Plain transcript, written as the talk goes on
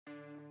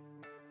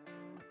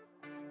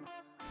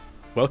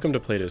Welcome to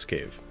Plato's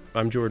Cave.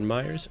 I'm Jordan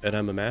Myers, and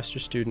I'm a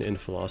master's student in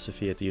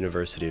philosophy at the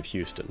University of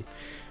Houston.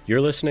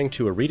 You're listening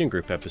to a reading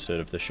group episode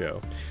of the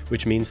show,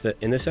 which means that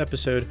in this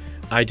episode,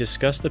 I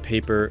discuss the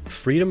paper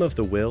Freedom of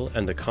the Will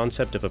and the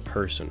Concept of a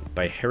Person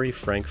by Harry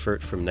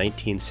Frankfurt from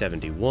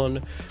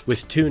 1971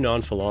 with two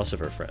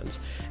non-philosopher friends,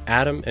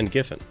 Adam and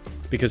Giffen,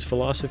 because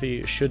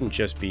philosophy shouldn't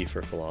just be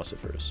for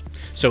philosophers.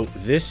 So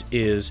this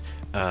is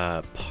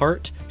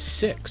part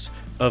 6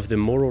 of the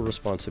Moral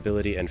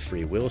Responsibility and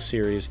Free Will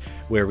series,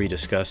 where we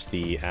discuss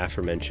the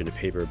aforementioned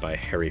paper by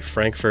Harry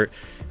Frankfurt.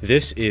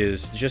 This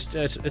is just,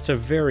 it's a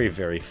very,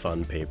 very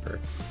fun paper.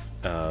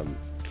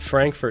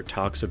 Frankfurt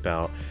talks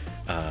about,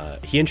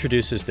 he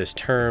introduces this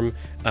term,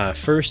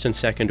 first and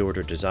second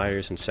order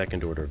desires and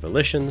second order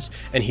volitions,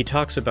 and he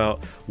talks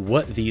about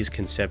what these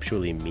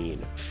conceptually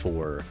mean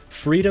for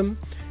freedom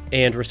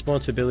and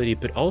responsibility,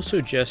 but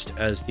also, just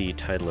as the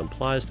title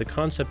implies, the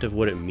concept of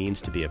what it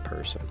means to be a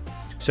person.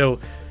 So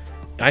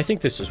I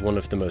think this is one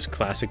of the most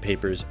classic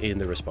papers in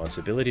the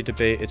responsibility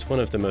debate. It's one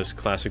of the most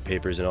classic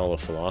papers in all of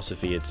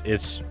philosophy.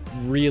 It's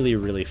really,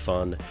 really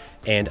fun,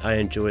 and I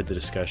enjoyed the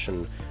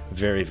discussion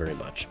very, very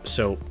much.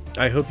 So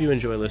I hope you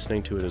enjoy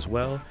listening to it as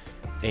well.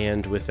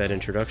 And with that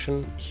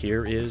introduction,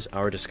 here is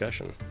our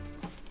discussion.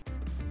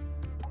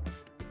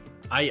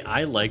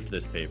 I liked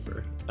this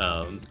paper.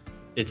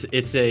 It's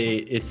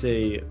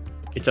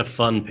a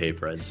fun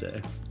paper, I'd say.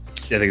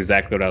 That's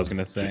exactly what I was going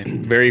to say.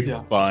 Very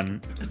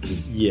fun.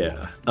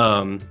 Yeah.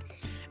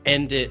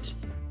 And it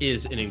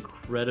is an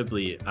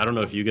incredibly, I don't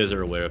know if you guys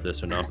are aware of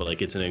this or not,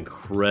 but it's an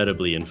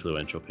incredibly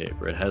influential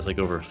paper. It has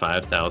over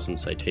 5,000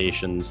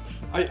 citations.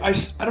 I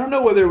don't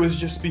know whether it was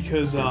just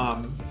because,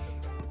 I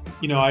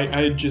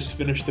had just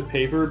finished the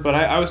paper, but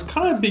I was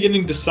kind of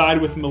beginning to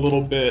side with him a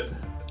little bit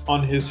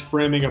on his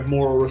framing of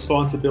moral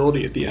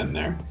responsibility at the end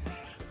there.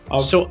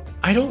 So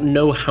I don't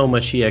know how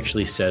much he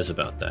actually says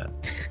about that.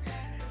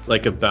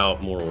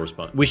 About moral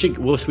response. We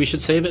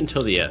should save it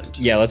until the end.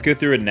 Yeah, let's go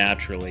through it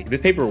naturally. This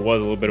paper was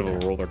a little bit of a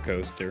roller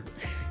coaster.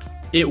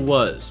 It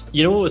was.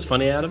 You know what was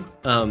funny, Adam?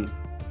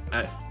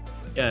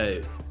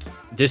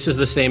 This is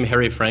the same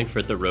Harry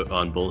Frankfurt that wrote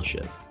On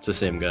Bullshit. It's the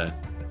same guy.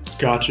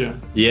 Gotcha.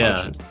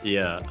 Yeah.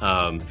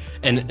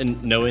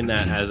 And knowing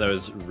that as I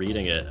was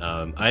reading it,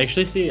 I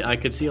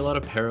could see a lot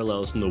of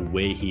parallels in the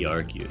way he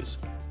argues.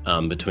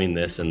 Between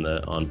this and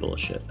the On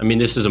Bullshit. I mean,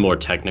 this is a more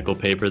technical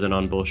paper than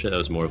On Bullshit. That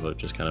was more of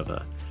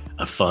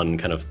a fun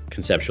kind of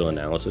conceptual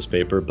analysis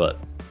paper, but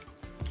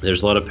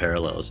there's a lot of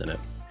parallels in it.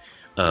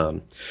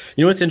 You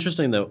know what's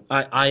interesting though?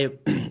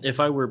 If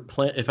I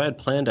had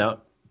planned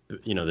out,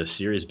 this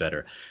series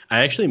better, I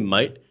actually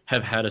might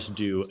have had us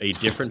do a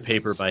different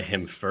paper by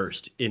him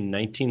first in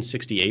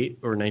 1968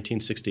 or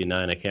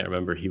 1969. I can't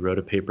remember. He wrote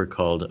a paper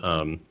called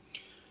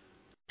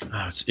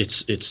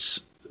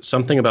it's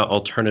something about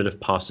alternative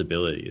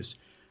possibilities,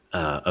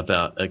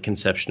 about a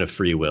conception of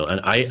free will.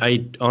 And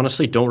I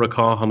honestly don't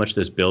recall how much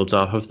this builds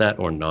off of that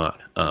or not.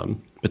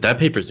 But that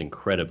paper is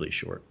incredibly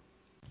short.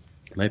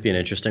 It might be an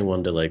interesting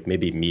one to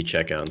maybe me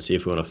check out and see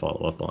if we want to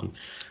follow up on.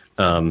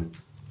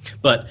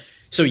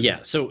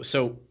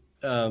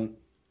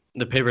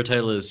 The paper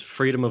title is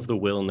Freedom of the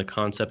Will and the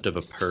Concept of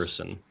a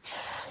Person.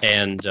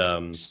 And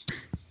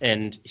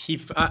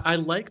I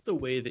like the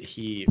way that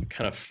he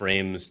kind of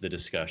frames the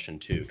discussion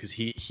too, because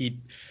he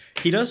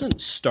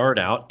doesn't start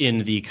out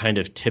in the kind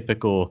of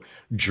typical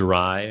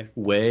dry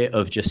way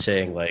of just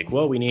saying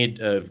we need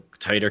a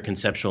tighter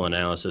conceptual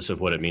analysis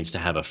of what it means to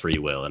have a free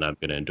will, and I'm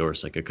going to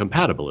endorse a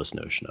compatibilist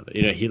notion of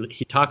it.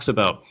 He talks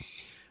about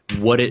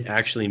what it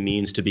actually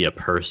means to be a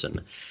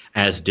person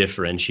as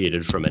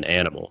differentiated from an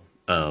animal,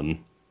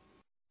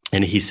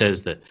 and he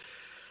says that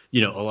a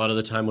lot of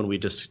the time when we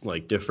just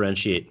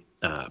differentiate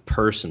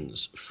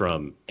persons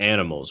from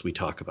animals, we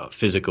talk about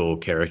physical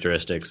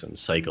characteristics and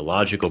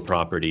psychological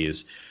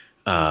properties,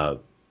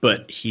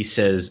 but he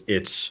says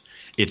it's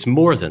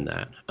more than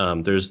that.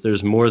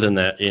 There's more than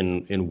that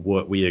in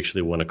what we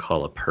actually want to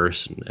call a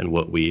person and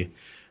what we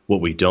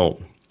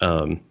don't.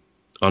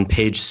 On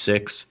page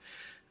 6,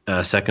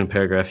 second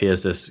paragraph, he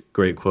has this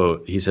great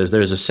quote. He says,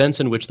 "There is a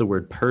sense in which the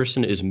word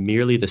person is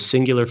merely the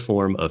singular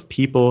form of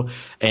people,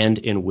 and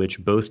in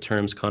which both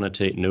terms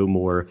connotate no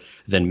more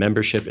than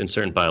membership in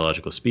certain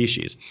biological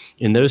species.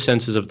 In those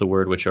senses of the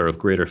word which are of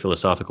greater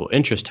philosophical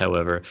interest,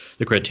 however,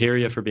 the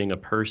criteria for being a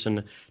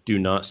person do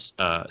not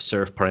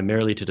serve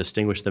primarily to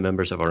distinguish the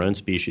members of our own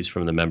species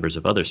from the members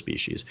of other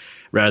species.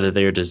 Rather,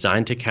 they are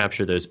designed to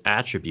capture those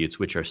attributes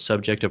which are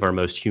subject of our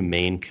most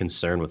humane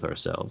concern with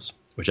ourselves."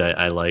 Which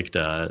I liked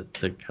the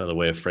kind of the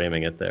way of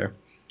framing it there.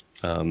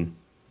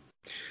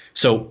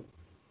 So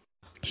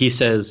he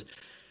says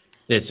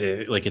it's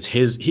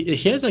his.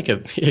 He has he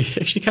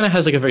actually kind of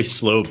has a very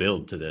slow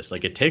build to this.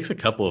 It takes a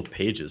couple of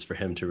pages for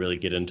him to really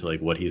get into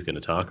what he's going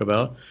to talk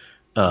about,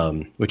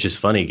 which is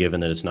funny given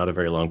that it's not a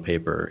very long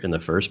paper in the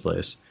first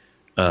place.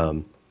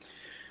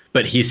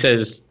 But he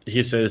says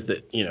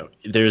that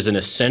there's an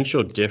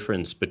essential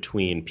difference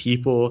between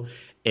people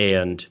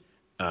and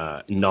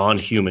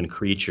non-human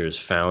creatures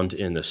found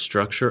in the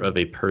structure of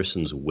a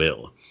person's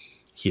will.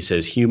 he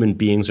says human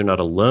beings are not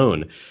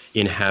alone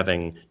in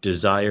having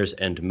desires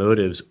and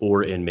motives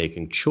or in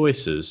making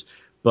choices,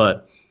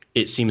 but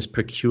it seems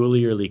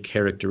peculiarly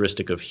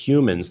characteristic of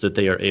humans that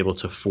they are able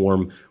to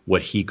form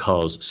what he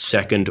calls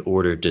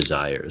second-order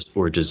desires,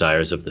 or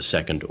desires of the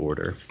second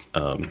order.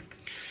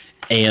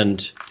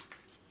 And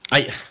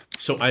I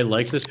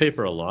like this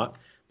paper a lot,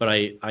 but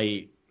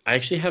I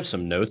actually have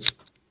some notes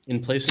in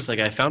places. Like,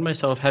 I found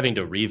myself having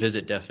to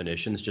revisit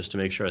definitions just to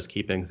make sure I was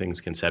keeping things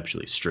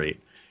conceptually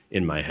straight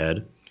in my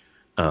head.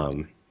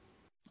 But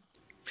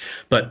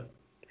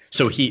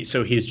so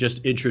he's just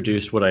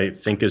introduced what I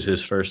think is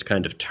his first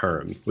kind of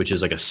term, which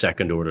is like a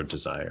second order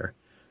desire.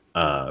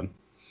 And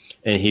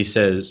he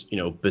says,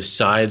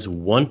 besides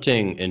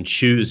wanting and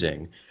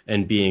choosing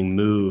and being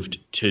moved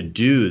to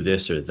do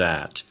this or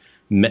that,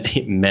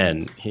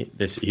 men,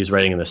 he's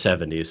writing in the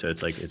 70s, so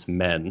it's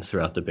men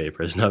throughout the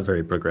paper. It's not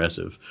very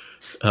progressive.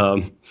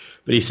 But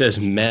he says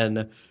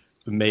men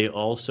may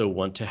also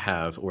want to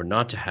have or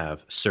not to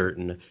have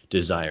certain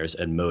desires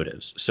and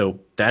motives. So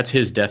that's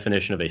his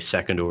definition of a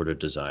second order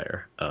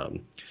desire,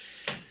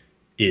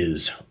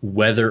 is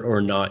whether or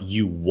not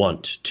you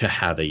want to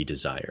have a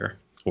desire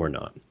or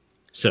not.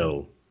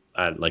 So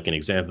like an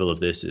example of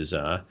this is,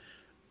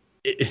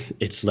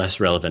 it's less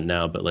relevant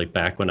now, but like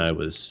back when I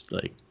was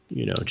like,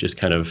 just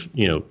kind of,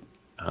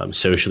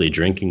 socially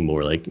drinking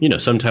more, like,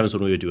 sometimes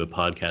when we would do a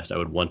podcast, I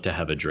would want to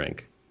have a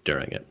drink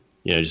during it,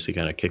 just to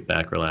kind of kick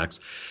back,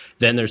 relax.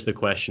 Then there's the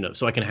question of,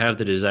 so I can have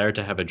the desire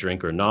to have a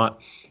drink or not.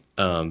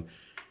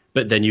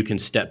 But then you can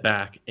step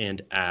back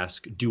and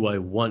ask, do I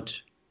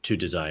want to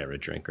desire a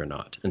drink or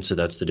not? And so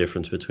that's the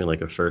difference between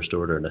like a first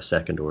order and a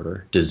second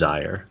order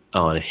desire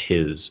on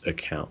his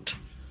account.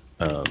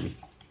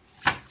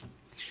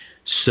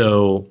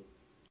 So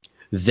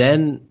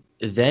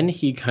then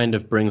he kind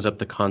of brings up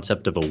the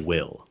concept of a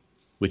will,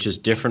 which is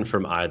different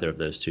from either of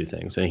those two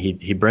things. And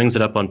he brings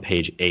it up on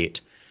page 8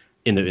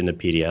 in the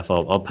PDF.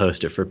 I'll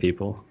post it for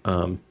people.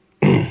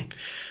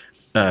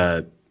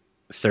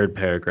 Third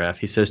paragraph,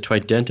 he says, to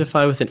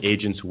identify with an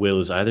agent's will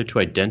is either to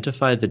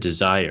identify the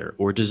desire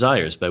or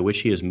desires by which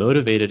he is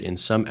motivated in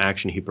some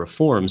action he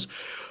performs,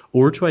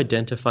 or to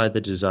identify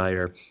the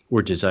desire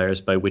or desires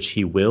by which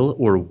he will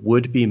or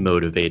would be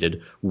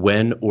motivated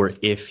when or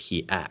if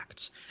he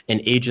acts.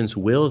 An agent's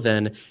will,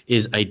 then,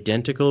 is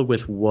identical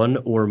with one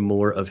or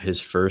more of his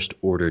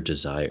first-order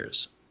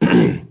desires.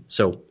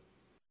 So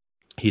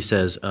he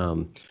says,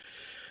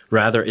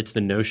 rather, it's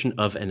the notion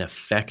of an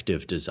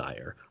effective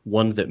desire,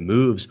 one that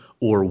moves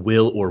or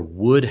will or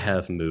would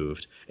have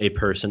moved a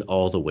person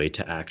all the way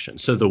to action.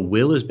 So the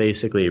will is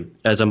basically,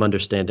 as I'm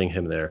understanding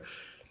him there,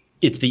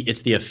 it's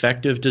the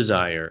effective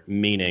desire,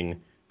 meaning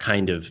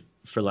kind of,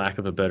 for lack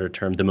of a better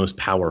term, the most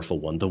powerful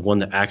one, the one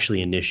that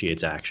actually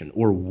initiates action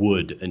or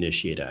would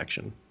initiate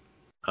action.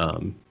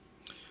 And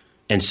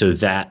so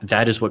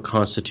that is what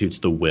constitutes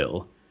the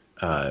will.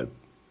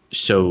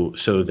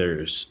 So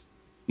there's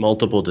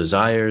multiple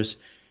desires,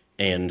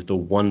 and the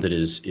one that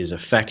is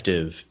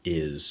effective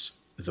is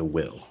the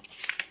will.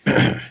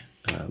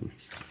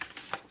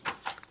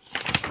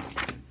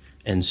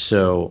 And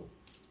so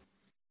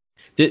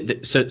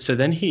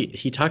then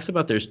he talks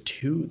about there's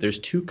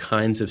two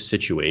kinds of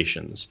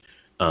situations.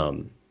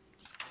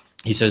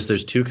 He says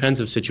there's two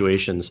kinds of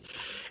situations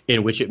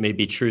in which it may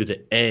be true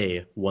that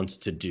A wants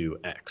to do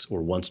X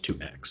or wants to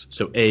X.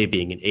 So A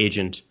being an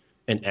agent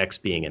and X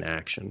being an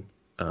action.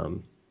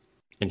 And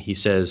he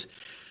says,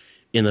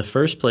 in the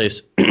first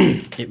place,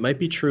 it might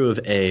be true of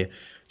A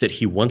that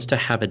he wants to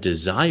have a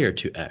desire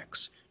to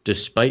X,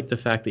 despite the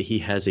fact that he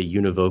has a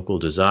univocal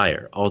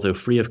desire, although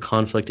free of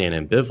conflict and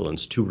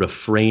ambivalence, to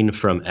refrain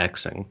from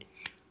Xing.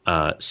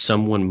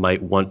 Someone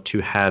might want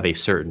to have a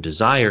certain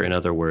desire, in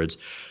other words,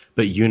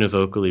 but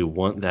univocally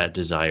want that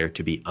desire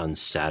to be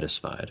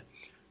unsatisfied,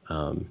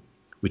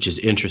 which is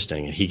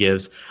interesting. And he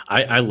gives,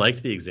 I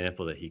liked the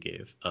example that he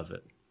gave of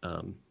it.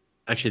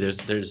 Actually,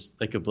 there's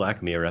like a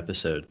Black Mirror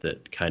episode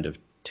that kind of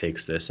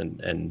takes this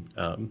and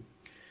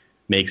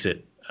makes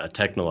it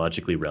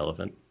technologically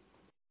relevant.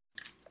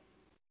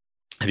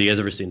 Have you guys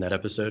ever seen that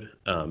episode?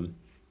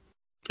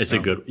 It's a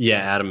good,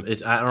 Adam.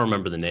 I don't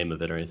remember the name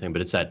of it or anything,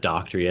 but it's that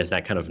doctor. He has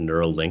that kind of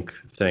neural link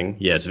thing.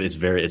 Yeah,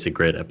 it's a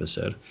great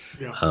episode.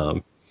 Yeah.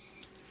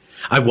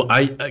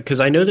 Because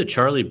I know that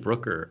Charlie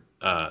Booker,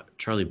 I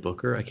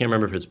can't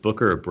remember if it's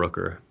Booker or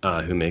Brooker,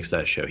 who makes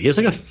that show. He has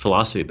like a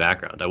philosophy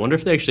background. I wonder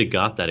if they actually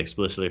got that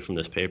explicitly from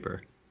this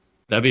paper.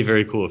 That'd be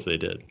very cool if they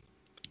did.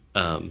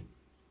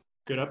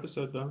 Good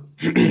episode though.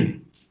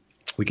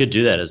 We could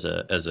do that as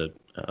an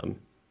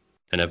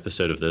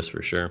episode of this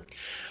for sure.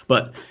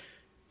 But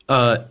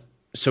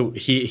so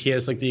he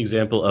has like the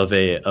example of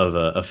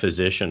a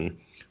physician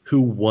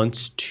who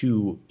wants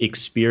to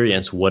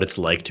experience what it's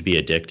like to be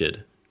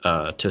addicted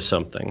to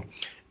something,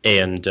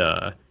 and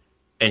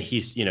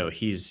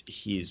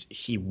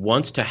he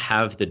wants to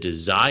have the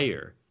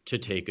desire to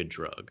take a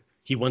drug.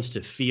 He wants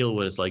to feel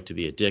what it's like to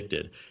be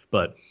addicted,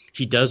 but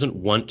he doesn't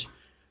want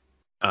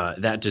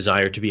that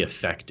desire to be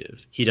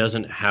effective. He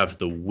doesn't have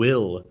the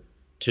will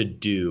to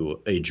do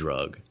a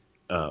drug,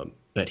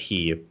 but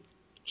he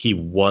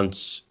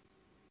he's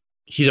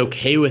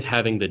okay with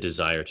having the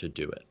desire to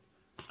do it.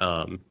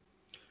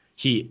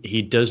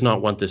 He does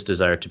not want this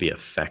desire to be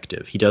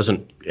effective. He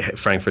doesn't.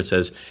 Frankfurt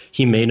says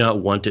he may not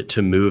want it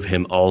to move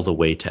him all the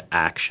way to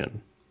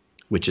action,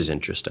 which is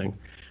interesting.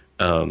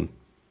 And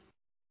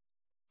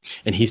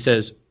he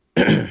says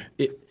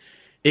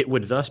it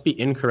would thus be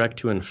incorrect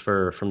to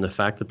infer from the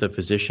fact that the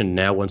physician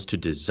now wants to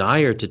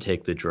desire to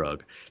take the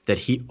drug that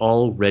he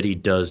already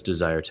does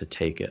desire to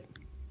take it.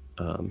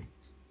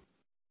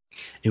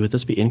 It would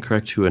thus be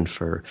incorrect to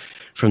infer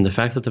from the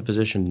fact that the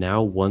physician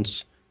now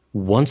wants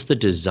the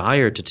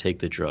desire to take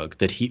the drug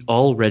that he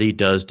already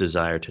does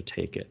desire to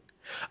take it.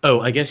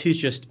 Oh, I guess he's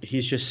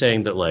just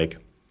saying that like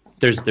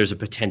there's a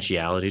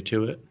potentiality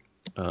to it.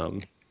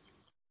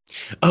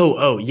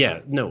 Yeah,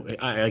 no,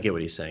 I get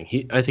what he's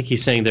saying. I think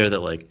he's saying there that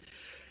like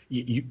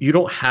you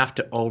don't have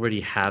to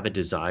already have a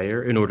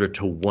desire in order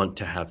to want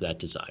to have that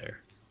desire,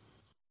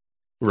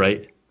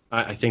 right?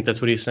 I think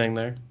that's what he's saying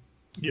there.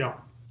 Yeah.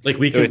 Like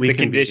the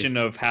condition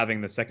of having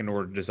the second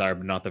order desire,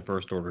 but not the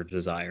first order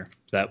desire.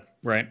 Is that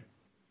right?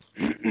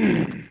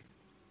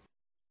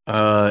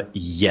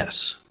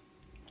 Yes.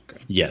 Okay.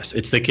 Yes,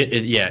 it's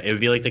it would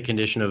be like the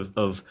condition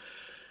of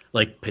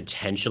like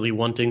potentially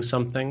wanting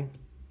something,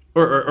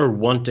 or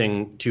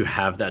wanting to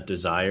have that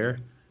desire,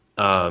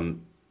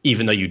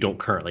 even though you don't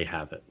currently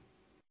have it,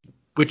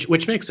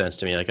 which makes sense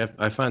to me. Like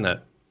I find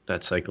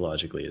that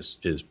psychologically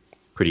is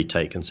pretty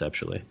tight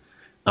conceptually.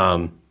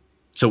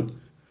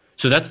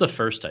 So that's the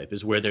first type,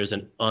 is where there's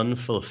an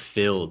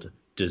unfulfilled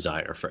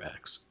desire for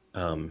X.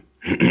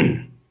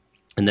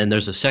 And then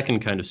there's a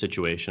second kind of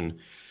situation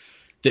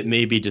that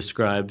may be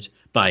described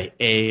by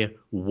A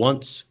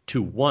wants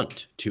to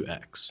want to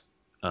X.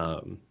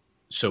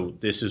 So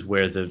this is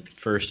where the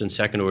first and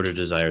second order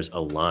desires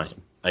align,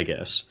 I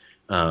guess.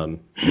 And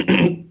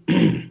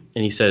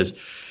he says,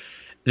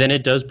 then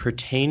it does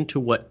pertain to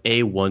what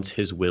A wants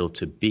his will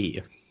to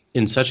be.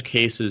 In such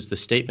cases, the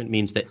statement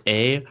means that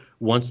A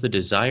wants the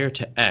desire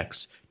to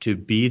X to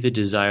be the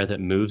desire that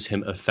moves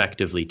him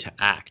effectively to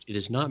act. It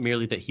is not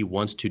merely that he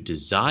wants to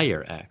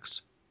desire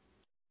X.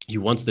 He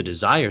wants the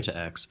desire to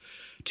X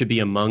to be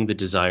among the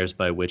desires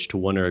by which, to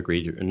one or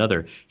agree to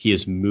another, he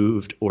is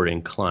moved or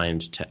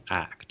inclined to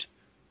act.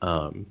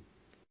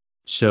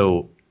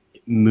 So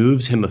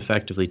moves him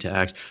effectively to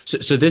act.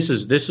 So this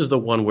is the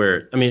one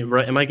where, I mean,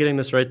 right, am I getting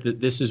this right? That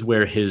this is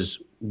where his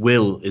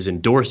will is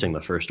endorsing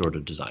the first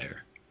order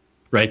desire.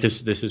 Right.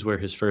 This is where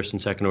his first and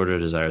second order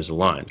desires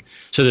align.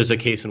 So there's a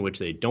case in which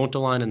they don't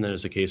align, and then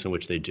there's a case in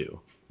which they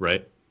do.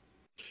 Right.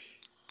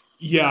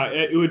 Yeah,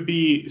 it would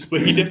be,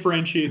 but he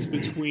differentiates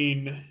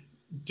between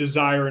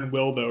desire and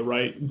will, though,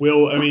 right?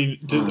 Will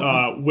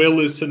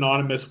is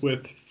synonymous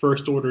with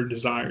first order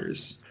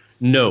desires.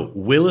 No,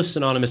 will is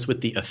synonymous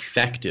with the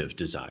effective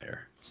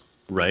desire,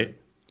 right?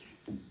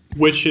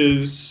 Which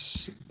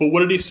is, but what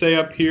did he say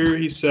up here?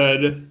 He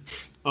said,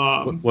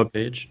 what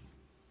page?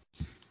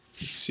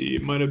 Let's see,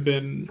 it might have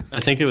been,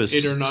 I think it was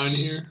 8 or 9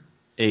 here.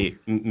 8,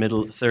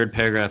 middle third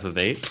paragraph of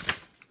 8.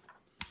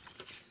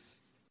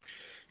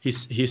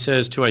 He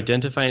says to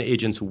identify an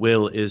agent's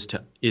will is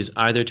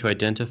either to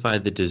identify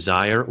the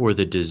desire or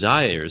the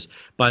desires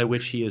by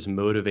which he is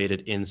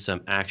motivated in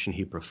some action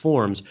he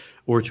performs,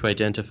 or to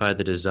identify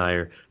the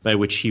desire by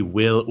which he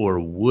will or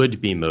would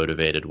be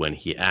motivated when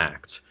he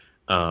acts.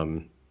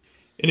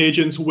 An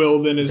agent's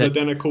will then is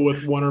identical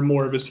with one or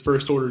more of his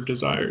first order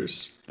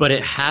desires. But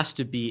it has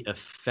to be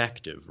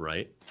effective,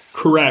 right?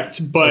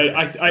 Correct. But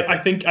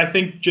okay. I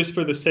think just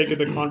for the sake of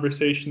the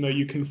conversation, though,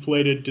 you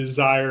conflated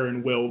desire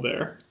and will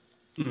there.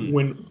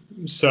 Yep,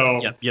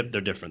 they're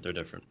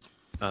different.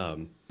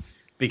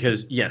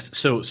 Because yes,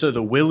 so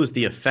the will is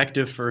the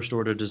effective first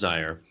order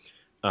desire,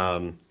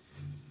 and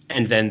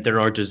then there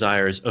are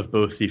desires of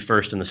both the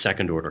first and the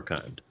second order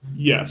kind.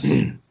 Yes.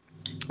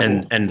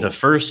 And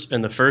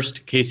the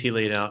first case he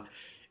laid out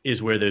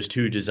is where those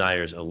two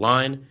desires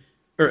align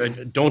or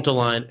don't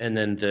align, and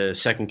then the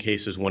second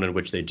case is one in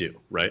which they do,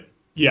 right?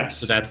 Yes.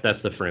 So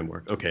that's the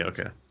framework. Okay.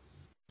 Okay.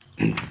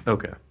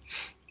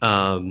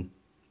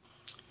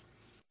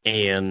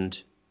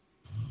 And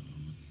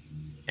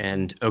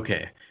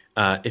okay.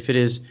 If it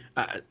is,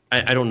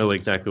 I don't know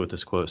exactly what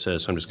this quote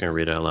says, so I'm just going to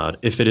read it out loud.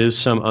 If it is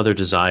some other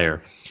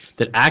desire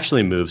that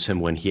actually moves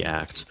him when he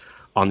acts,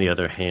 on the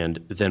other hand,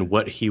 then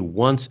what he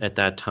wants at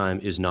that time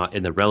is not,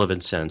 in the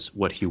relevant sense,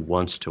 what he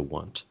wants to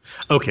want.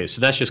 Okay,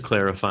 so that's just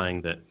clarifying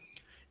that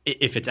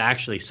if it's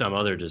actually some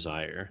other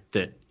desire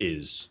that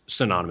is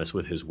synonymous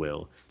with his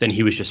will, then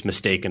he was just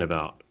mistaken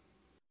about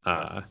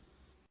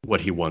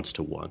what he wants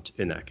to want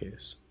in that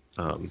case.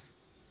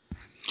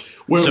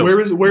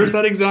 Where is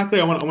that exactly?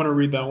 I want to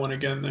read that one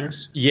again there.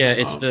 Yeah,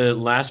 it's the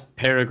last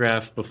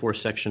paragraph before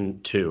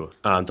section 2.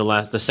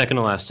 The second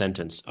to last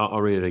sentence.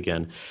 I'll read it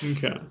again.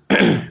 Okay.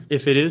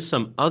 If it is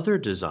some other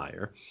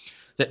desire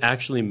that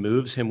actually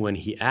moves him when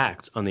he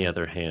acts, on the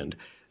other hand,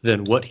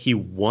 then what he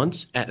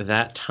wants at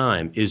that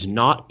time is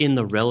not in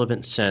the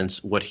relevant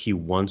sense what he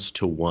wants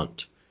to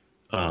want.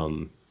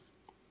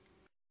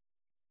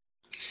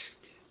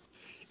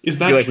 Is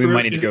that I feel like true? we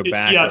might need to go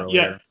back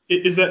earlier.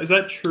 Is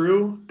that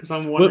true? Because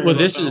I'm wondering. Well,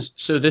 about this that. is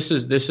so. This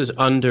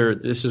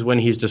is when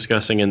he's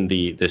discussing in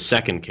the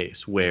second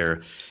case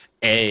where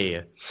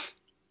A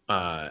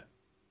uh,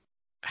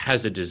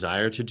 has a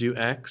desire to do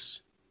X,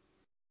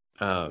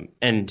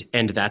 and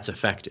that's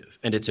effective,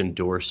 and it's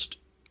endorsed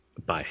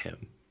by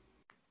him.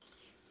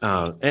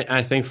 And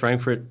I think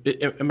Frankfurt.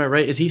 Am I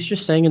right? Is he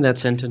just saying in that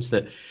sentence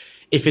that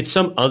if it's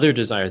some other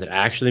desire that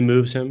actually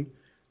moves him,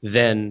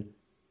 then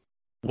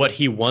what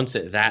he wants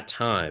at that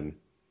time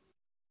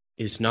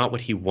is not what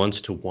he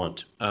wants to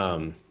want.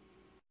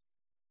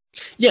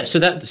 Yeah, so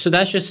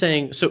that's just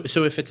saying so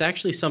if it's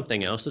actually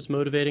something else that's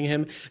motivating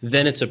him,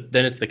 then it's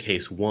the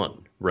case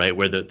one, right?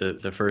 Where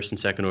the first and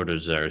second order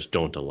desires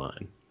don't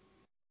align.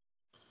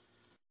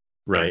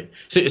 Right.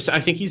 So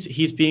I think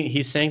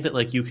he's saying that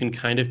like you can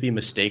kind of be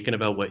mistaken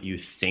about what you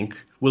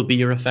think will be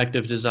your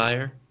effective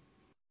desire.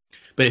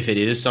 But if it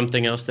is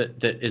something else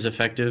that is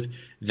effective,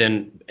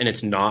 then and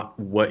it's not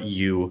what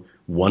you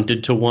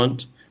wanted to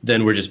want,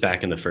 then we're just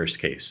back in the first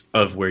case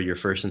of where your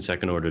first and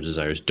second order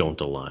desires don't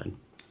align.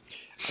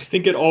 I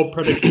think it all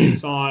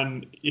predicates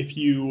on if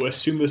you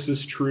assume this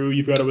is true,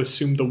 you've got to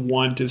assume the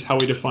want is how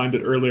we defined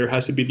it earlier,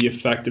 has to be the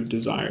effective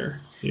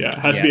desire. Yeah, it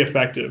has to be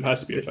effective.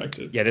 Has to be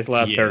effective. Yeah, this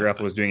last paragraph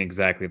was doing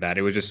exactly that.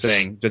 It was just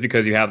saying just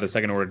because you have the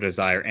second order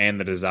desire and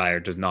the desire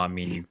does not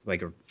mean you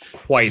like are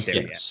quite there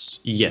yet.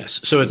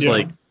 Yes. So it's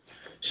like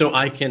so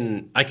I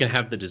can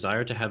have the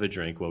desire to have a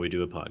drink while we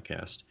do a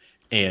podcast.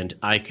 And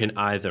I can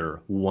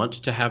either want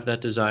to have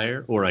that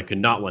desire or I can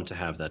not want to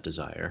have that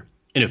desire.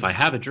 And if I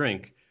have a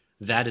drink,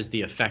 that is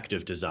the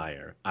effective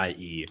desire,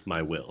 i.e.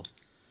 my will.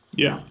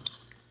 Yeah.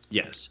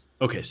 Yes.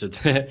 Okay, so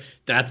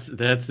that's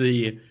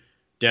the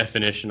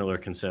definitional or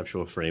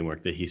conceptual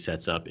framework that he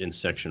sets up in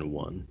section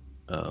 1.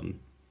 I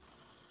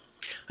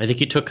think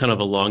he took kind of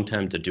a long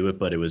time to do it,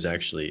 but it was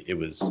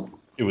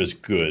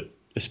good,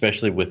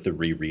 especially with the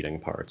rereading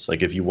parts.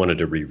 Like if you wanted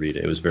to reread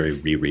it, it was very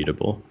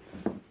rereadable.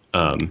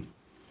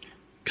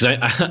 Because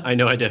I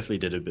know I definitely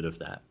did a bit of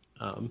that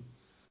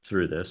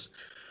through this.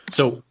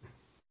 So,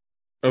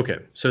 okay.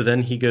 So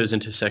then he goes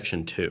into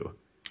section 2.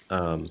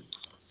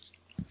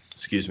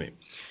 Excuse me.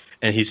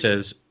 And he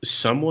says,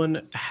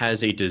 someone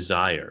has a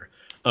desire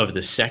of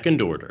the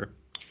second order,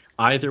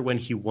 either when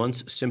he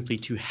wants simply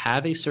to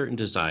have a certain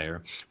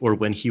desire or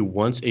when he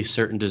wants a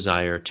certain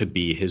desire to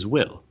be his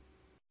will.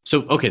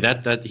 So, okay,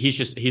 that he's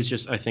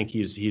just I think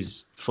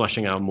he's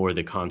fleshing out more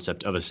the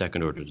concept of a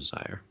second order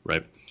desire,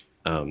 right?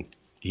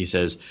 He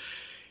says,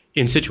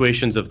 in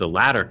situations of the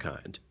latter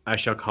kind, I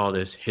shall call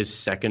his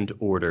second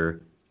order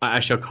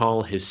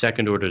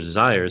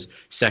desires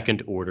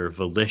second order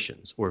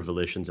volitions or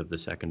volitions of the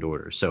second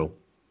order. So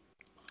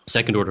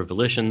second order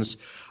volitions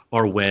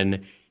are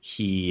when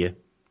he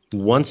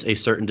wants a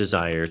certain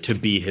desire to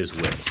be his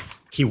will.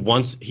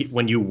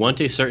 When you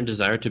want a certain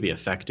desire to be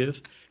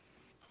effective,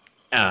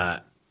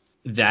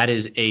 that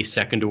is a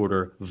second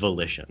order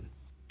volition.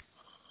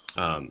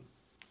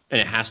 And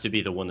it has to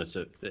be the one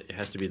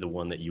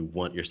that you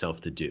want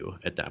yourself to do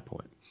at that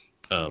point.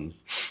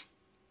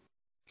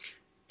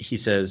 He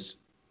says,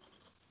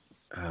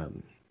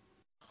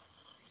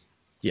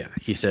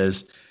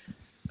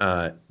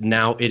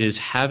 now it is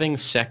having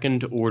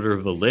second order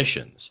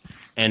volitions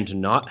and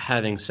not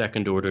having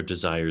second order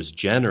desires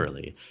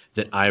generally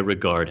that I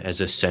regard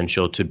as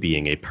essential to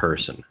being a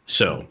person.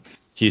 So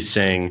he's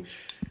saying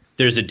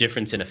there's a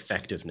difference in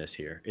effectiveness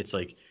here. It's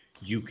like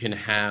you can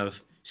have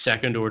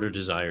second order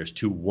desires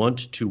to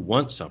want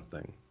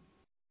something,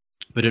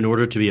 but in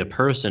order to be a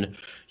person,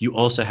 you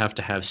also have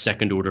to have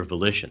second order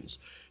volitions.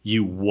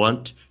 You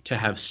want to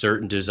have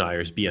certain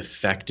desires be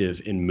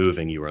effective in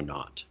moving you or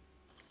not.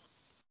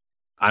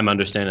 I'm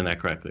understanding that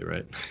correctly,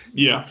 right?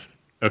 Yeah.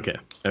 Okay.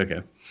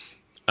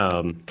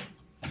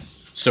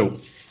 So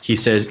he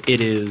says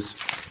it is.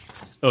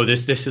 Oh,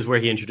 this is where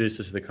he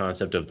introduces the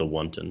concept of the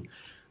wanton.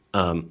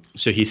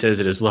 So he says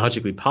it is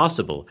logically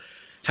possible,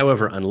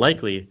 however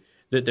unlikely,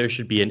 that there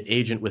should be an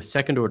agent with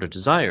second-order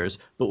desires,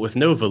 but with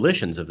no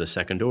volitions of the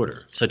second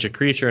order. Such a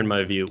creature, in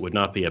my view, would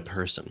not be a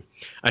person.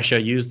 I shall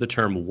use the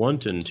term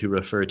wanton to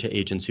refer to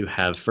agents who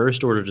have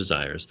first-order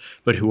desires,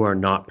 but who are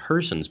not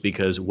persons,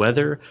 because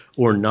whether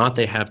or not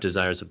they have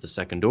desires of the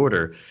second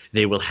order,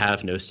 they will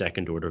have no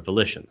second-order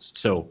volitions.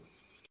 So,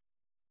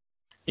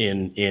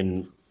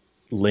 in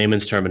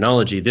layman's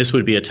terminology, this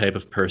would be a type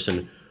of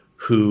person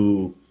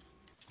who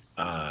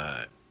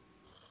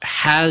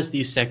has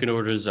these second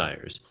order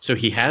desires. So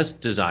he has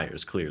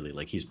desires, clearly,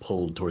 like he's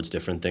pulled towards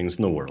different things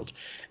in the world.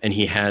 And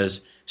he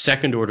has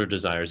second order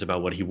desires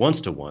about what he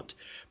wants to want,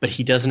 but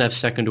he doesn't have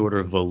second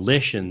order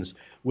volitions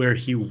where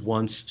he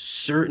wants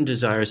certain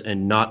desires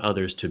and not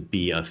others to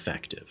be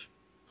effective.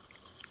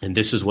 And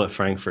this is what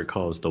Frankfurt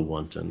calls the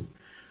wanton.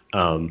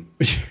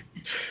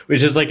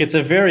 Which is like, it's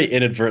a very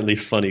inadvertently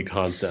funny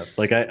concept.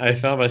 Like I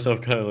found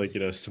myself kind of like,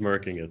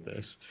 smirking at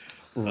this.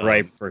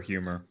 Ripe for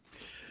humor.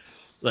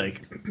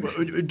 Like,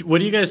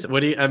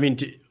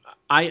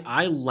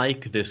 I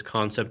like this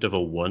concept of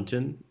a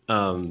wanton,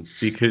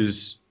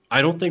 because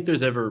I don't think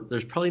there's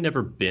probably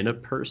never been a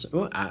person.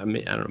 Well, I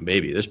mean, I don't know,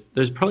 maybe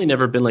there's probably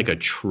never been like a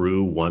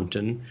true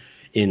wanton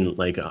in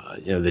like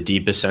the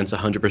deepest sense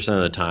 100%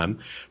 of the time.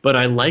 But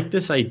I like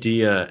this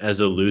idea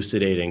as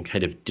elucidating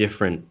kind of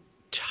different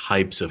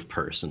types of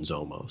persons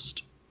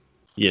almost,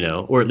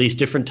 or at least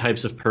different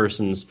types of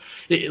persons.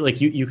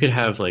 Like you could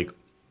have like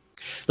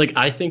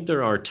I think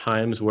there are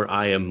times where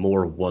I am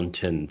more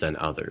wanton than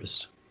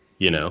others,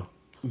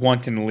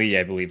 Wantonly,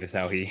 I believe, is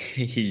how he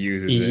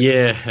uses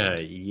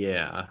it.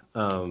 Yeah.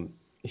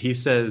 He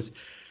says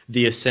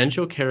the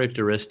essential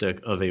characteristic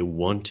of a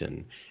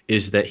wanton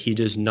is that he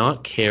does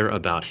not care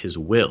about his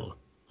will.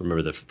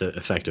 Remember the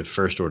effective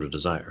first order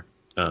desire.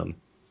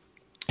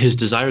 His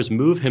desires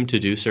move him to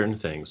do certain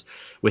things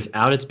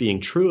without it being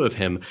true of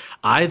him,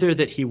 either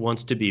that he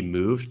wants to be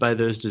moved by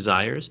those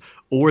desires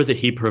or that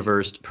he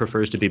prefers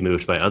to be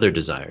moved by other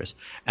desires.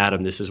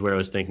 Adam, this is where I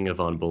was thinking of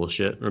on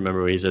bullshit.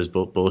 Remember where he says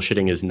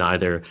bullshitting is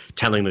neither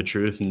telling the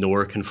truth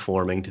nor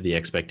conforming to the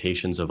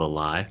expectations of a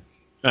lie.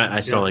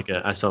 I saw like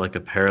a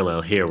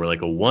parallel here where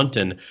like a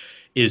wanton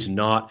is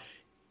not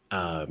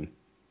having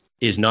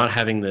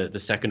the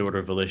second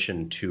order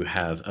volition to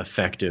have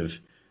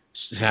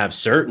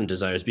certain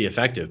desires be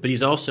effective, but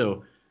he's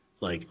also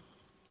like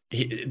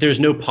there's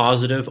no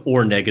positive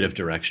or negative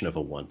direction of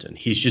a wanton.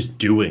 He's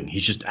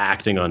just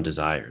acting on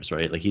desires,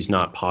 right? Like he's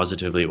not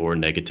positively or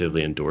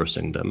negatively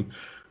endorsing them.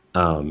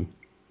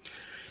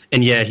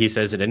 And yeah, he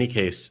says in any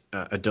case,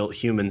 adult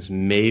humans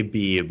may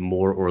be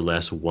more or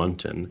less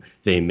wanton.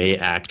 They may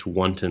act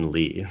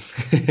wantonly,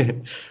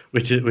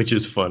 which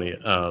is funny.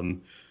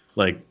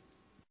 Like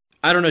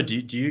I don't know.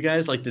 Do you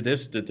guys like did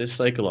this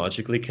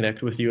psychologically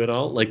connect with you at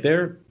all? Like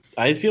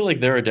I feel like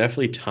there are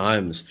definitely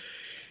times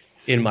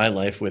in my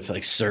life with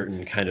like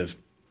certain kind of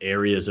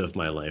areas of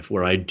my life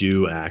where I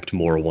do act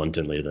more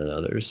wantonly than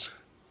others.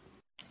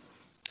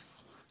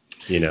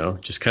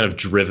 Just kind of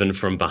driven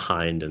from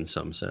behind in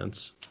some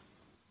sense.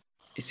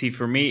 See,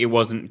 for me, it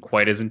wasn't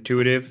quite as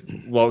intuitive.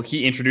 Well,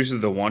 he introduces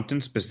the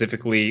wanton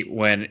specifically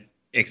when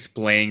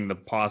explaining the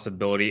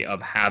possibility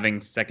of having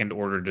second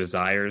order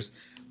desires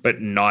but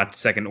not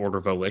second order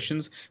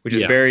volitions, which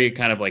is very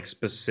kind of like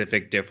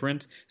specific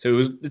difference. So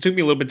it took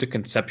me a little bit to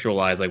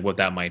conceptualize like what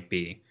that might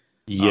be.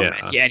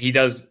 Yeah. And he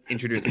does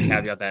introduce the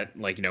caveat that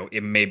like,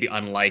 it may be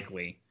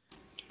unlikely.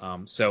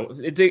 So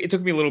it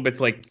took me a little bit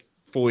to like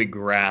fully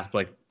grasp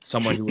like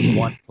someone who would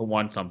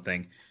want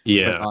something,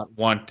 but not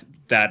want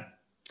that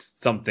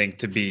something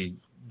to be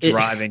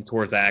driving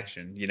towards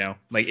action,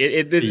 like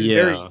it's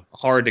very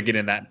hard to get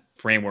in that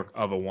framework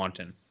of a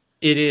wanton.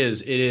 It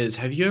is.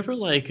 Have you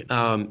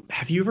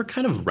ever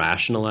kind of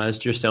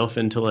rationalized yourself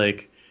into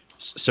like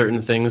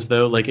certain things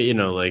though? Like,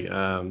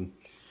 I'm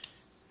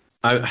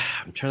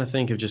trying to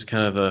think of just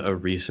kind of a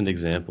recent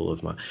example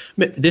of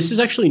this is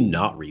actually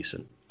not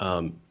recent.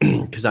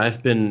 Because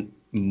I've been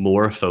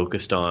more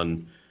focused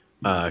on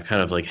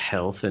kind of like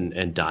health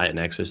and diet and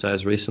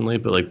exercise recently,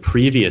 but like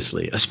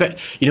previously,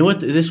 you know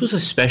what? This was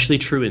especially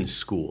true in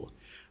school.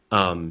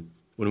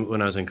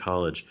 When I was in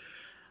college,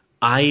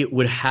 I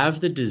would have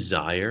the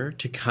desire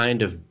to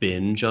kind of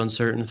binge on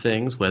certain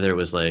things, whether it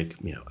was like,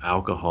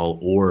 alcohol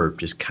or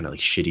just kind of like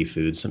shitty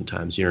food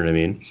sometimes, you know what I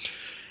mean?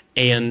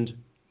 And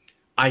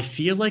I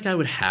feel like I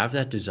would have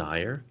that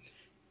desire,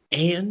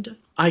 and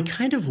I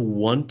kind of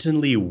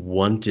wantonly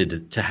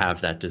wanted to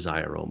have that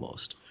desire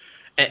almost.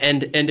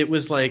 And it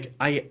was like,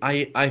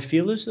 I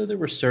feel as though there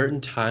were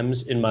certain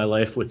times in my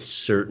life with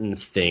certain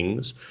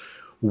things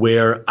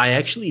where I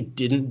actually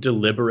didn't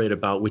deliberate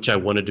about which I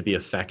wanted to be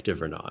effective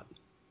or not.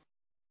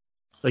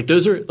 Like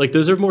those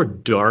are more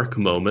dark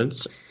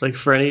moments, like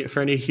for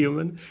any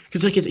human,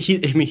 because like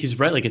he's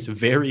right, like it's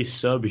very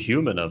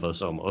subhuman of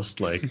us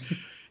almost, like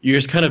you're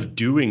just kind of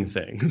doing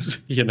things,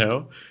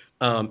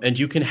 and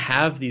you can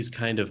have these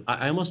kind of,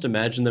 I almost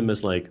imagine them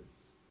as like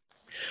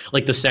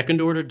the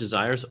second order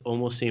desires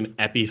almost seem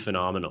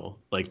epiphenomenal,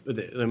 like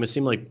they must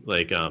seem like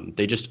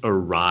they just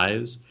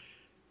arise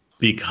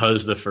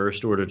because the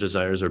first order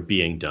desires are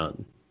being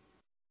done,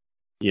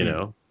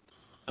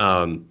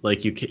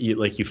 like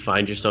you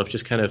find yourself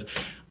just kind of,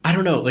 I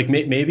don't know, like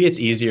maybe it's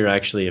easier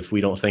actually if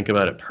we don't think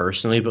about it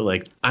personally, but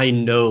like I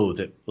know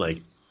that like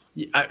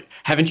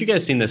haven't you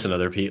guys seen this in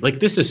other people? Like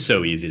this is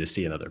so easy to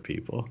see in other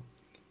people,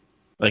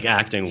 like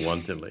acting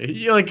wantonly.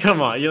 You're like,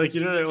 come on, you're like,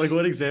 like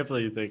what example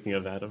are you thinking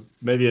of, Adam?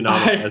 Maybe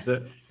another has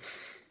it.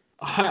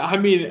 I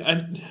mean,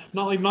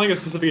 not like a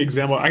specific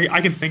example.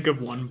 I can think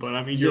of one, but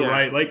I mean, you're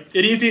right. Like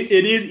it is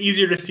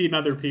easier to see in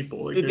other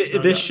people. Like,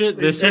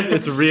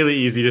 it's really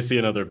easy to see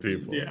in other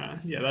people.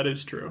 Yeah, that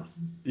is true.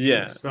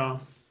 Yeah. So,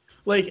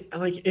 like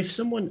if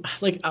someone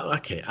like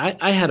okay,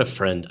 I had a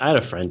friend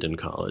in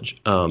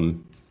college.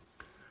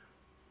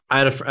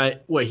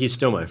 He's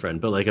still my friend,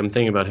 but like I'm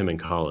thinking about him in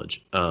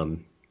college.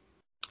 And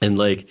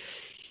like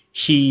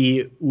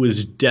he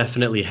was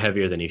definitely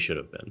heavier than he should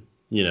have been,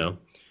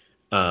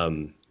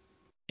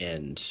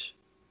 and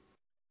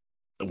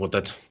well,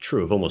 that's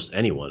true of almost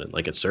anyone at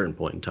like a certain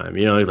point in time,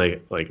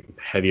 like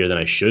heavier than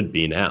I should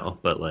be now,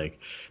 but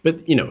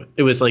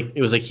it was like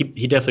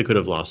he definitely could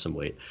have lost some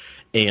weight.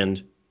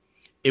 And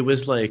it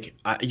was like,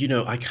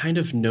 I kind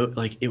of know,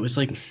 like, it was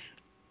like,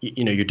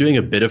 you're doing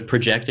a bit of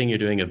projecting, you're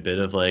doing a bit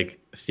of like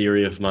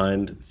theory of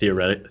mind,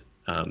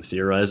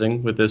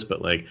 theorizing with this,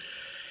 but like,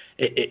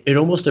 it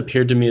almost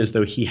appeared to me as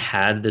though he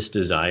had this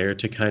desire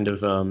to kind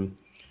of,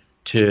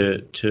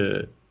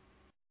 to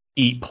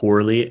eat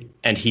poorly,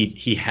 and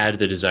he had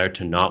the desire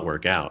to not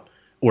work out,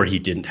 or he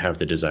didn't have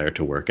the desire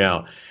to work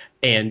out.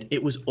 And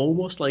it was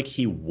almost like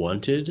he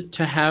wanted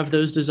to have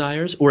those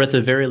desires, or at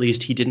the very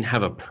least, he didn't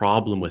have a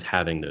problem with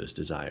having those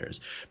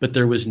desires. But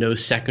there was no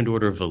second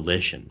order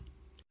volition.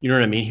 You know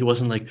what I mean? He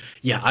wasn't like,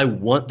 yeah, I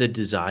want the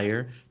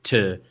desire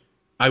to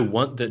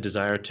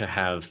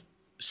have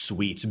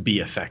sweets be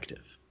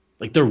effective.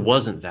 Like there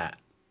wasn't that.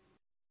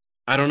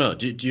 I don't know.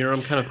 Do you know what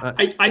I'm kind of?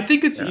 I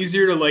think it's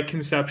easier to like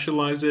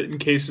conceptualize it in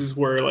cases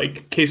where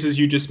like cases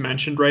you just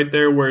mentioned right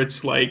there, where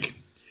it's like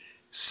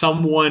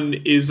someone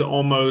is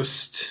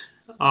almost,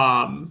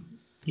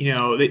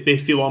 they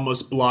feel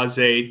almost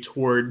blasé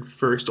toward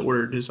first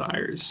order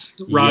desires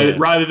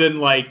rather than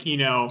like,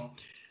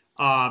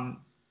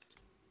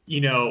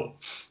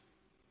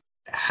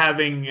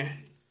 having,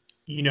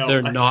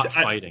 they're not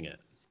fighting it.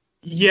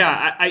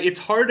 Yeah, it's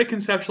hard to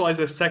conceptualize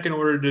a second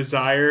order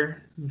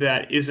desire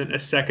that isn't a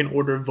second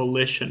order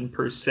volition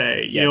per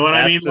se. You know what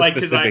I mean? Like,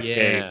 because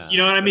you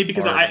know what I mean?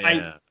 Because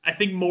I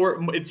think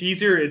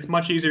it's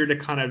much easier to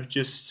kind of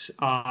just,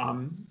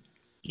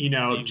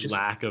 just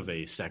lack of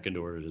a second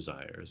order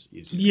desire is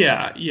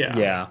easier.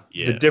 Yeah.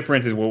 The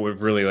difference is what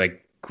would really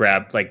like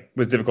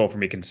was difficult for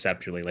me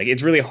conceptually. Like,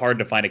 it's really hard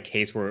to find a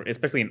case where,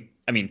 especially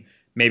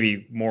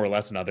maybe more or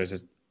less than others,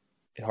 is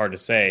hard to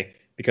say,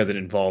 because it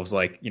involves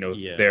like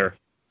their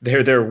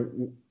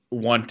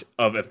want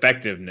of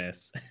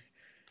effectiveness.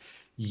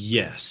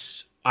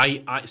 Yes,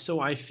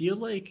 so I feel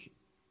like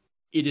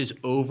it is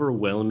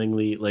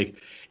overwhelmingly like,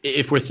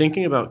 if we're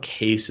thinking about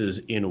cases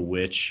in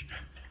which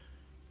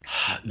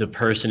the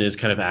person is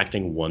kind of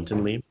acting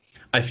wantonly,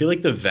 I feel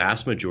like the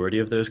vast majority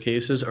of those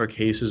cases are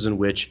cases in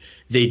which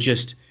they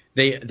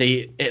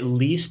at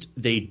least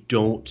they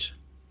don't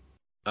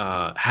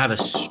have a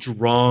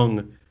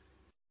strong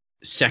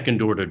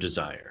second order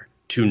desire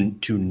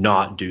to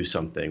not do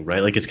something,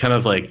 right? Like, it's kind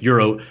of like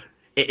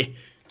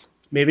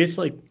maybe it's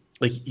like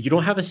you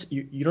don't have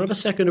a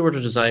second order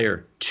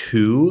desire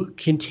to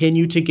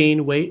continue to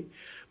gain weight,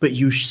 but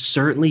you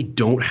certainly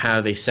don't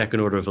have a second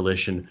order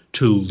volition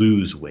to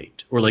lose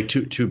weight, or like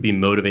to be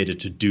motivated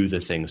to do the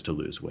things to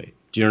lose weight.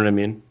 Do you know what I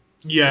mean?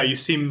 Yeah, you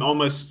seem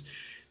almost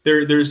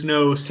there's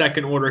no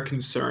second order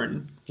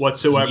concern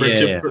whatsoever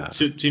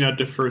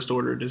to first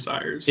order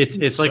desires.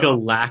 It's like a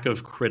lack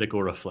of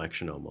critical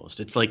reflection almost.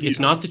 It's like, it's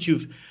not that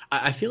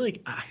I feel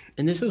like,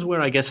 and this is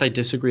where I guess I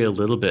disagree a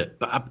little bit,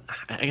 but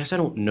I guess I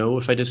don't know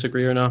if I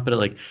disagree or not, but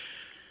like,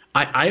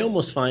 I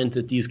almost find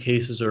that these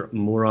cases are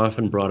more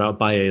often brought out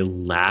by a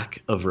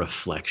lack of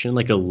reflection,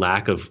 like a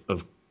lack of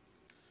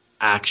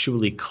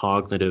actually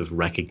cognitive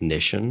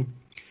recognition,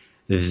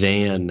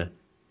 than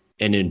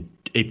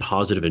a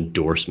positive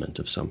endorsement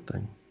of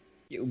something.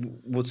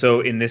 So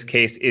in this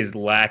case, is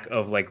lack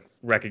of like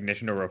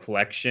recognition or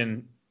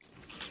reflection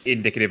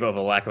indicative of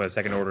a lack of a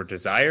second order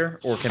desire,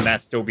 or can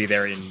that still be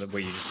there in the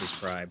way you just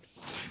described?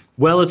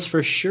 Well, it's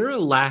for sure a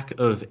lack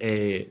of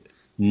a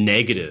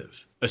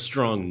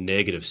strong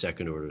negative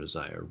second order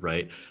desire,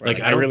 right? Like,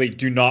 I really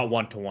do not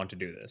want to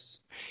do this.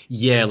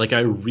 Yeah, like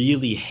I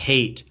really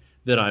hate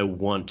that I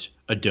want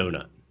a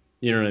donut.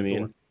 You know what I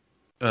mean?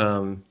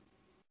 Sure.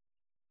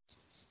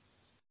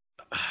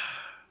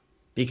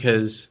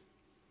 Because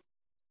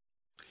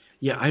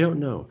I don't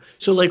know.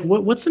 So like,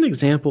 what's an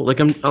example? Like,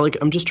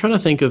 I'm just trying to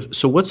think of,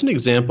 so what's an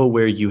example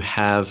where you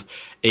have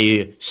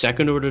a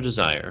second order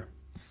desire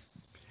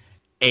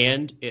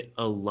and it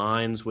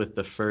aligns with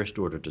the first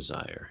order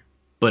desire,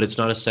 but it's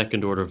not a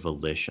second order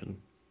volition?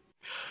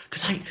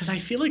 Because I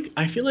feel like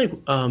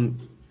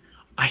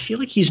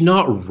he's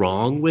not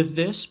wrong with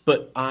this,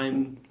 but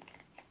I'm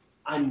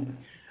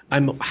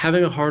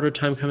having a harder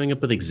time coming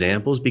up with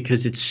examples,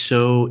 because it's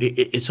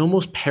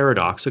almost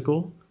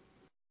paradoxical,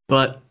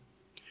 but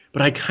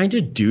I kind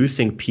of do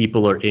think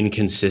people are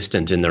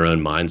inconsistent in their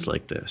own minds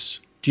like this.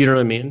 Do you know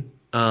what I mean?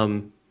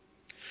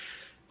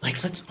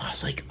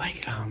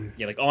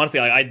 Honestly,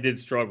 I did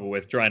struggle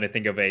with trying to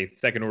think of a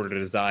second order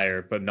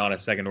desire, but not a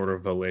second order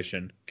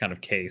volition kind of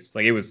case.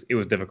 Like, it was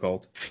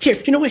difficult.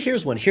 Here, you know what?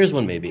 Here's one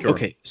maybe. Sure.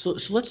 Okay, so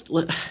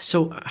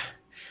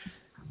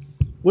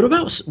what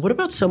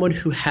about someone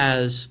who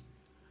has?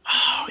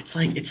 Oh, it's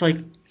like.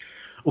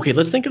 Okay,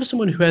 let's think of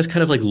someone who has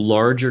kind of like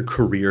larger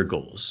career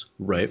goals,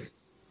 right?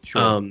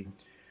 Sure.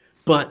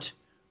 But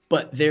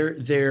they're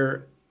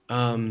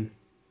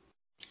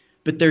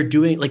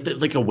doing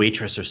like a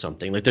waitress or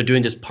something. Like, they're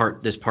doing this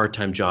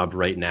part-time job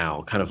right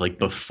now, kind of like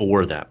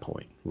before that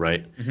point,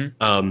 right?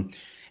 Mm-hmm.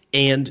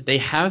 And they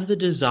have the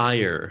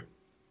desire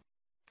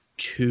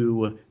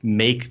to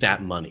make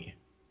that money,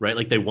 right?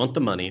 Like, they want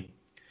the money,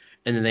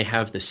 and then they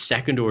have the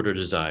second order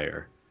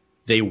desire.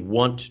 They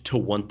want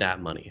that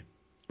money,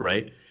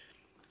 right?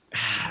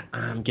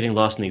 I'm getting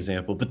lost in the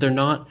example, but they're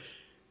not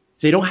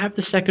they don't have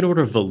the second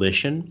order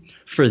volition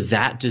for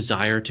that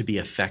desire to be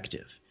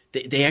effective.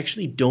 They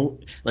actually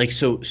don't like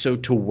so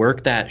to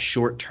work that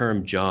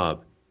short-term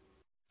job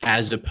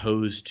as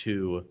opposed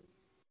to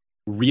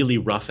really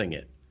roughing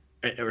it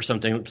or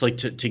something, like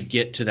to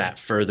get to that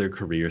further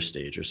career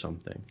stage or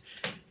something.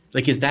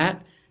 Like, is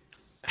that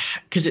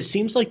because it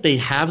seems like they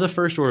have the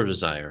first order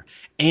desire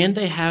and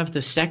they have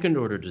the second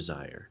order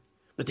desire,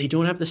 but they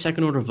don't have the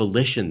second order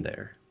volition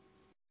there.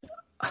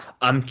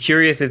 I'm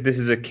curious if this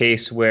is a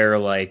case where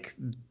like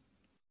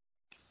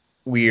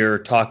we are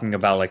talking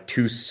about like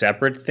two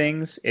separate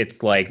things.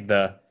 It's like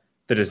the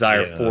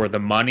desire for the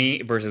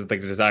money versus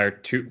like the desire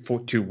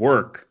to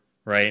work,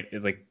 right?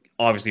 Like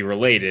obviously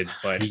related,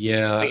 but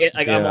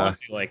I'm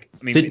honestly like,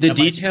 I mean, the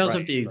details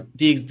of the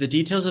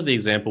details of the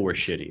example were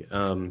shitty.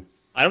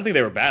 I don't think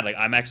they were bad. Like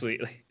I'm actually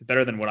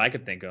better than what I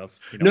could think of.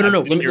 No.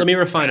 Let me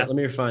refine it.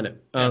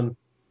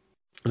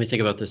 Let me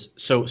think about this.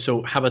 So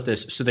how about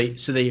this? So they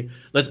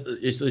let's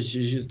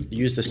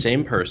use the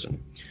same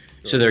person.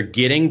 Sure. So they're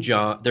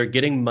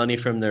getting money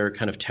from their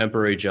kind of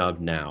temporary job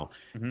now,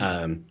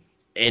 and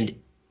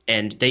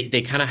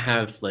they kind of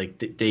have like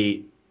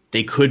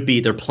they could be,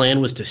 their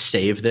plan was to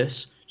save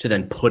this to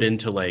then put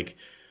into like,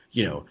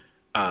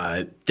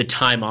 the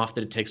time off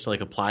that it takes to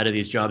like apply to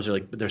these jobs, or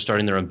like they're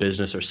starting their own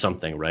business or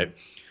something, right?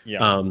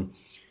 Yeah.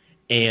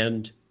 I've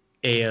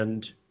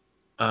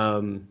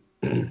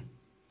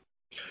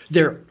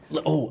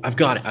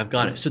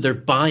got it. So they're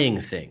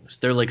buying things.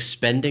 They're like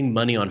spending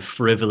money on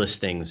frivolous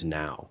things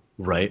now,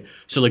 right?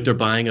 So like they're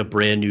buying a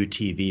brand new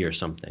TV or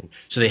something.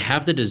 So they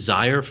have the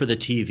desire for the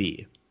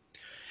TV.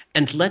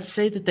 And let's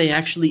say that they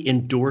actually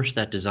endorse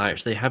that desire.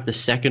 So they have the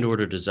second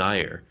order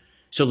desire.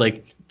 So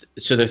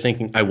they're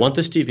thinking, I want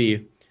this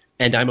TV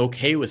and I'm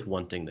okay with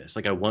wanting this.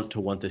 Like I want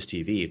this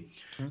TV.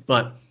 Mm-hmm.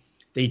 But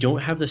they don't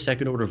have the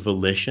second order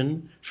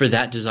volition for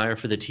that desire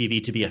for the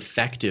TV to be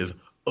effective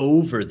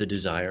over the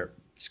desire,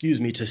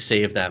 to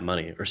save that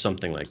money or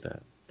something like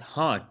that.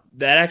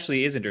 That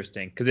actually is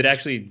interesting, because it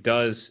actually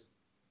does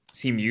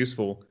seem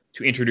useful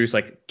to introduce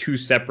like two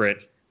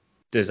separate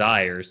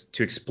desires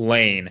to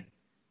explain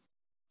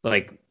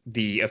like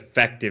the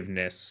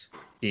effectiveness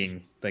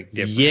being like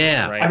different.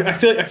 Yeah. Right? I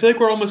feel like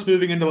we're almost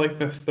moving into like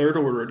the third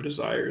order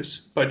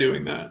desires by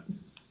doing that.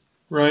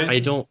 Right? I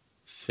don't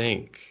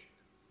think,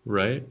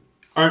 right?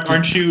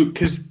 Aren't you,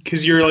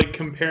 because you're like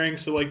comparing,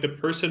 so like the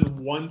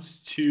person wants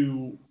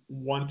to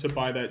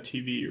buy that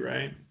TV,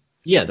 right?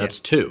 Yeah, that's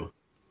two.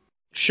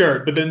 Sure,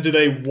 but then do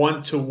they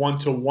want to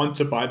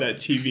buy that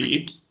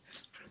TV?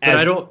 But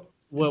I don't.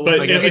 Well,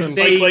 but I guess you could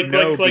say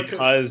no,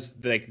 because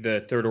like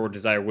the third order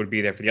desire would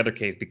be there for the other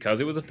case because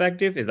it was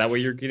effective. Is that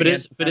what you're getting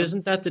at? But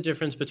isn't that the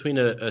difference between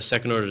a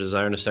second order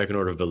desire and a second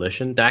order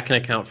volition? That can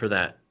account for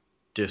that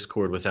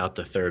discord without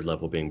the third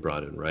level being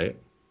brought in, right?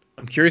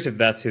 I'm curious if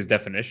that's his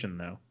definition,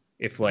 though.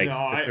 If like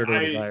the third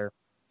order desire.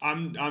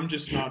 I'm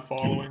just not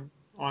following,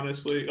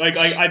 honestly.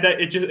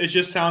 It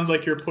just sounds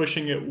like you're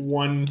pushing it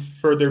one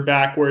further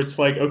back, where it's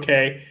like,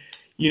 okay,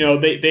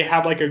 they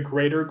have like a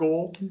greater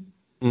goal,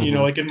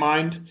 like in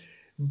mind.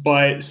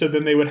 But so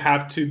then they would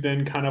have to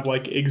then kind of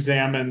like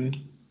examine,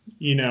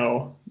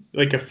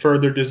 like a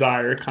further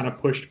desire kind of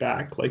pushed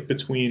back, like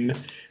between,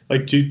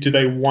 like, do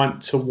they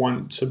want to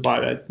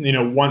buy that,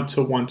 want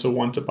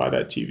to buy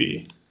that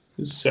TV?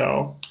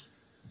 So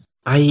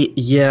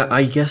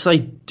I guess I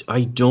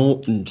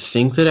don't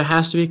think that it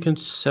has to be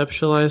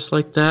conceptualized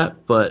like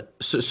that. But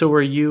so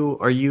are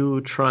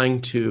you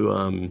trying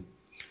to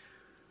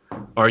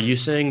are you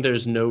saying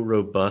there's no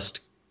robust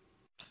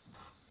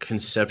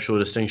conceptual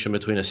distinction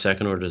between a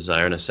second order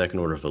desire and a second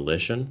order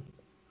volition?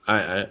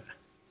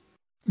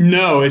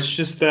 No, it's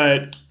just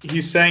that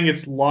he's saying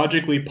it's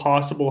logically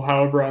possible,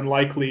 however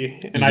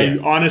unlikely, and I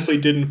honestly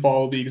didn't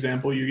follow the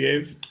example you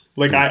gave.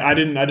 Like I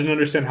didn't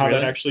understand how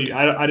that actually,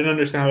 I didn't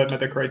understand how that met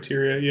the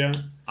criteria. Yeah,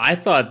 I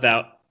thought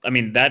that, I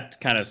mean,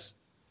 that kind of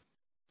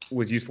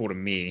was useful to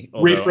me.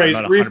 Rephrase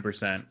I'm not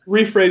 100%.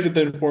 Rephrase it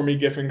then for me,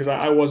 Giffen, because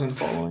I wasn't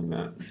following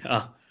that.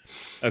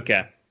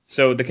 Okay.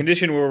 So the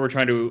condition where we're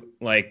trying to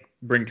like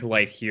bring to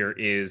light here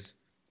is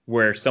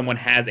where someone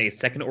has a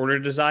second order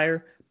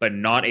desire, but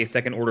not a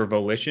second order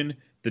volition.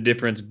 The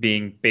difference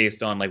being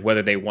based on like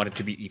whether they want it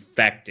to be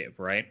effective,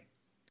 right?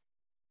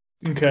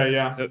 Okay,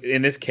 yeah. So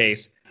in this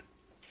case,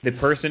 the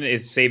person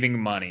is saving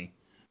money,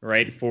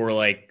 right, for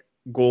like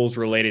goals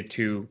related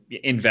to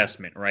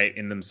investment, right,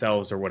 in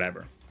themselves or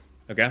whatever.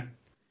 Okay.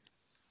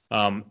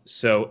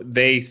 So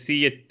they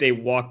see it. They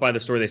walk by the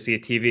store. They see a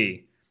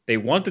TV. They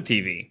want the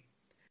TV.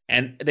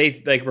 And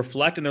they like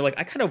reflect, and they're like,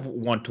 I kind of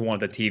want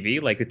the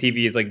TV. Like the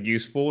TV is like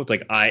useful. It's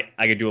like I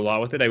could do a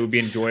lot with it. It would be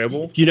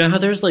enjoyable. You know how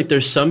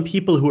there's some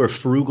people who are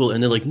frugal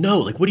and they're like, no,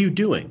 like what are you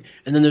doing?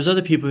 And then there's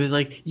other people who are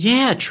like,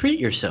 yeah, treat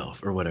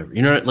yourself or whatever.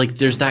 Like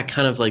there's that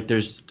kind of like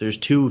there's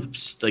two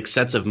like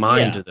sets of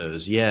mind to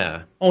those.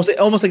 Yeah.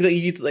 Almost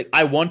like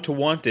I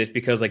want it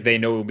because like they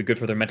know it will be good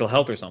for their mental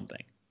health or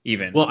something.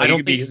 Even. Well, I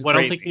don't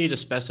think you need to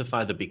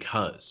specify the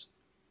because.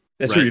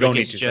 That's true. You don't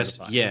need to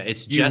specify. Yeah,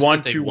 it's you just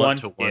want that they to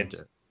want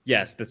it.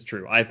 Yes, that's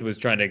true. I was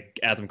trying to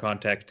add some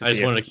context. I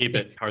just wanted to keep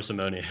it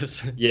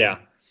parsimonious. Yeah.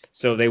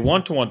 So they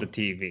want the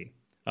TV,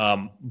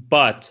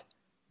 but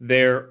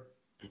they're,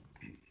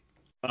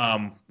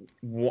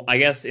 I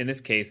guess in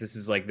this case, this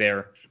is like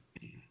their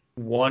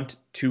want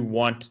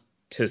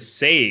to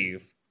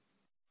save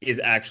is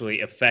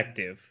actually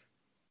effective.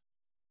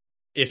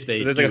 If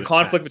they there's like a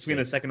conflict between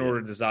the second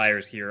order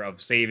desires here of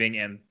saving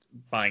and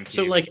buying TV.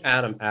 So like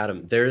Adam,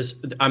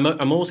 I'm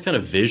almost kind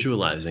of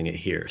visualizing it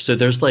here. So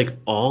there's like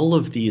all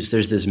of these,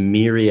 there's this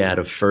myriad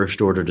of first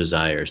order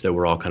desires that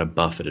we're all kind of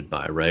buffeted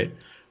by, right?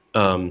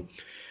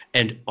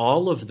 And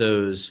all of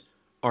those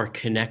are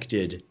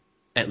connected,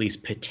 at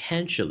least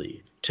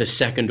potentially, to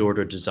second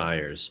order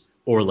desires,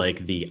 or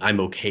like the I'm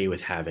okay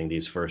with having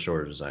these first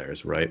order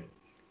desires, right?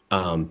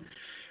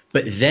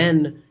 But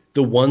then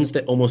the ones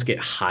that almost get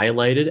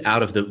highlighted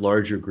out of the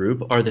larger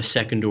group are the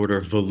second order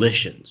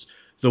volitions,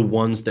 the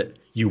ones that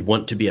you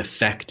want to be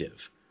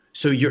effective.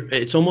 So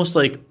it's almost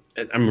like,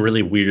 I'm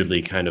really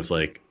weirdly kind of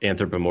like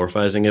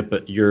anthropomorphizing it,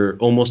 but you're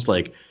almost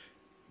like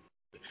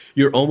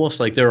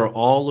there are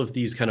all of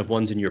these kind of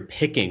ones and you're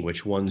picking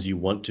which ones you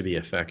want to be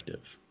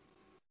effective.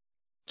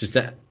 Does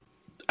that,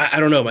 I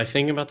don't know, am I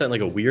thinking about that in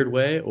like a weird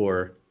way,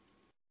 or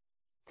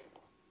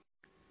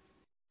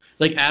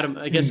like Adam,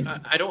 I guess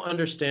I don't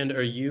understand.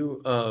 Are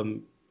you,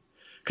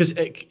 because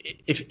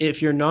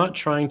if you're not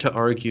trying to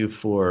argue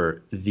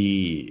for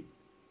the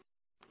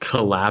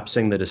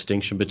collapsing the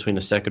distinction between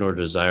a second order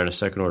desire and a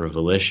second order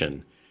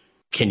volition,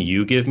 can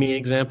you give me an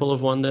example of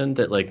one then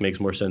that like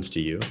makes more sense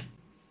to you?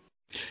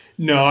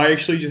 No, I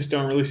actually just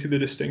don't really see the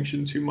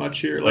distinction too much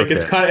here. Like,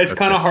 it's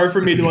kind of hard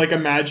for me to like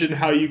imagine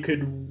how you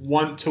could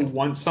want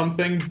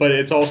something, but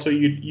it's also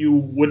you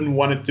wouldn't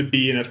want it to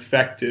be an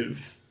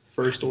effective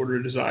first order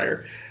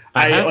desire.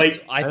 I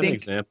think an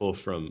example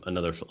from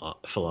another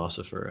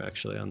philosopher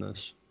actually on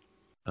this.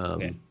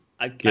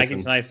 I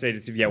can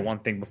say one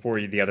thing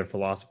before the other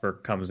philosopher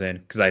comes in,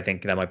 because I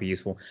think that might be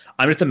useful.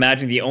 I'm just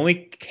imagining the only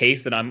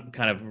case that I'm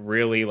kind of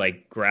really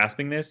like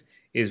grasping this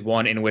is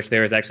one in which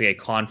there is actually a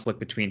conflict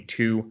between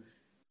two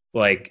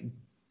like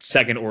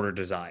second order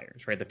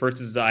desires, right? The first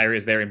desire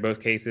is there in both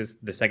cases.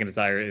 The second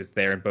desire is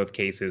there in both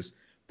cases,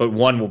 but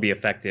one will be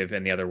effective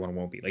and the other one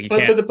won't be. Like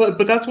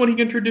but that's when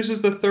he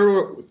introduces the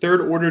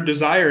third order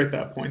desire at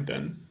that point.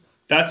 Then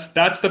that's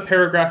the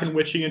paragraph in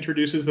which he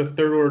introduces the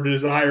third order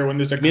desire when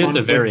there's a conflict. At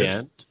the very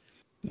end?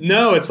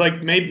 No, it's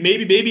like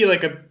maybe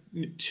like a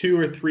 2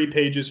 or 3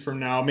 pages from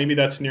now. Maybe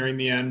that's nearing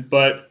the end,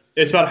 but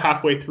it's about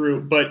halfway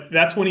through. But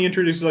that's when he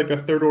introduces like the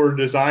third order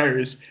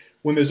desires,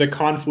 when there's a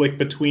conflict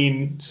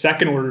between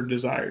second order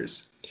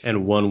desires.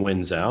 And one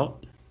wins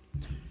out?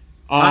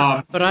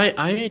 But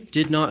I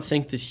did not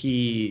think that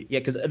he... Yeah,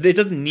 because it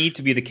doesn't need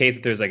to be the case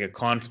that there's like a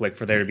conflict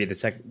for there to be the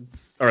second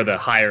or the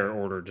higher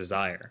order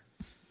desire.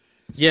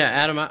 Yeah,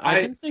 Adam,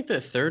 I didn't think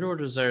that third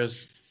order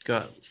desires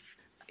got...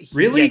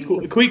 Really? Yeah,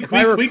 can we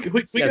go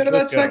to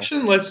that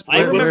section? I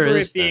remember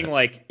it being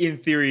like, in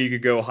theory, you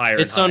could go higher.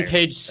 It's on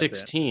page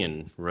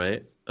 16,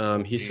 right?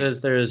 He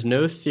says there is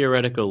no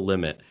theoretical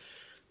limit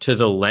to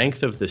the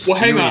length of the series. Well,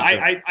 hang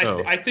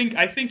on.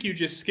 I think you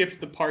just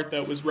skipped the part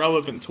that was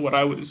relevant to what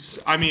I was.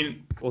 I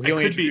mean, well, he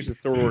only introduces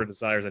third order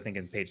desires, I think,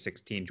 in page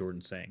 16.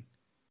 Jordan's saying.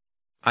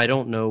 I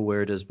don't know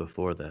where it is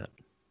before that.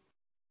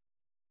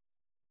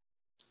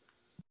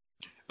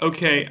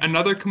 Okay,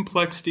 another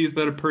complexity is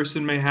that a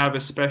person may have,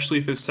 especially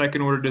if his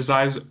second order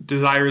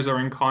desires are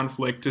in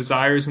conflict,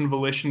 desires and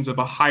volitions of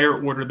a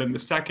higher order than the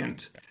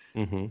second.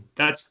 Mm-hmm.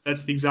 That's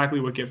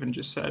exactly what Giffen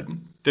just said.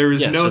 There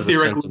is no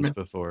theoretical limit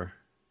before.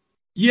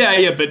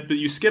 Yeah, but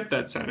you skipped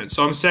that sentence.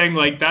 So I'm saying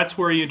like that's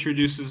where he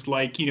introduces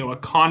like, a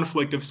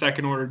conflict of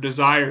second order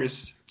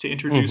desires to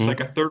introduce like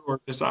a third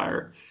order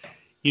desire,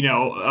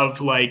 of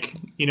like,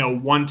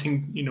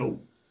 wanting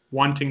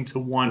to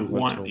want,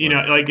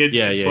 like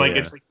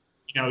it's like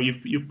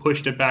you've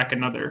pushed it back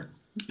another.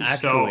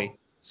 Actually,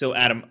 so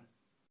Adam,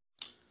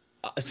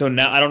 so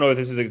now I don't know if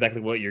this is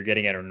exactly what you're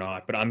getting at or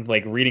not, but I'm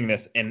like reading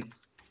this and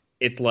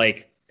it's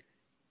like,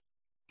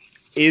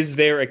 is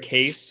there a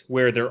case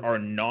where there are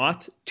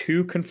not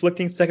two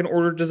conflicting second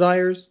order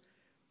desires,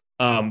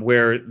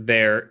 where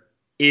there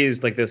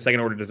is like the second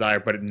order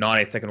desire but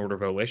not a second order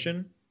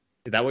volition?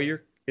 Is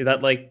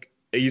that like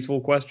a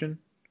useful question?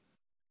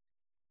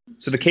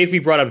 So the case we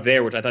brought up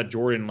there, which I thought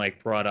Jordan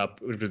like brought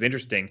up, which was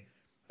interesting,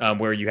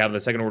 where you have the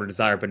second order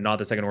desire but not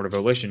the second order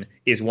volition,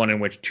 is one in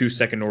which two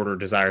second order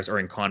desires are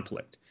in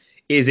conflict.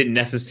 Is it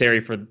necessary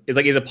is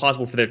it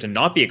possible for there to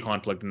not be a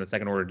conflict in the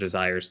second order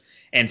desires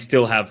and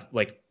still have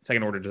like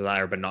second order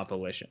desire but not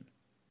volition?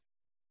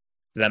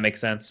 Does that make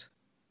sense?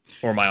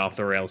 Or am I off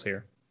the rails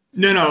here?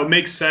 No, it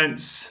makes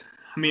sense.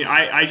 I mean,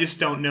 I just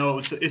don't know.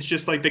 It's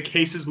just like the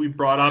cases we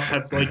brought up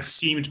have like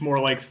seemed more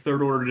like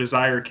third order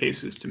desire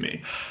cases to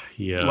me.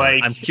 Yeah.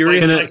 Like I'm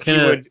curious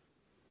Jordan.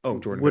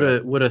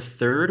 Would a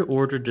third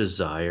order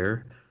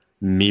desire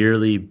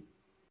merely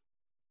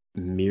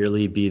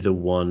be the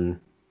one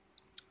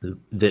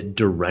that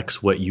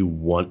directs what you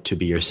want to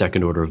be your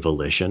second order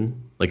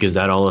volition? Like, is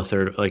that all a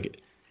third?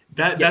 Like,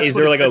 is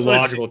there like a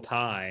logical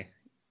tie?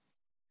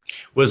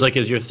 Was like,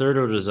 is your third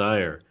order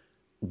desire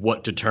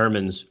what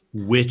determines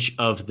which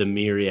of the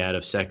myriad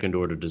of second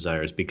order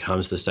desires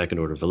becomes the second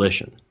order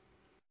volition?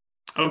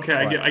 Okay,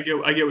 I get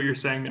what you're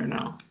saying there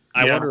now.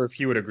 I wonder if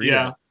he would agree.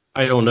 Yeah,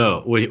 I don't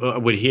know.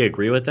 Would he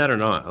agree with that or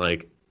not?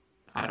 Like,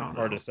 I don't know.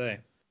 Hard to say.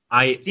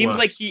 It seems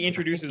like he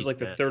introduces like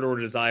the third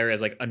order desire as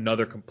like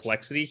another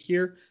complexity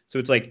here. So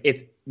it's like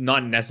it's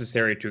not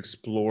necessary to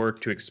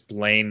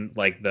explain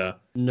like the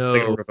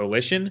second order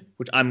volition,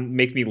 which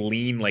makes me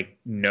lean like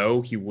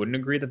no, he wouldn't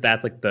agree that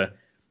that's like the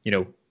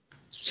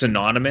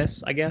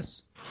synonymous, I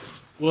guess.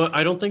 Well,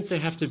 I don't think they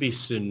have to be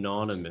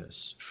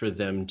synonymous for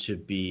them to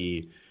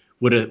be.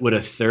 Would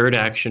a third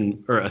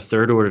action or a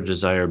third order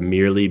desire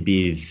merely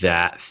be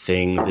that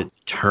thing that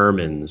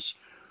determines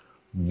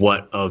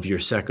what of your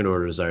second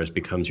order desires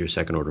becomes your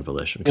second order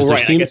volition? Well,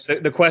 right. I guess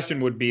the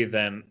question would be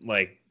then,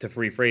 like, to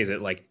rephrase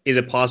it, like, is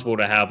it possible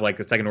to have like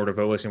the second order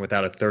volition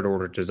without a third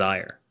order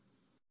desire?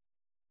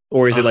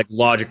 Or is it like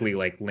logically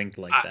like linked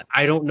like that?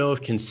 I don't know if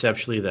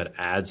conceptually that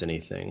adds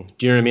anything.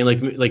 Do you know what I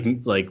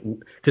mean? Like,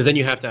 because then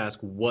you have to ask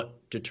what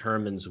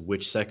determines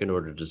which second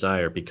order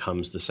desire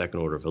becomes the second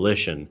order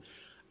volition.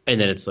 And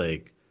then it's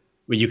like,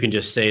 well, you can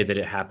just say that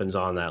it happens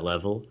on that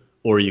level,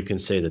 or you can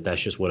say that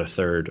that's just what a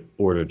third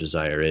order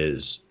desire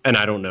is. And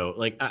I don't know,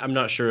 like, I'm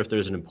not sure if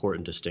there's an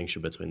important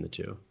distinction between the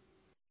two.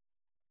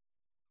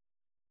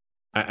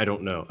 I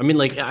don't know. I mean,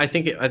 like, I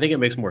think it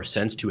makes more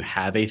sense to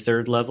have a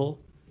third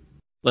level.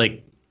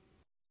 Like,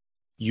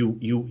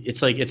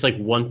 it's like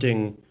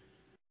wanting.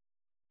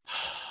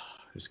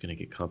 It's gonna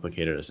get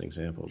complicated as an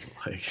example,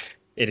 but like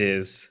it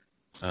is.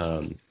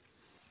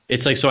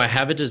 It's like, so I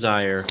have a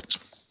desire.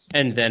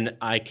 And then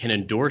I can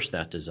endorse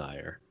that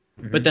desire.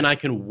 Mm-hmm. But then I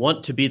can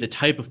want to be the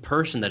type of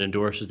person that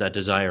endorses that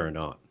desire or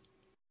not.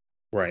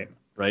 Right.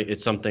 Right?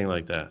 It's something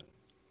like that.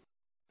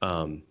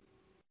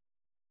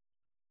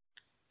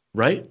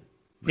 Right?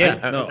 Yeah.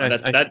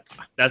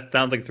 That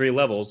sounds like 3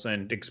 levels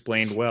and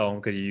explained well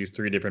because you use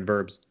 3 different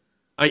verbs.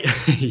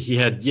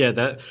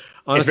 That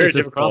honestly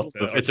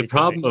it's a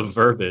problem of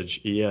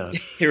verbiage. Yeah.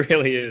 It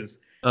really is.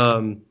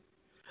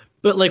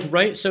 But like,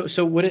 right, so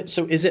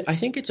is it, I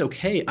think it's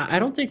okay. I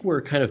don't think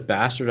we're kind of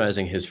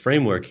bastardizing his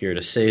framework here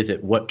to say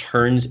that what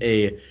turns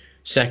a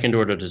second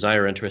order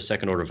desire into a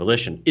second order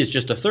volition is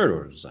just a third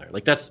order desire.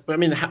 Like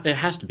it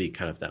has to be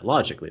kind of that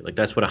logically. Like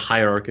that's what a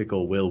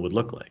hierarchical will would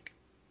look like,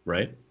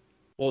 right?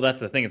 Well, that's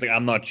the thing. It's like,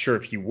 I'm not sure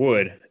if he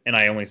would, and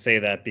I only say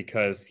that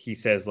because he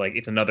says like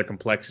it's another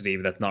complexity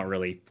that's not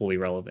really fully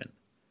relevant.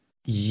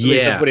 Yeah.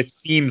 So that's what it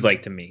seems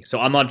like to me. So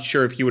I'm not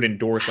sure if he would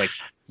endorse like,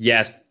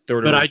 yes,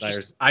 third order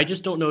desires. I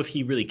just don't know if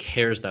he really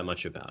cares that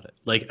much about it.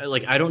 Like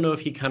I don't know if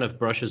he kind of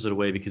brushes it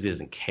away because he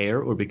doesn't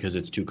care or because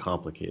it's too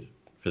complicated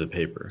for the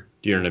paper.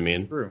 Do you know what I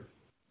mean? True.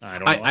 I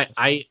don't know.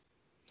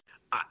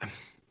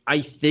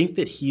 I think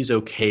that he's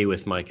okay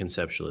with my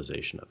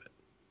conceptualization of it.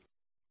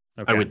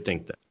 Okay. I would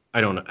think that. I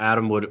don't know.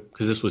 Adam,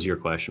 because this was your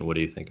question, what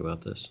do you think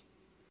about this?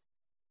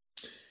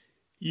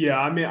 Yeah,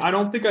 I mean, I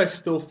don't think I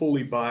still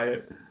fully buy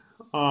it.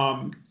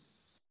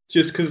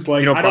 Just because, like,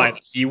 you don't buy it,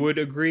 he would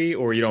agree,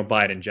 or you don't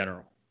buy it in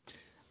general?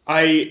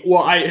 I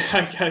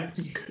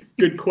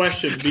good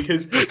question,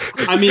 because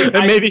I mean,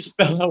 and maybe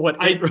spell out what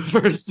it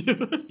refers to.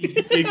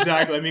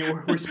 Exactly. I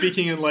mean, we're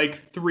speaking in like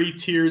 3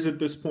 tiers at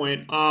this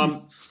point.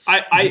 I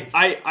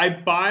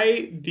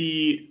buy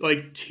the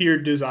like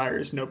tiered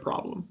desires, no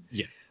problem.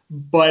 Yeah.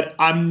 But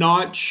I'm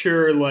not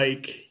sure,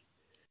 like,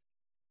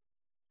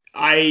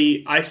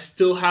 I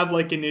still have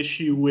like an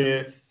issue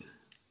with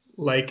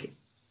like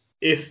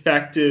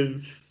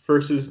effective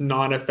versus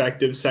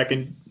non-effective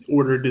second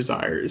order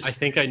desires. I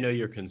think I know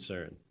your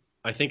concern.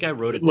 I think I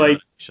wrote it down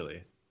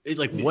actually.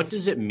 Like, what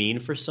does it mean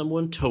for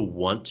someone to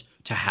want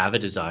to have a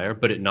desire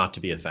but it not to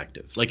be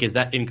effective? Like, is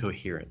that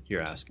incoherent?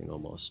 You're asking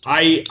almost.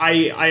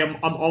 I'm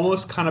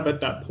almost kind of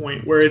at that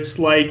point where it's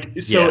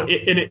like, so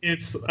yeah.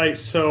 It's like,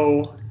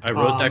 so I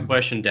wrote that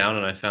question down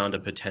and I found a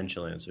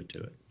potential answer to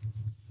it.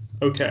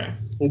 Okay,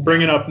 we'll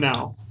bring it up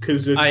now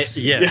because it's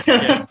yes.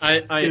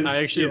 I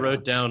actually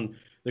wrote down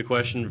the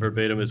question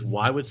verbatim is,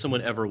 why would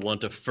someone ever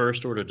want a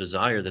first order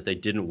desire that they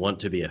didn't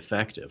want to be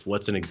effective?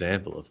 What's an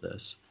example of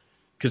this?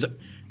 Because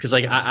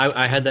like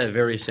I had that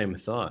very same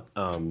thought.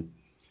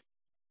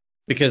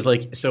 Because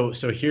like so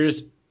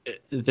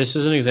this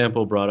is an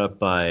example brought up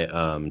by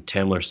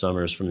Tamler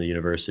Summers from the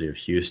University of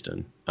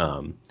Houston.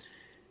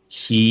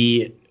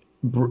 He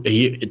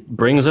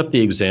brings up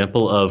the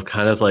example of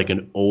kind of like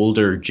an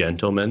older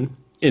gentleman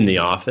in the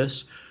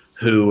office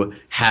who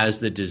has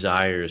the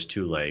desires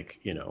to, like,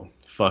 you know,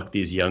 fuck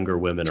these younger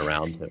women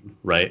around him,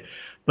 right?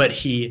 But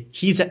he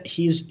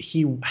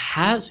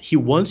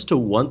wants to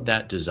want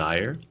that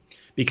desire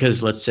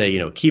because, let's say, you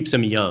know, it keeps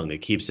him young. It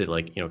keeps it,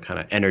 like, you know,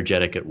 kind of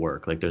energetic at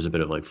work. Like there's a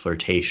bit of like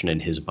flirtation in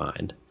his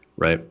mind,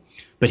 right?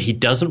 But he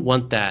doesn't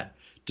want that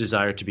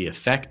desire to be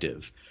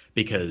effective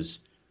because,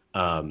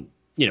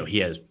 you know, he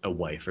has a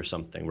wife or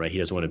something, right? He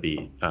doesn't want to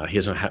be, he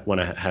doesn't want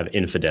to have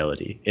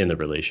infidelity in the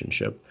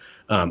relationship,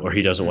 or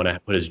he doesn't want to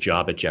put his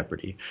job at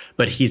jeopardy.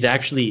 But he's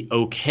actually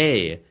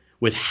okay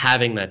with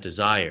having that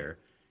desire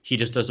He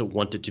just doesn't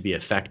want it to be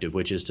effective,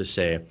 which is to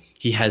say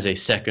he has a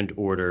second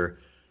order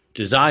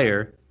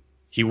desire.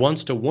 He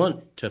wants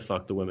to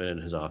fuck the women in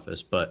his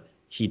office, but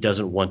he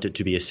doesn't want it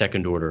to be a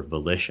second order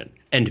volition.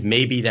 And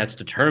maybe that's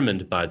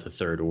determined by the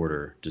third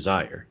order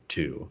desire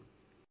to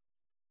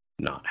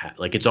not have,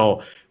 like, it's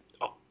all,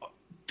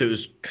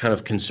 those kind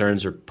of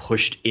concerns are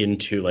pushed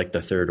into like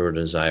the third order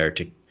desire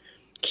to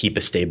keep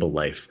a stable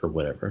life or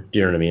whatever. Do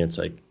you know what I mean? It's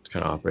like it's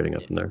kind of operating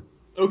up in there.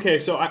 Okay,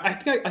 so I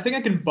think I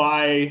can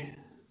buy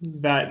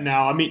that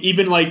now. I mean,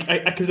 even like,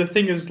 because the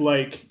thing is,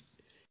 like,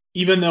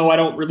 even though I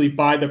don't really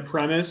buy the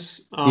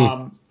premise,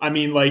 I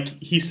mean, like,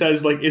 he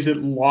says, like, is it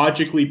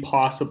logically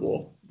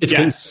possible? It's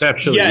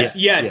conceptually.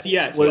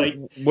 Yes. What, like,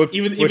 what,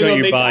 even what though don't it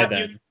you makes buy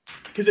then?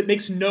 because it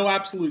makes no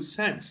absolute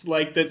sense,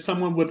 like, that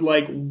someone would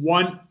like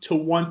want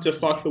to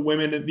fuck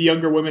the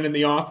younger women in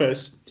the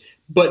office,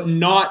 but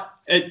not.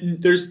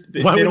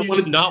 Why would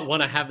you not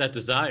want to have that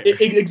desire?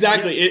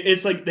 Exactly.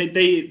 It's like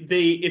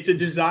it's a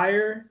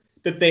desire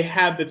that they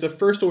have that's a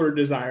first order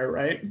desire,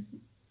 right?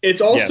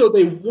 It's also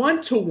they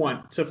want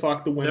to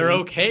fuck the women. They're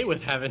okay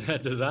with having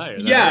that desire.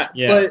 Yeah.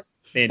 But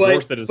they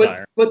endorse the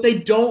desire. But they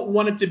don't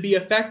want it to be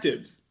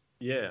effective.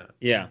 Yeah.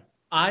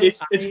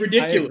 It's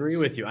ridiculous. I agree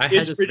with you. I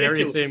had this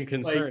very same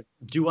concern. Like,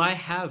 do I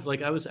have,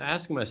 like, I was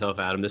asking myself,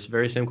 Adam, this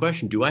very same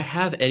question. Do I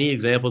have any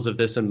examples of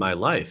this in my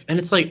life? And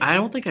it's like, I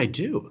don't think I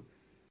do.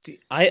 See,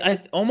 I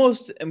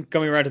almost am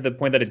coming around to the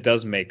point that it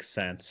does make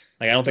sense.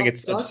 Like, I don't think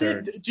it's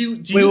absurd.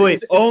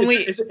 Wait.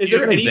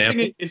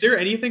 Is there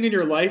anything in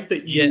your life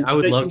that you I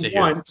would love to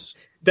hear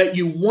that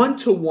you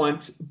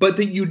want, but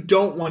that you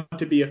don't want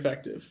to be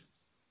effective?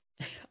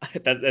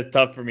 That's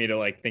tough for me to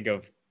like think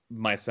of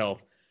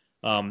myself.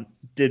 I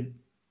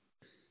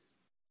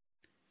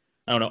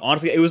don't know.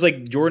 Honestly, it was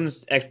like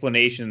Jordan's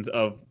explanations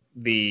of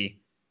the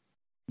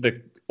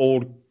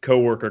old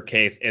coworker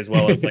case, as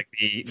well as like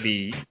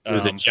the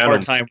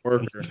part-time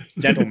worker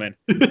gentleman,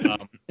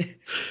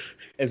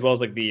 as well as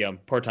like the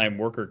part-time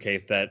worker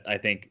case that I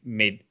think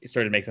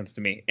started to make sense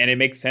to me. And it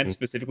makes sense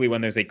specifically when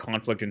there's a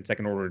conflict in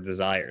second order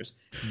desires.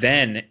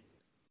 Then,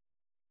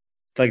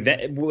 like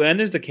that, when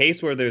there's a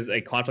case where there's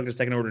a conflict of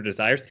second order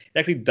desires, it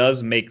actually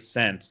does make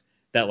sense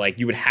that like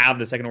you would have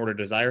the second order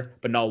desire,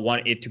 but not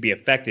want it to be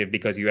effective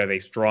because you have a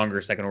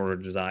stronger second order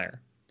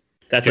desire.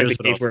 That's like the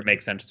case where it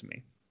makes sense to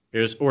me.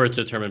 Or it's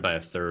determined by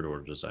a third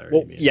order desire.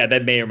 Well, yeah,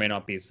 that may or may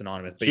not be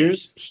synonymous. But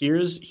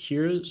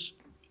here's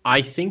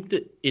I think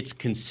that it's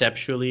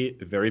conceptually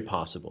very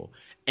possible,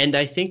 and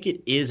I think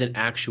it is an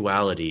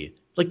actuality.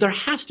 Like, there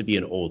has to be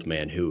an old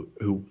man who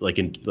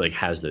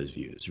has those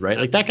views, right?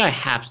 Like, that guy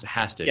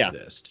has to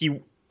exist. He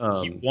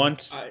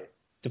wants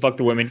to fuck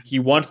the women. He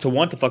wants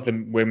to fuck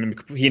the women.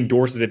 He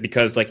endorses it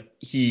because like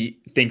he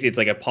thinks it's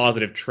like a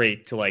positive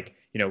trait to like,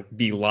 you know,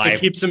 be live. It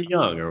keeps him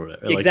young or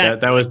whatever. Exactly. Like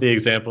that was the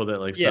example that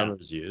like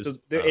Summers used. So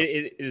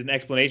it is an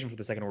explanation for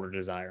the second order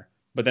desire.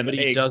 But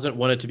he doesn't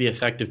want it to be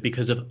effective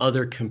because of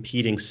other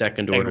competing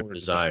second order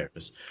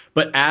desires.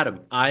 But Adam,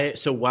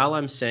 so while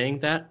I'm saying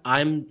that,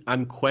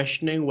 I'm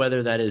questioning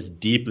whether that is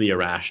deeply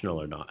irrational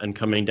or not, and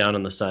coming down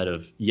on the side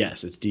of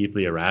yes, it's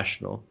deeply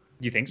irrational.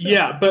 You think so?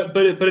 Yeah, but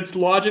it's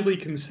logically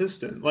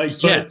consistent.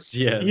 Like, yes.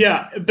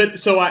 Yeah, but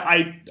so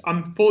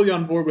I'm fully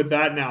on board with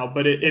that now.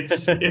 But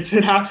it's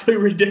an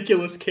absolutely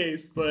ridiculous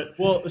case. But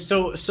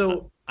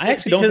so I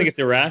actually don't think it's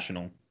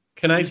irrational.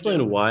 Can I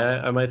explain why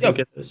I might think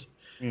it is?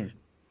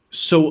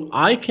 So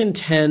I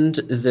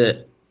contend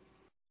that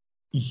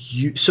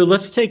So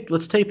let's take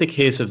the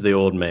case of the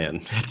old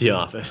man at the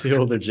office, the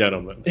older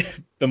gentleman,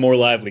 the more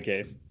lively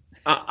case.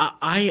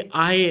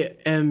 I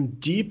am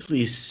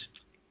deeply.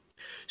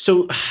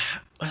 So,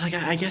 like,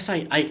 I guess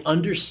I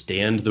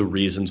understand the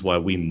reasons why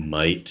we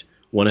might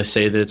want to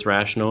say that it's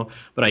rational,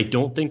 but I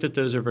don't think that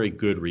those are very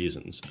good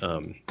reasons.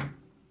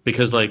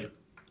 Because, like,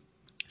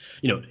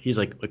 you know, he's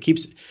like, it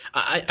keeps.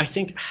 I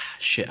think,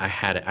 shit. I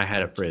had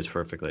it phrased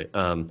perfectly.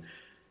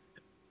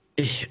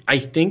 I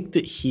think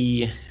that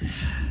he.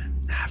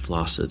 I've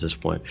lost it at this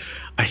point.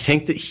 I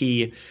think that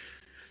he.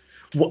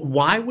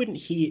 Why wouldn't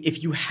he?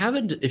 If you have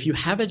a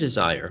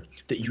desire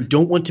that you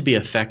don't want to be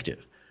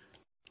effective,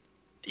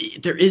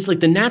 there is like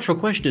the natural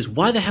question is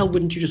why the hell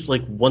wouldn't you just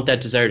like want that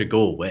desire to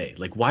go away?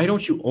 Like why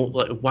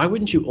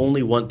wouldn't you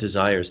only want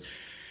desires?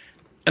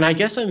 And I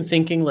guess I'm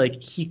thinking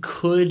like he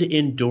could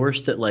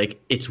endorse that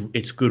like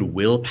it's good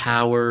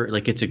willpower,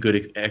 like it's a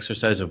good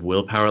exercise of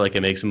willpower, like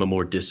it makes him a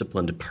more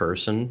disciplined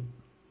person.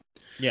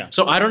 Yeah.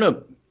 So I don't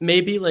know,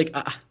 maybe like,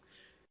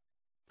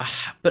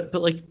 but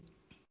like.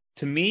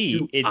 To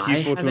me, it's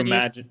useful to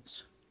imagine.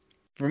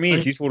 For me,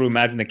 it's useful to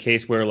imagine the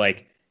case where,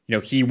 like, you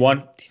know, he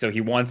wants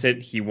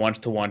it, he wants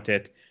to want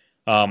it,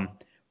 and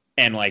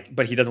like,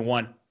 but he doesn't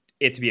want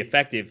it to be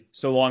effective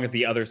so long as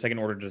the other second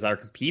order desire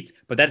competes.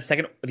 But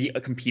the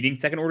competing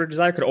second order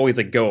desire could always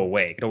like go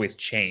away. It could always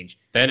change.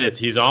 Then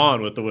he's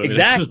on with the women.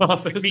 Exactly. I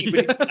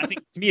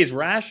think to me it's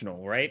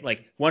rational, right?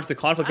 Like once the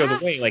conflict goes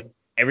away, like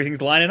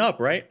everything's lining up,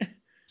 right?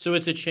 So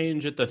it's a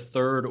change at the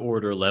third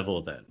order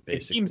level, then. Basically,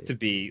 it seems to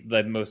be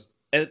the most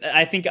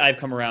I think I've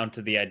come around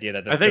to the idea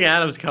that I think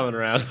Adam's coming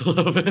around a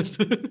little bit.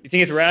 You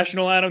think it's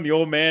rational, Adam? The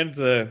old man's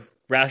a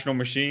rational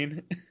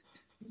machine.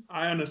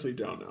 I honestly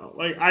don't know.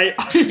 Like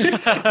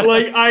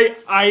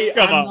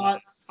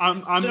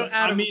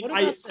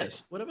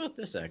What about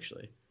this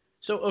actually?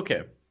 So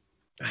okay.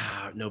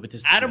 No, but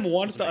this Adam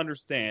wants to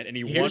understand, and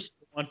he wants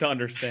to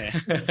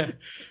understand.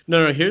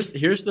 No. Here's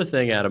the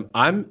thing, Adam.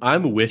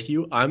 I'm with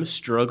you. I'm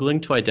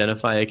struggling to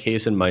identify a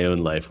case in my own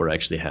life where I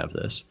actually have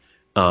this.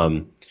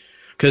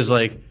 Because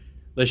like,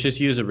 let's just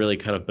use a really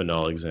kind of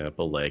banal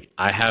example. Like,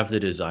 I have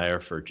the desire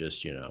for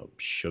just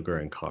sugar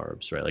and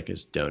carbs, right? Like,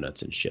 it's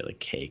donuts and shit, like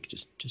cake,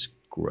 just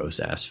gross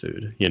ass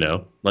food.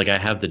 Like I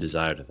have the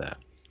desire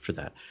for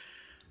that.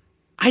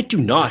 I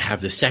do not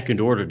have the second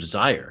order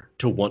desire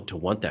to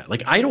want that.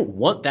 Like, I don't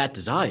want that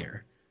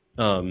desire.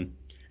 And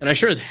I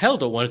sure as hell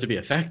don't want it to be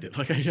effective.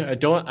 Like I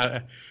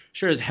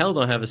sure as hell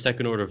don't have a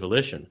second order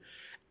volition.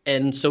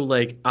 And so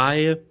like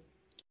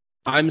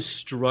I'm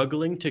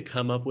struggling to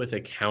come up with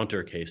a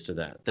counter case to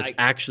that's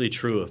actually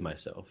true of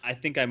myself. I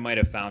think I might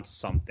have found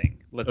something.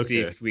 Let's see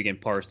if we can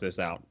parse this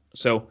out.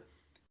 So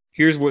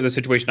here's where the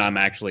situation I'm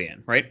actually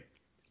in, right?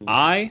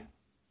 I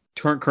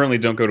currently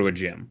don't go to a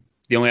gym.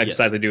 The only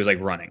exercise I do is like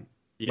running.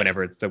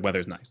 Whenever the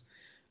weather's nice,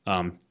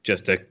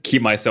 just to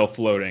keep myself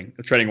floating,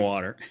 treading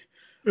water.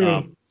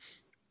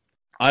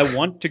 I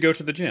want to go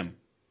to the gym.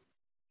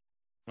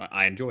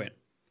 I enjoy it.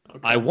 Okay.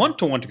 I want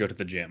to go to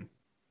the gym.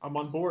 I'm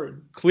on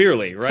board.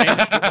 Clearly,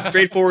 right?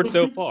 Straightforward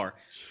so far.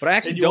 But I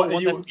actually don't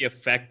want that to be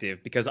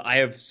effective because I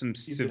have some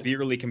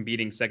severely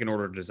competing second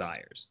order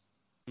desires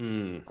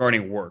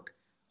regarding work.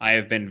 I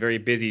have been very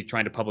busy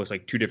trying to publish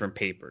like 2 different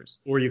papers.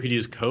 Or you could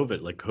use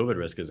COVID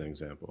risk as an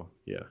example.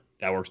 Yeah.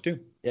 That works too.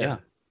 Yeah.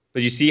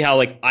 But you see how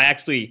like I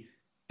actually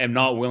am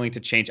not willing to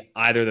change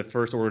either the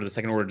first order or the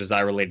second order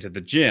desire related to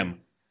the gym.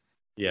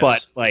 Yes.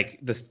 But like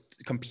the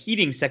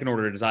competing second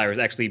order desire is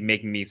actually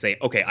making me say,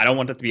 okay, I don't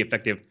want that to be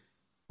effective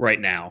right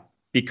now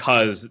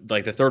because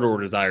like the third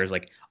order desire is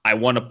like I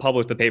want to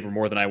publish the paper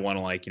more than I want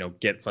to like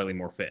get slightly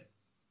more fit.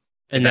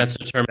 And that's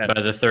determined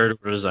by the third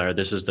order desire.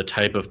 This is the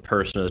type of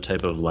person or the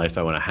type of life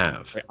I want to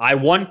have. I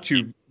want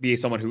to be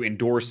someone who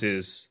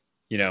endorses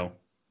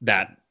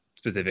that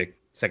specific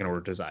second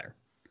order desire.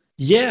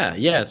 Yeah.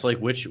 It's like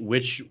which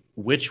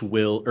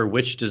will or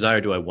which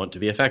desire do I want to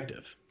be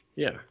effective?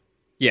 Yeah.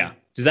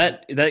 Does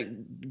that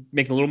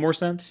make a little more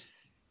sense?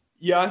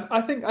 Yeah,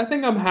 I think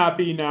I'm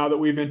happy now that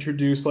we've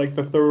introduced like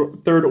the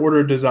third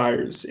order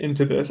desires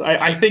into this.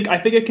 I think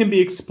it can be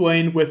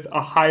explained with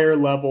a higher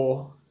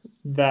level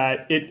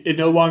that it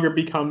no longer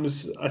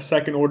becomes a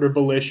second order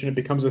volition; it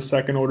becomes a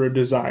second order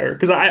desire.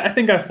 Because I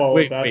think I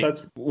follow that. Wait.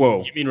 That's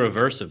You mean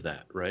reverse of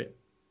that, right?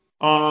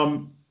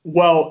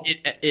 Well,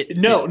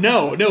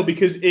 no,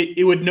 because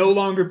it would no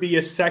longer be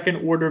a second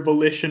order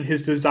volition.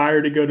 His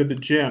desire to go to the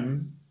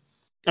gym.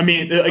 I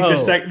mean, like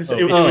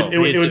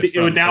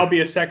it would now be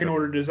a second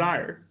order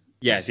desire.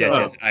 Yes,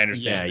 I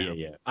understand.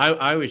 Yeah.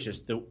 I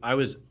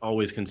was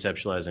always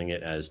conceptualizing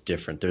it as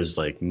different. There's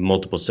like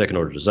multiple second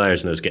order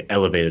desires, and those get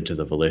elevated to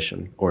the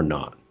volition or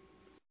not.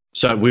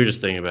 So we were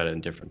just thinking about it in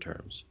different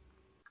terms.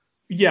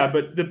 Yeah,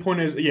 but the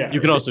point is,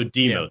 you can also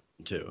demote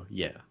them too.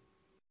 Yeah.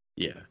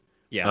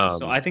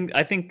 So I think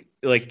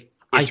like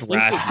it's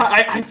rational.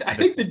 I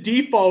think the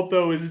default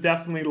though is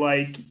definitely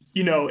like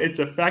it's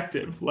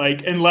effective.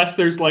 Like unless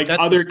there's like that's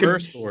other the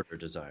first order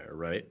desire,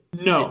 right?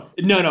 No.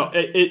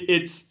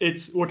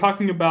 It's we're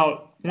talking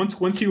about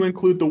once you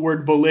include the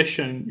word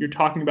volition, you're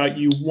talking about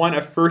you want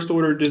a first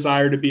order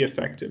desire to be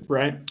effective,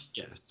 right?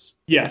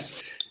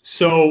 Yes.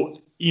 So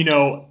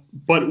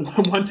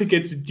but once it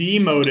gets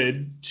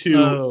demoted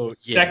to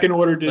second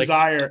order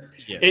desire,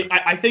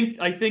 I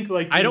think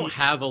like I don't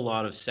have a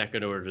lot of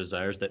second order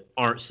desires that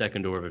aren't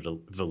second order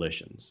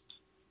volitions.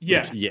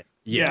 Yeah.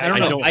 I don't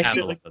know.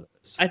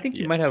 I think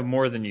you might have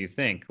more than you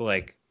think.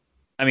 Like,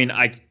 I mean,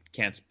 I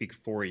can't speak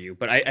for you,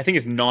 but I think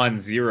it's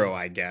non-zero.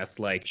 I guess.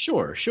 Like,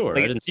 sure.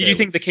 Like, did you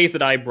think the case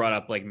that I brought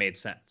up like made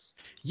sense?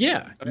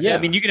 Yeah. I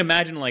mean, you can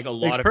imagine like a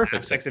lot of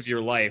aspects of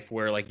your life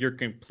where like you're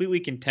completely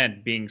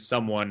content being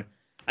someone.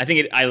 I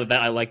think I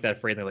like that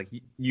phrase. Like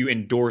you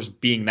endorse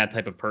being that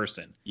type of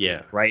person.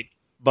 Yeah. Right.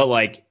 But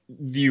like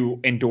you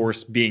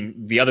endorse being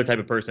the other type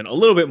of person a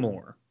little bit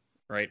more.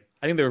 Right.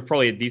 I think there were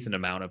probably a decent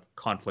amount of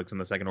conflicts in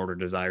the second order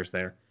desires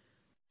there.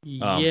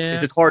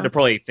 It's just hard to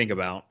probably think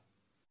about.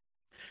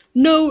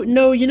 No.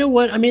 You know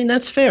what? I mean,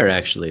 that's fair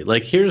actually.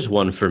 Like here's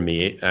one for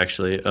me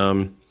actually.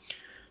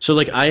 So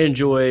like I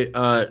enjoy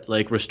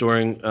like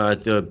restoring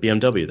the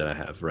BMW that I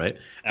have, right?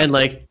 Absolutely. And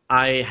like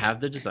I have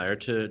the desire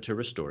to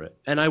restore it,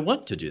 and I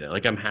want to do that.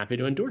 Like I'm happy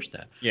to endorse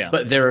that. Yeah.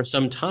 But there are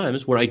some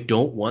times where I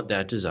don't want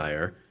that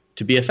desire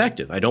to be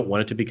effective. I don't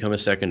want it to become a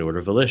second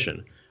order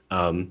volition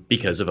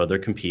because of other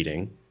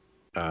competing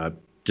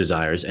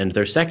desires and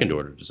their second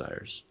order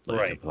desires,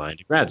 like applying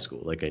to grad school.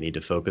 Like I need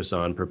to focus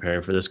on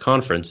preparing for this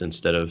conference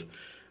instead of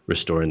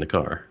restoring the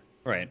car.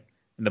 Right.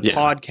 And the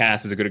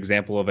podcast is a good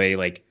example of a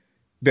like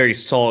very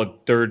solid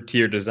third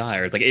tier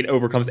desires. Like it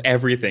overcomes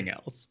everything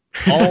else.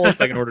 All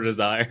second order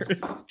desires.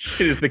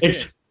 It is the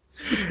case.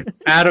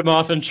 Adam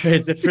often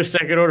trades it for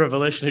second order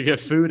volition to get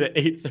food at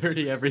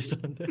 8:30 every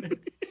Sunday.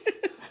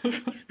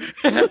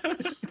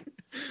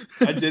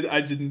 I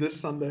didn't this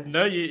Sunday.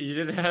 No, you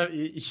didn't have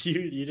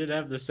you didn't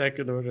have the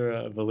second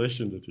order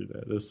volition to do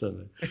that this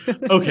Sunday.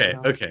 Okay,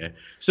 No. okay.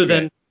 So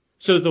then,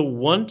 so the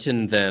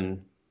wanton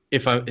then,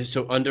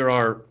 so under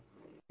our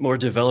more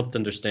developed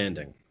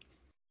understanding,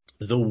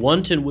 the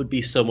wanton would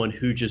be someone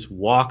who just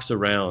walks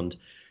around,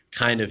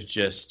 kind of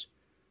just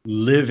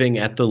living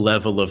at the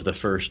level of the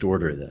first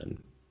order then,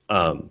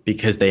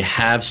 because they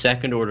have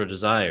second order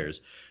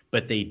desires,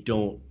 but they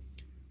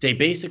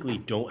basically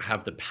don't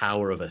have the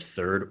power of a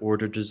third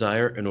order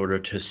desire in order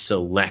to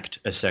select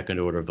a second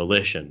order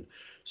volition.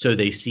 So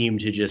they seem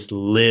to just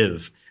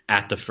live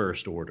at the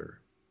first order,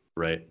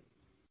 right?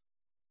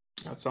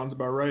 That sounds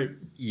about right.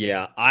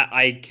 Yeah,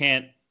 I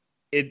can't.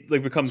 It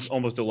like becomes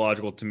almost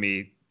illogical to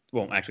me.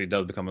 Well, actually, it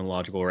does become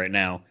illogical right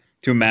now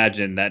to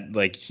imagine that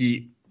like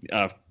who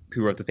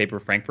wrote the paper,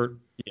 Frankfurt.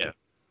 Yeah.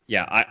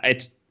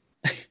 It's.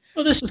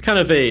 Well, this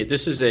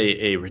is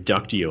a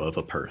reductio of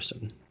a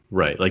person,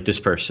 right? Like this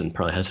person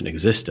probably hasn't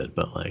existed,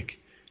 but like.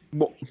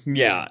 Well,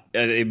 yeah,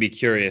 it'd be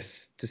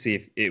curious to see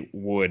if it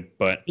would,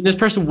 but this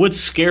person would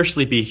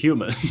scarcely be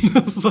human,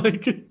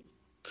 like.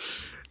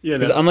 You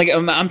know.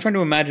 I'm trying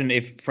to imagine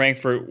if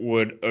Frankfurt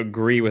would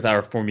agree with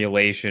our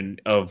formulation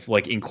of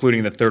like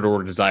including the third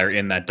order desire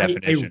in that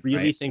definition. I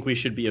really think we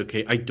should be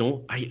okay. I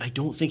don't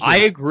think. I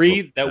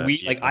agree that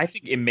I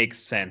think it makes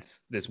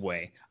sense this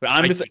way, but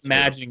I'm just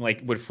imagining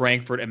like would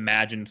Frankfurt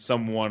imagine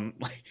someone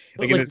like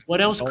in this what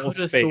else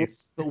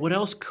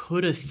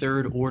could a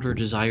third order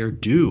desire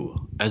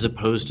do as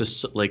opposed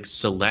to like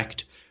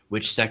select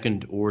which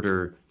second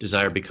order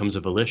desire becomes a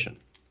volition?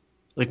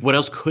 Like, what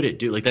else could it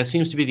do? Like, that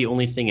seems to be the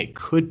only thing it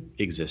could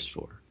exist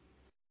for.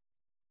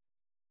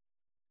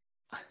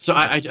 So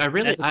I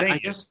really, I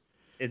guess.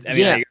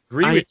 I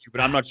agree with you,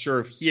 but I'm not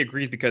sure if he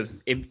agrees because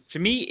if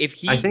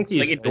he I think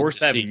he's endorsed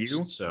that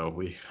view.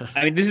 So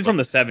I mean, this is from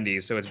the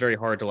 70s, so it's very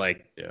hard to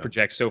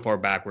project so far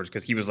backwards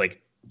because he was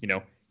like,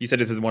 you said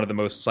this is one of the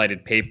most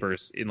cited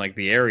papers in like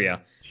the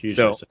area.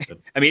 So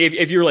I mean,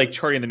 if you're like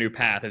charting the new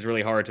path, it's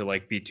really hard to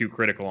like be too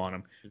critical on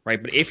him,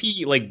 right? But if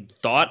he like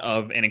thought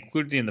of and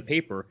included in the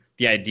paper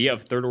the idea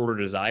of third order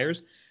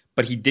desires,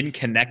 but he didn't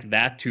connect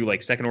that to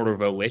like second order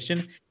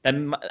volition,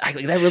 then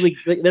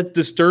that's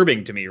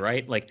disturbing to me,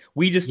 right? Like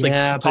we just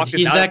but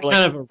he's that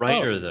kind of a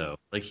writer though.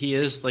 Like he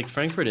is like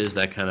Frankfurt is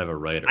that kind of a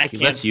writer. I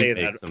can't say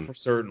that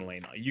certainly.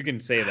 No. You can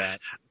say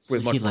that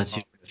with much more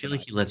confidence. I feel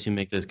like he lets you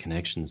make those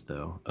connections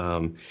though.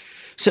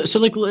 So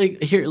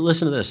like here,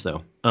 listen to this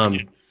though.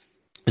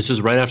 This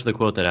was right after the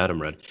quote that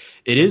Adam read.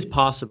 It is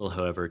possible,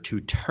 however, to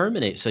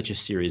terminate such a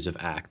series of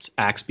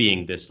acts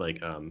being this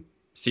like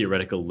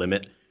theoretical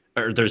limit,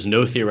 or there's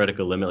no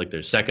theoretical limit, like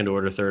there's second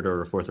order, third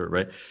order, fourth order,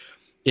 right?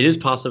 It is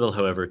possible,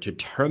 however, to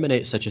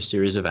terminate such a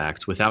series of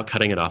acts without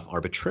cutting it off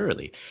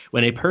arbitrarily.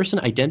 When a person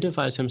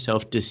identifies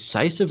himself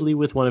decisively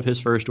with one of his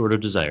first order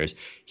desires,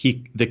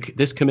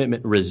 this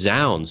commitment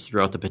resounds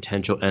throughout the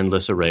potential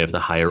endless array of the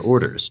higher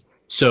orders.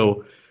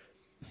 So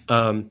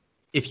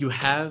if you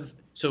have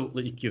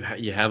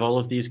you have all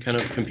of these kind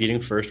of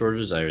competing first order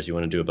desires, you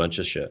want to do a bunch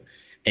of shit,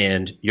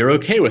 and you're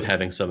okay with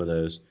having some of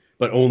those,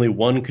 but only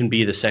one can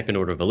be the second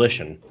order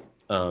volition.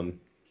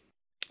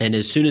 And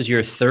as soon as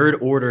your third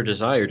order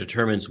desire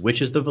determines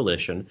which is the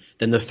volition,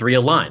 then the three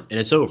align and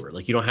it's over.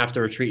 Like you don't have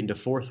to retreat into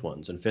fourth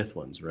ones and fifth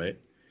ones, right?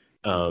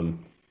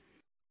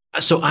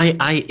 So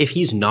if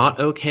he's not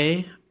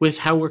okay with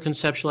how we're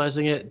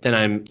conceptualizing it,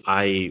 then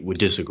I would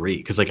disagree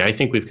because like I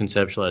think we've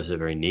conceptualized it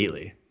very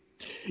neatly.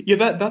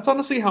 Yeah, that's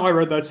honestly how I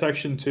read that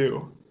section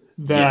too.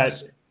 That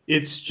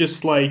it's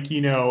just like,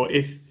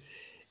 if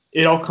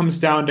it all comes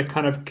down to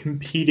kind of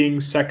competing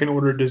second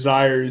order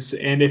desires,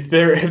 and if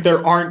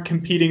there aren't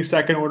competing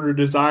second order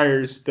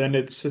desires, then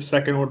it's a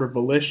second order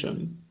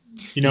volition.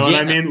 What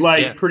I mean?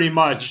 Like pretty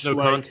much. There's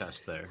no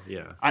contest there.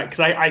 Yeah. Because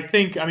I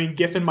think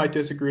Giffen might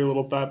disagree a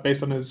little bit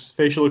based on his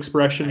facial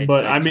expression,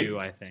 but I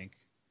think.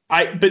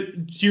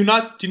 But do you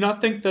not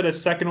think that a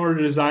second order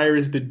desire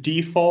is the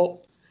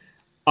default?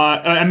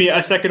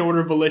 A second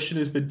order volition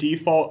is the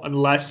default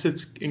unless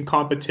it's in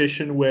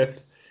competition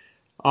with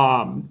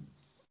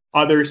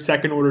other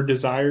second order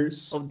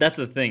desires. Well, that's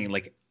the thing.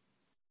 Like,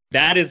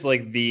 that is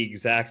like the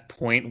exact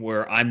point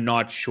where I'm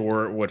not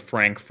sure what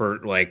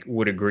Frankfurt like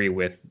would agree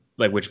with,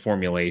 like which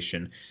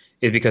formulation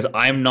is, because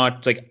I'm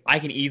not like I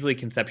can easily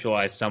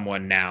conceptualize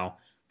someone now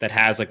that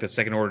has like the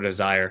second order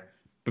desire,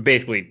 but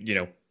basically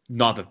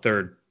not the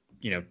third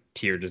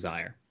tier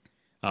desire.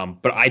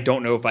 But I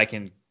don't know if I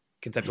can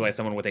conceptualize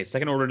someone with a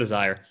second order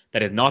desire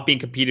that is not being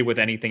competed with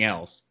anything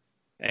else,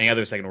 any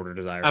other second order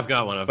desire. I've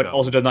got one. But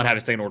also does not have a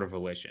second order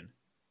volition,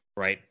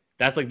 right?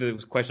 That's like the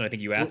question I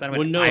think you asked.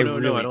 Well, no, I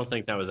don't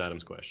think that was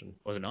Adam's question.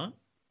 Was it not?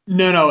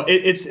 No.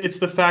 It's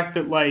the fact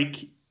that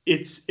like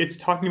it's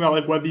talking about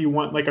like whether you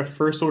want like a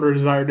first order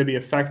desire to be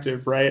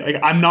effective, right?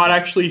 Like I'm not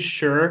actually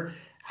sure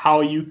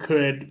how you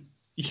could,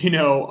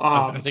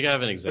 I think I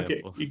have an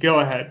example. Okay, go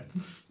ahead.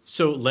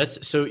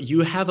 So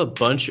you have a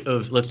bunch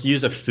of, let's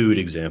use a food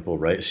example,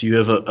 right? So you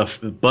have a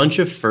bunch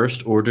of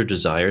first order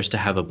desires to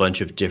have a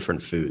bunch of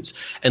different foods.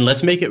 And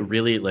let's make it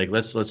really like,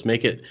 let's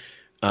make it,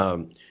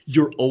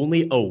 you're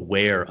only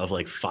aware of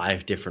like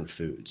 5 different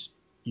foods.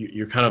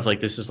 You're kind of like,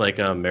 this is like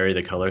Mary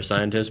the Color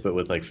Scientist, but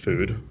with like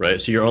food, right?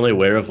 So you're only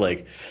aware of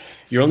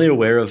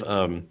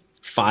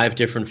 5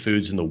 different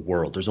foods in the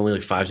world. There's only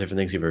like 5 different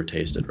things you've ever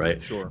tasted,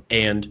 right? Sure.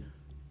 And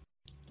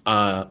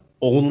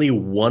only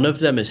one of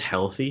them is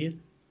healthy,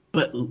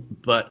 but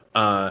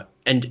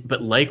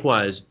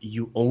likewise,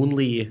 you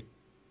only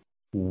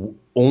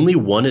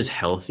one is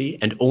healthy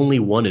and only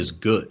one is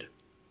good.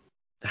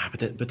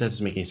 But that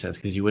doesn't make any sense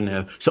because you wouldn't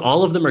have. So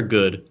all of them are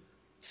good.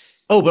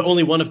 Oh, but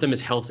only one of them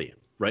is healthy,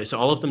 right? So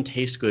all of them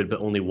taste good, but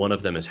only one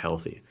of them is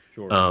healthy.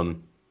 Sure.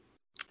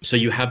 So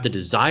you have the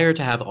desire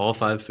to have all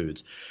 5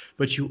 foods,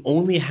 but you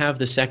only have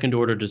the second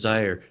order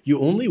desire. You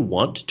only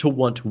want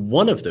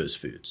one of those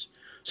foods.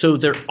 So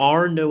there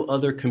are no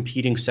other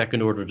competing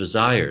second order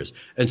desires.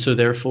 And so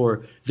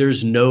therefore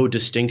there's no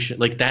distinction,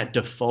 like that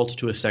defaults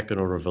to a second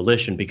order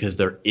volition because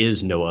there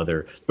is no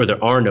other, or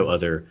there are no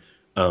other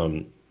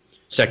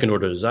second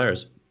order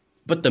desires.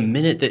 But the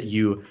minute that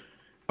you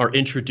are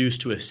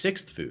introduced to a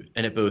 6th food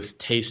and it both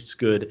tastes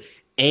good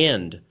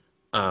and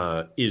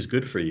is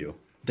good for you,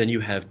 then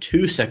you have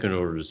 2 second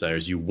order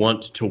desires. You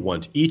want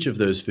each of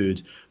those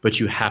foods,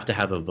 but you have to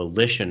have a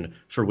volition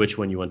for which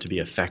one you want to be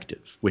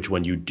effective, which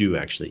one you do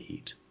actually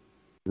eat.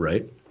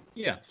 Right?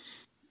 Yeah.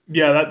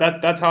 Yeah,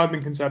 that's how I've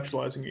been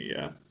conceptualizing it,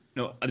 yeah.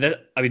 No,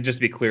 just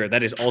to be clear,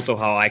 that is also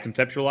how I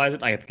conceptualize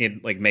it. I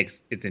think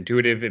it it's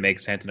intuitive, it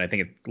makes sense, and I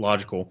think it's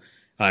logical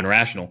and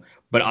rational.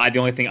 But the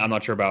only thing I'm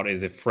not sure about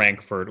is if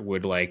Frankfurt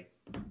would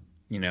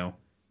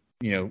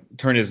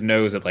turn his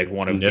nose at like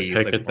one of these.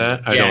 Nitpick at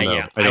that? I don't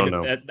know. I don't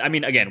know. I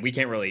mean, again, we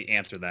can't really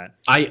answer that.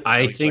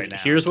 I think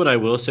here's what I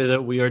will say,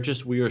 that we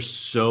are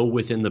so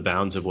within the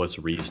bounds of what's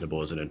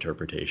reasonable as an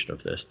interpretation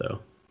of this, though.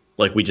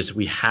 Like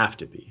we have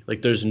to be.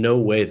 Like there's no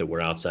way that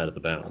we're outside of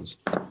the bounds.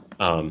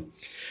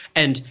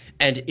 And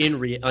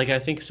I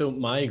think so.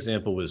 My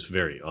example was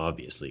very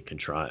obviously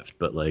contrived,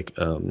 but like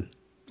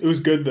it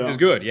was good though. It was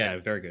good, yeah,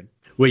 very good.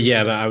 Well,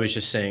 yeah, but I was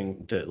just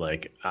saying that,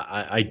 like,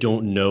 I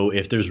don't know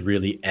if there's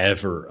really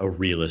ever a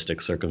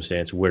realistic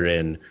circumstance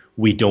wherein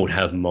we don't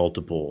have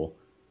multiple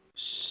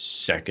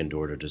second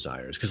order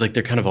desires, because like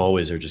they're kind of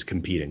always are just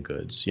competing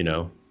goods, you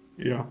know?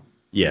 Yeah.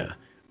 Yeah.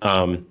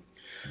 I'll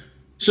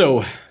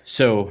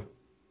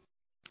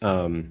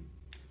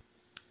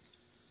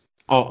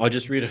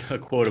just read a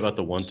quote about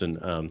the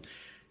wanton.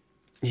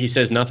 He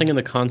says, nothing in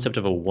the concept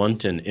of a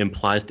wanton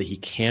implies that he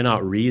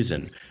cannot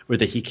reason or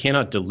that he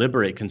cannot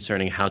deliberate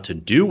concerning how to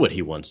do what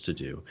he wants to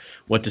do.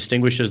 What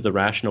distinguishes the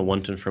rational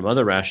wanton from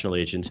other rational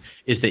agents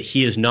is that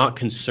he is not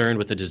concerned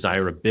with the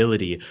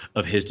desirability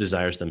of his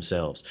desires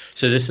themselves.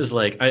 So this is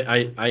like,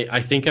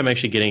 I think I'm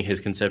actually getting his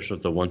conception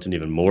of the wanton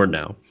even more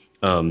now.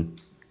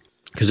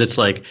 Because it's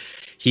like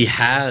he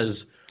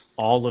has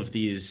all of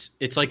these,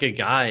 it's like a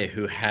guy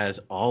who has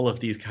all of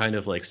these kind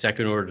of like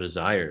second order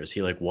desires.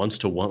 He like wants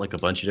to want like a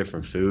bunch of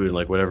different food and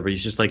like whatever, but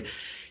he's just like,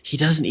 he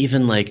doesn't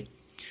even like,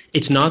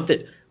 it's not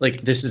that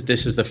like, this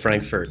is the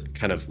Frankfurt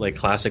kind of like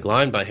classic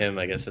line by him,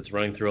 I guess, that's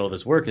running through all of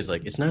his work, is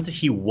like, it's not that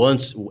he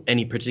wants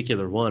any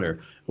particular one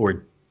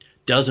or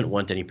doesn't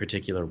want any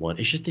particular one.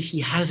 It's just that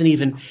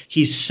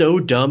he's so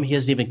dumb, he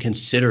hasn't even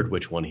considered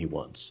which one he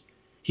wants.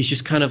 He's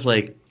just kind of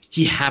like,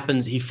 he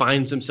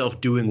finds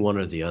himself doing one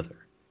or the other.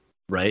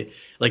 Right?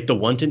 Like the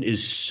wanton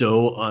is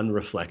so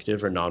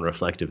unreflective or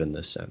non-reflective in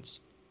this sense.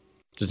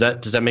 Does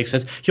that make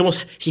sense?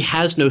 He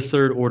has no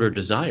third order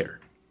desire,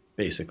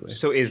 basically.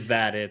 So is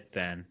that it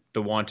then?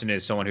 The wanton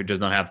is someone who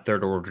does not have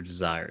third order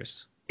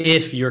desires.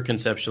 If you're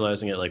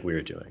conceptualizing it like we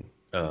were doing.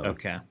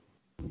 Okay.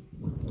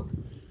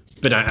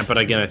 But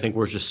again, I think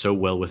we're just so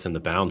well within the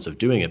bounds of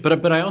doing it.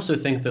 But I also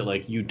think that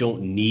like you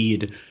don't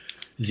need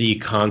the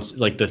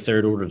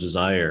third order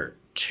desire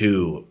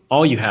to,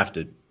 all you have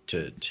to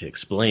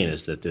explain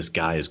is that this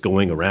guy is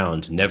going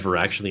around never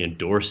actually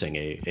endorsing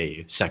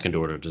a second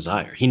order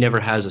desire. He never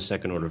has a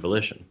second order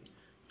volition.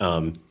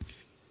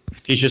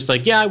 He's just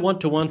like, yeah, I want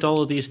to want all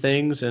of these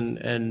things,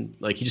 and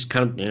like he just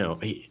kind of, you know,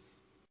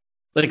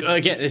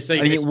 again, it's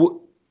like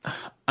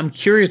I'm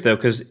curious though,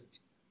 because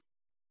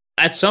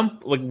at some,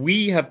 like,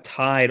 we have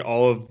tied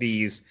all of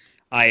these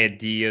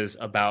ideas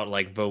about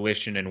like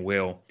volition and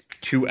will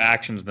to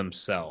actions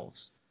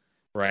themselves,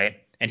 right?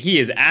 And he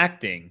is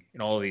acting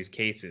in all of these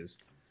cases.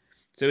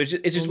 So it's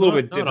just a little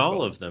bit difficult. Not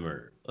all of them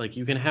are, like,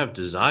 you can have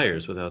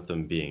desires without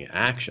them being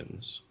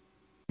actions.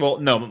 Well,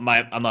 no,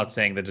 I'm not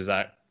saying the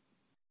desire.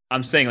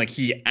 I'm saying like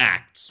he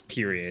acts,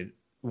 period,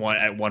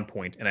 at one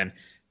point, and then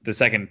the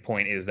second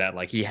point is that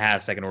like he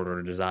has second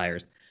order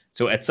desires.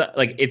 So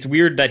it's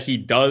weird that he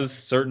does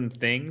certain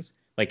things.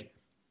 Like,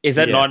 is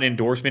that not an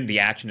endorsement of the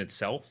action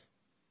itself?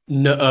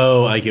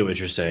 No, I get what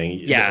you're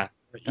saying. Yeah.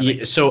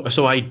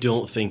 So I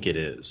don't think it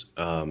is.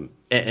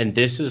 And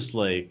this is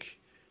like,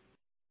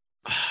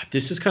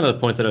 this is kind of the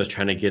point that I was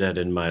trying to get at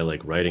in my like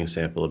writing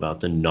sample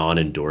about the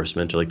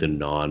non-endorsement or like the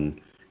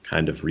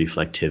kind of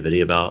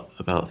reflectivity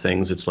about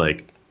things. It's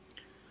like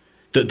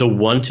the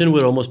wanton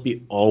would almost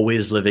be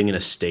always living in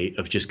a state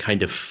of just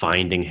kind of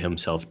finding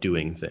himself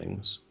doing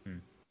things.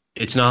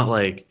 It's not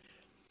like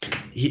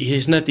he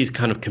isn't at these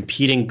kind of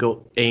competing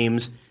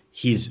aims.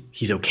 He's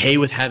okay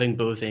with having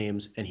both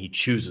aims, and he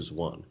chooses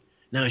one.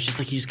 No, it's just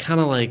like he's kind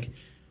of like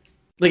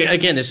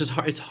again, this is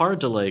hard. It's hard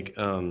to like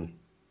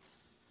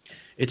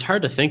it's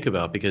hard to think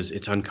about because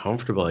it's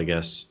uncomfortable, I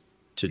guess,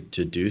 to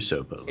do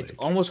so. But it's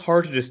almost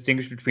hard to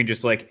distinguish between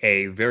just like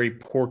a very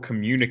poor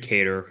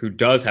communicator who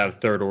does have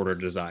third order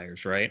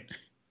desires, right?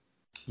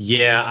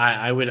 Yeah,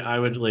 I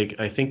would like.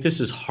 I think this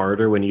is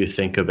harder when you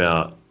think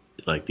about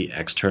like the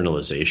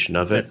externalization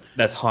of it.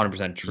 That's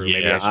 100% true. Yeah,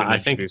 maybe I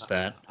should introduce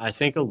that. I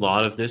think a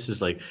lot of this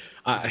is like,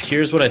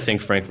 here's what I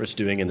think Frankfurt's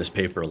doing in this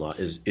paper a lot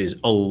is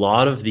a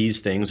lot of these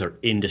things are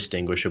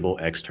indistinguishable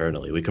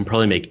externally. We can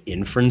probably make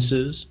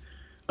inferences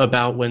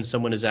about when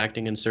someone is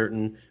acting in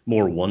certain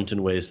more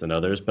wanton ways than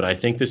others, but I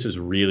think this is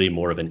really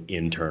more of an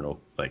internal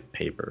like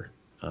paper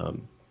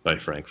by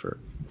Frankfurt,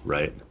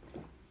 right?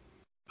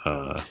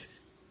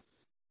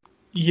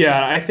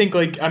 Yeah, I think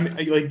like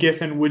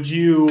Giffen, would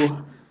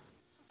you?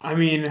 I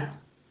mean,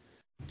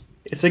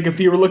 it's like if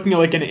you were looking at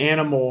like an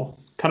animal,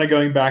 kind of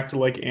going back to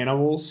like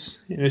animals,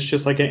 and it's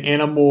just like an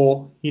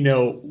animal,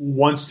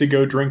 wants to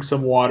go drink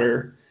some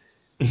water.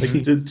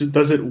 Like,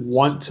 does it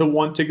want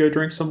to go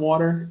drink some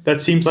water?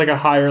 That seems like a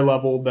higher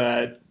level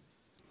that,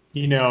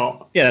 Yeah,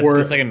 that's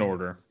the second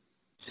order.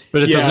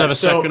 But it doesn't have a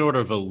second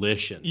order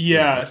volition.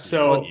 Yeah,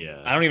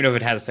 I don't even know if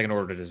it has a second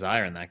order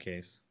desire in that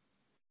case.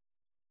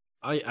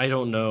 I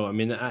don't know. I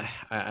mean,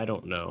 I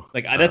don't know.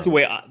 Like that's the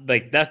way.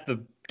 That's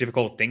the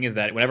difficult thing is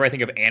that whenever I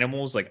think of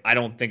animals, like I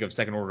don't think of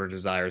second order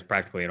desires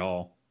practically at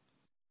all.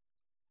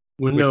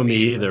 Well, no, me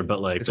either.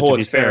 But like, this whole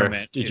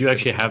experiment. Did you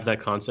actually have that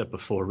concept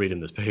before reading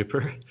this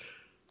paper?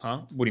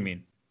 Huh? What do you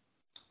mean?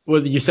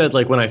 Well, you said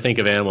like when I think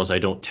of animals, I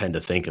don't tend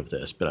to think of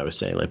this. But I was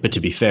saying like, but to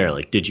be fair,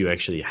 like, did you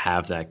actually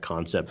have that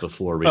concept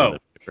before reading the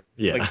paper?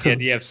 Yeah. Like, do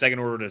you have second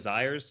order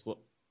desires?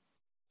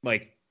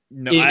 Like,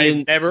 no,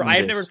 I've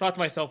never thought to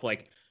myself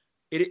like.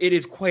 It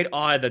is quite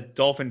odd that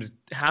dolphins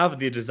have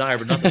the desire,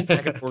 but not the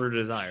second order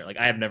desire. Like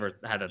I have never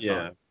had that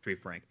thought, to be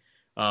frank.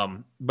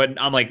 But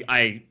I'm like,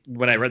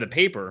 when I read the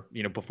paper,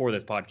 before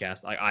this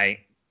podcast,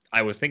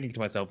 I was thinking to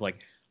myself, like,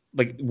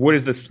 what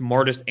is the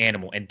smartest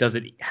animal, and does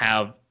it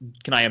have?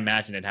 Can I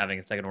imagine it having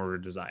a second order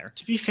desire?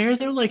 To be fair,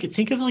 though, like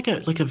think of like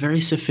a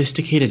very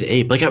sophisticated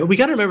ape. Like we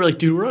got to remember, like,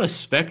 dude, we're on a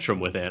spectrum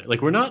with it.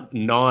 Like we're not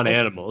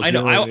non-animals. I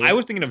know. I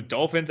was thinking of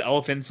dolphins,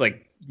 elephants,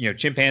 like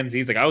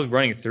chimpanzees. Like I was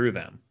running through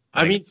them.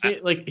 I mean,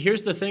 like,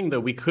 here's the thing, though.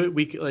 We could,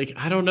 like,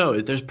 I don't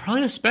know. There's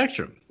probably a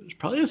spectrum.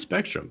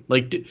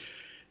 Like,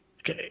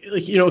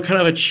 kind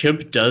of a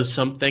chimp does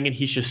something and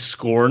he's just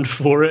scorned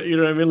for it. You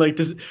know what I mean? Like,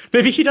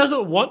 maybe he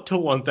doesn't want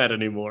that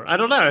anymore. I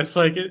don't know. It's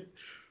like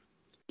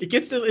it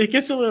gets a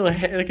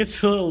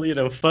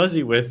little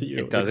fuzzy with you.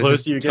 It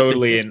does. It's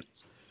totally an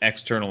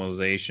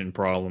externalization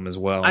problem as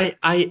well. I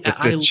like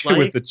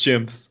with the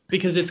chimps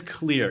because it's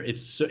clear.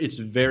 It's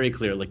very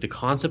clear. Like the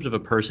concept of a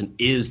person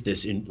is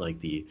this in like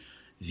the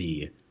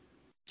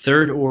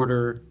third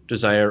order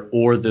desire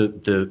or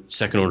the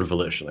second order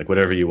volition, like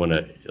whatever you want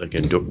to like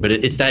endorse. But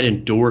it's that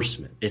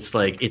endorsement. It's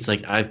like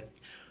I've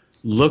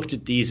looked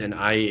at these and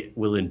I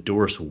will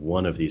endorse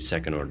one of these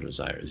second order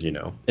desires,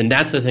 and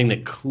that's the thing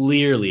that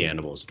clearly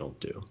animals don't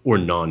do or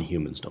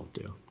non-humans don't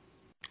do.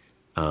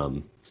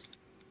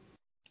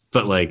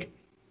 But like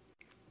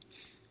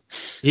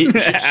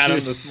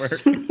Adam the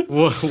smirk.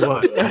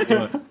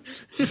 What?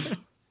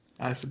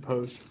 I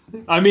suppose.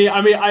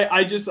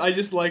 I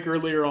just like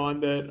earlier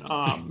on that.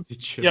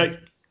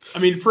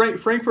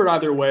 Frankfurt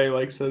either way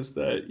like says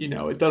that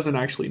it doesn't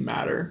actually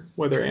matter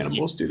whether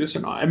animals do this or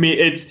not. I mean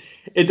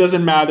it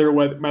doesn't matter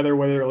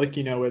whether like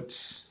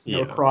it's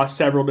across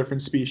several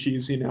different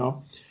species.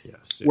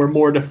 Yes, we're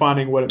more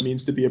defining what it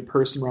means to be a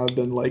person rather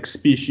than like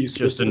species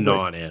specific. Just a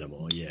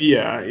non-animal.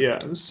 Yeah.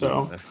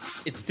 So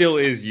it still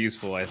is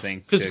useful, I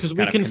think, because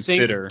we can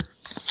consider.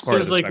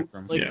 Part of the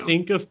spectrum.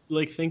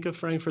 Think of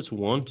Frankfurt's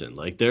wanton.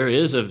 Like there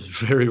is a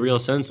very real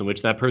sense in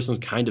which that person's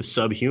kind of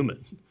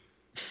subhuman.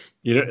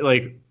 You know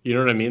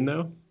what I mean,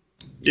 though.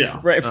 Yeah.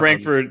 Right.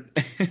 Frankfurt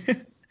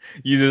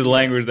uses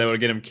language that would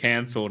get him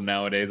canceled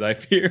nowadays, I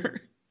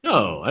fear.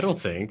 No, I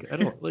don't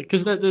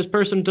because this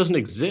person doesn't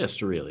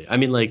exist really. I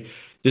mean, like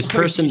this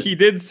person. He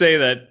did say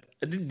that.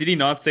 Did he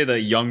not say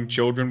that young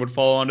children would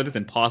fall under this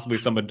and possibly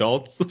some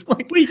adults? But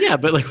like we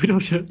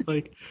don't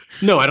like.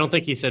 No, I don't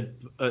think he said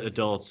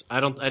adults. I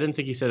didn't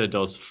think he said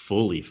adults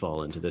fully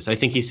fall into this. I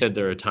think he said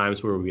there are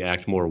times where we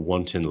act more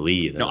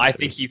wantonly. Than I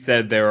think he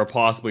said there are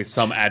possibly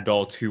some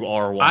adults who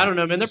are. I don't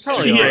know, man. They're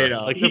probably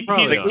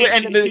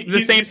and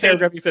the same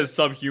paragraph he says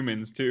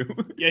subhumans too.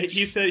 Yeah,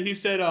 he said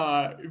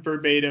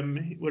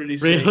verbatim. What did he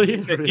say? Really?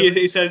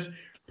 He says.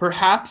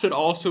 Perhaps it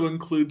also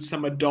includes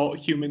some adult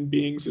human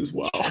beings as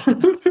well. All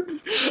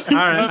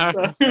right, I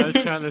was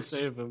trying to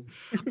save him.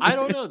 I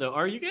don't know though.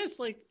 Are you guys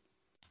like?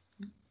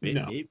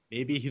 Maybe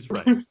he's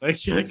right.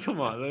 Like, come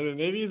on,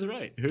 maybe he's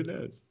right. Who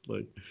knows?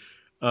 Like,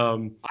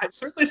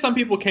 Certainly some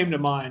people came to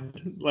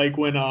mind, like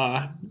when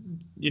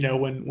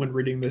when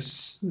reading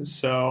this.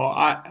 So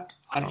I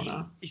don't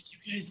know. If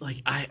you guys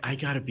like, I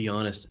gotta be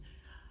honest.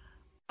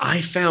 I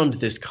found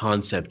this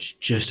concept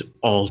just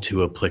all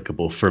too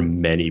applicable for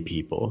many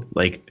people.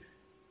 Like,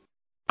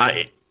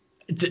 I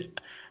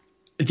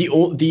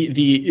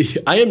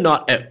I am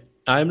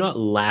not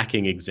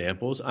lacking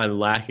examples. I'm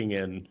lacking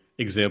in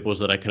examples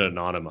that I can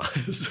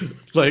anonymize.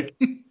 Like,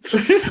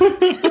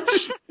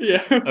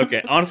 yeah.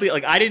 Okay. Honestly,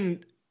 like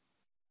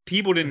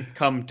people didn't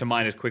come to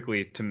mind as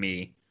quickly to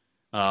me,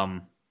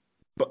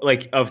 but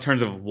like of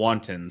terms of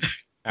wantons.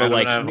 But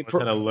like, I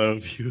had a low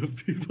view of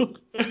people.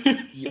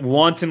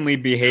 Wantonly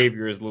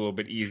behavior is a little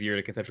bit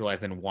easier to conceptualize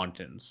than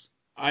wantons.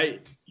 I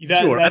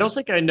don't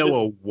think I know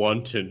a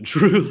wanton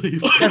truly.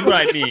 That's what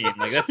I mean.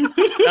 Like that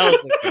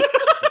was like,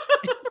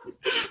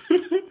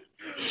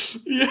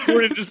 yeah.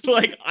 Jordan just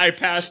like, I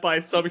pass by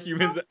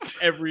subhumans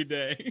every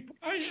day.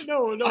 I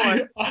know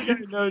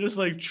just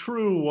like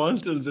true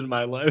wantons in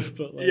my life,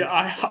 but like,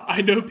 yeah,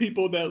 I know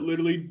people that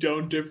literally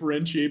don't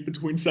differentiate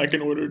between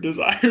second order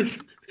desires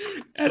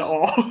at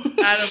all.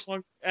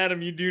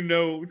 Adam, you do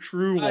know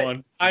true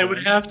one. I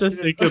would have to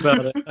think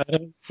about it.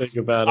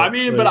 I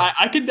mean, but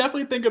I can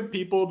definitely think of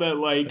people that,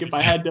 like, if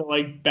I had to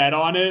like bet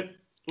on it,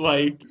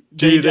 like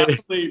they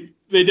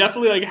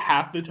definitely like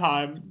half the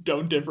time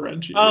don't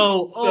differentiate.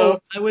 Oh,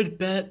 I would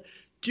bet,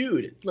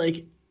 dude.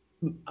 Like,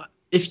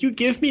 if you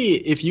give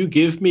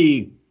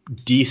me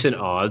decent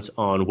odds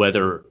on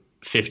whether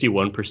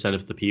 51%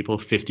 of the people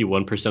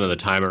 51% of the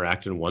time are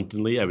acting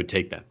wantonly, I would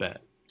take that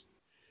bet.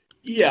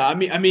 Yeah, I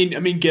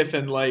mean,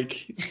 Giffen,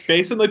 like,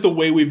 based on like the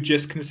way we've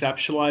just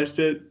conceptualized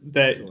it,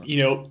 that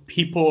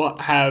people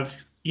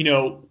have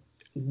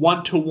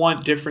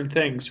want different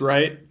things,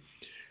 right?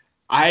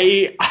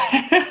 I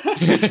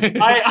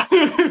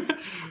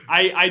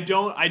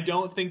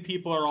don't think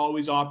people are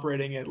always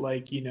operating at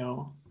like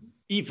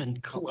even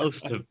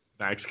close to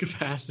max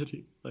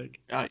capacity.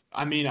 Like,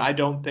 I mean, I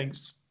don't think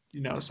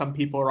some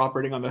people are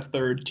operating on the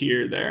third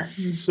tier there.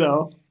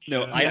 So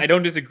no, I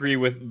don't disagree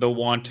with the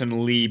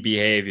wantonly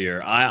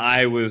behavior.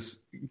 I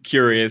was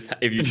curious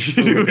if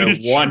you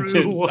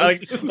wanton.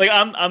 Like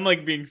I'm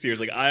like being serious.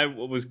 Like I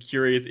was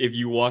curious if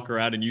you walk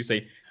around and you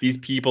say these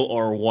people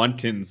are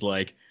wantons,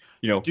 like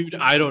dude,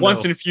 I don't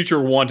once know. in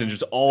future wantons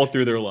just all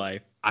through their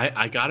life.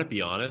 I gotta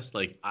be honest.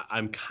 Like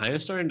I'm kind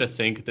of starting to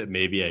think that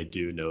maybe I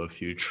do know a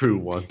few true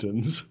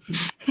wantons.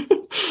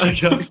 I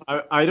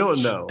don't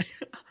know.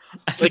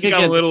 I think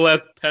I'm a little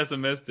less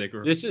pessimistic.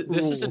 This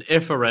is an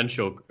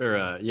inferential,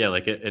 or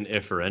like an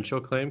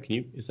inferential claim.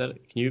 Can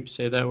you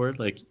say that word?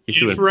 Like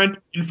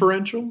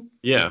inferential?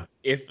 Yeah.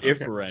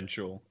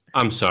 Inferential.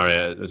 I'm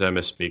sorry, did I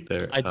misspeak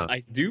there?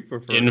 I do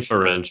prefer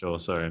inferential.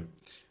 Sorry.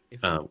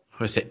 What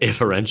I say?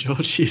 Inferential.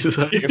 Jesus.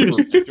 Inferential.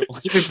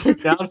 You can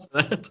put down for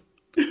that.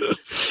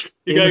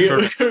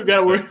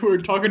 We're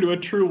talking to a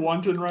true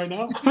wanton right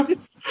now.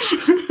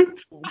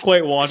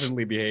 Quite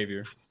wantonly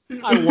behavior.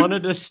 I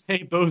wanted to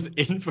say both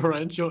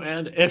inferential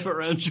and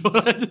inferential,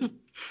 and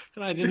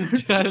I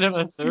didn't have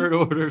a third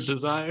order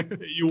desire.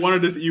 You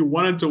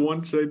wanted to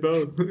once say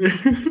both.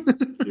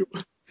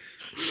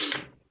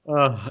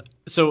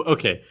 So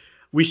okay,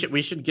 we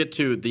should get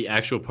to the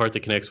actual part that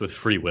connects with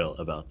free will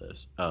about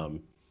this.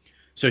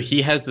 So he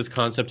has this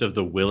concept of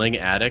the willing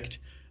addict,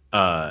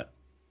 and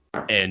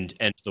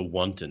the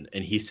wanton,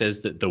 and he says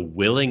that the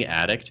willing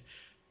addict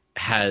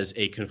has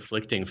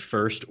conflicting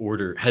first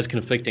order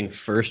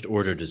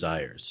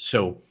desires.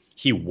 So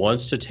he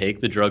wants to take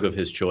the drug of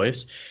his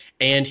choice,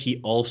 and he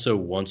also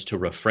wants to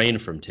refrain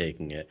from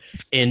taking it.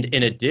 And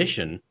in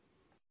addition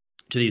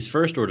to these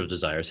first order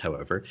desires,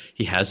 however,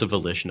 he has a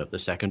volition of the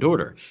second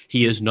order.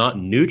 He is not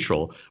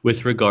neutral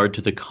with regard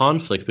to the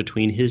conflict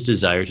between his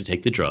desire to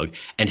take the drug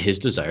and his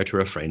desire to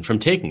refrain from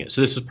taking it.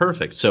 So this is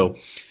perfect. So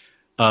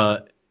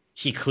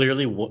he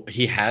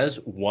has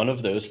one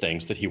of those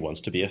things that he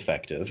wants to be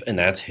effective, and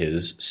that's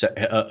his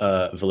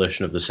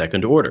volition of the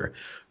second order.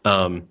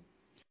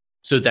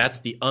 So that's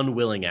the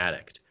unwilling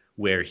addict,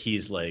 where he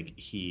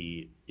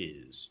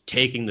is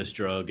taking this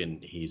drug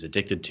and he's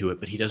addicted to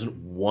it, but he doesn't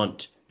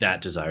want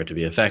that desire to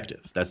be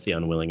effective. That's the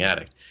unwilling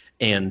addict.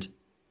 And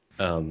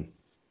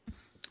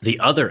the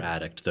other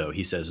addict, though,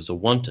 he says, is a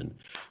wanton.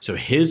 So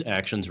his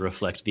actions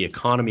reflect the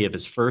economy of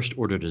his first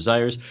order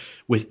desires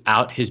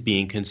without his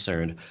being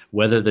concerned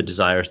whether the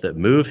desires that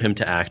move him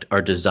to act are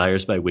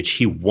desires by which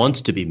he wants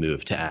to be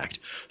moved to act.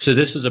 So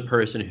this is a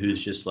person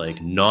who's just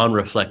like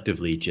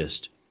non-reflectively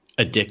just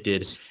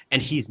addicted,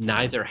 and he's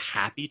neither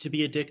happy to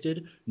be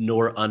addicted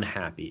nor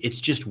unhappy.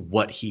 It's just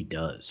what he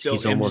does. So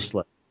he's almost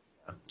like...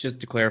 Just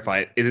to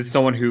clarify, is it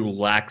someone who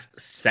lacks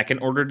second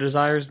order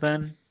desires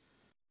then?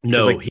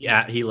 No,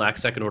 he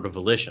lacks second order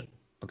volition.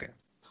 Okay.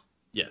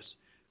 Yes.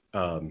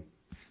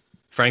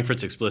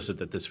 Frankfurt's explicit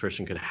that this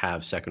person could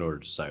have second order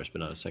desires, but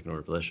not a second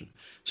order volition.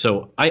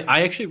 So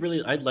I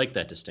actually I like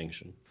that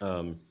distinction.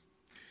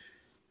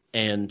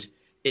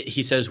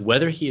 He says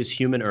whether he is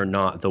human or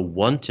not, the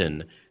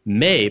wanton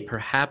may,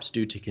 perhaps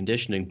due to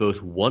conditioning,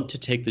 both want to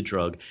take the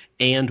drug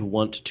and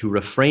want to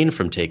refrain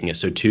from taking it,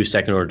 so two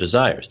second-order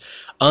desires.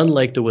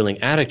 Unlike the willing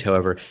addict,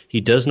 however,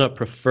 he does not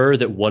prefer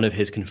that one of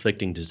his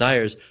conflicting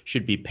desires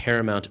should be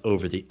paramount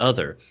over the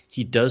other.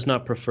 He does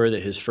not prefer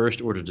that his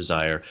first-order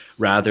desire,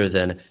 rather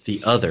than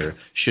the other,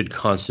 should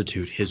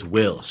constitute his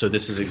will. So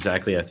this is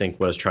exactly, I think,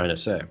 what I was trying to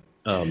say.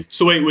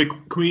 So wait,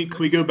 can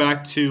we go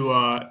back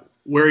to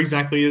where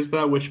exactly is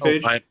that? Which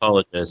page? I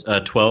apologize.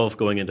 12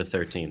 going into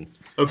 13.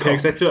 Okay,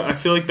 because I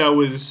feel like that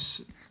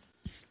was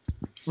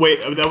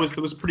that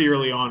was pretty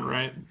early on,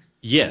 right?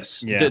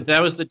 Yes, yeah.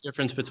 That was the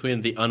difference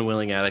between the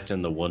unwilling addict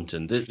and the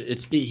wanton.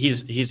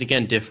 He's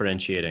again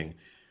differentiating,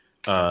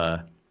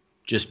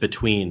 just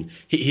between.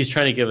 He's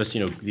trying to give us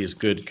these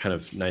good kind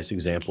of nice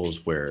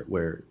examples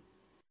where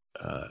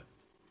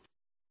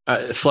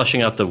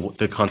fleshing out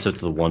the concept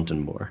of the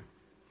wanton more.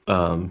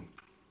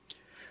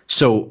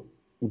 So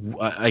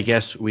I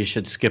guess we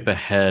should skip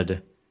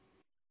ahead.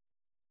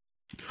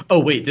 Oh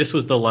wait, this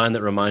was the line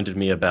that reminded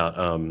me about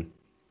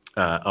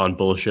on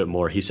Bullshit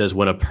More. He says,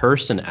 when a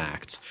person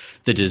acts,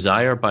 the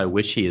desire by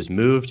which he is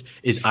moved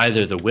is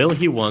either the will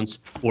he wants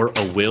or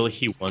a will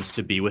he wants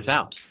to be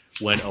without.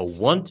 When a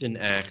wanton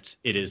acts,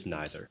 it is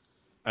neither.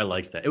 I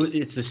like that.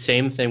 It's the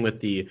same thing with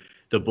the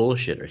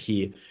bullshitter.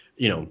 He,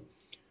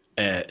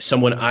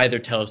 someone either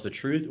tells the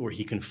truth or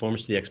he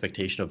conforms to the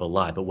expectation of a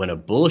lie. But when a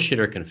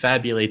bullshitter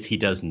confabulates, he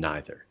does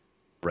neither.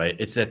 Right?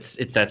 It's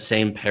that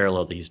same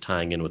parallel that he's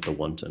tying in with the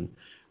wanton.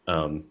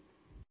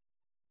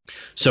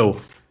 So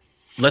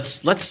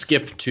let's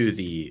skip to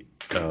the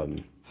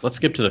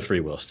free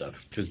will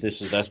stuff, because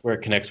that's where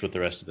it connects with the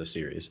rest of the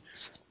series.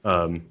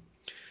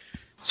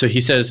 So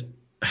he says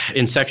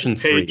in section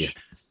 3,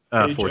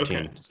 14.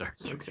 Okay. Sorry.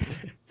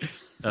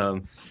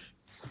 Okay.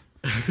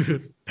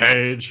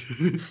 Page.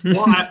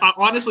 Well, I,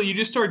 honestly, you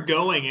just start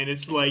going, and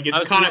it's like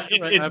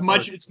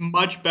it's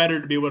much better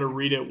to be able to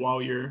read it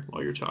while you're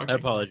talking. I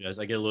apologize.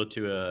 I get a little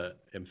too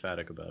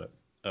emphatic about it.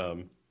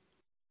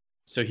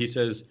 So he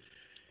says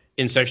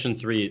in section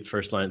 3,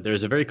 first line, there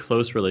is a very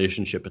close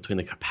relationship between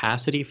the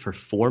capacity for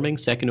forming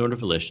second-order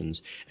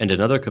volitions and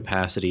another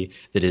capacity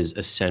that is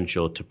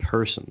essential to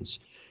persons.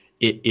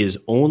 It is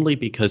only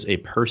because a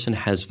person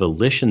has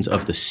volitions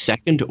of the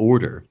second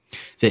order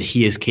that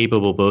he is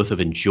capable both of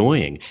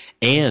enjoying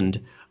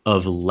and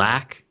of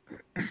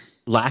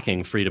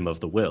lacking freedom of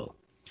the will.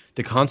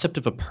 The concept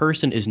of a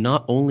person is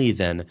not only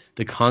then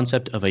the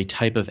concept of a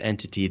type of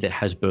entity that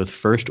has both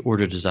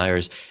first-order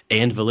desires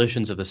and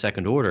volitions of the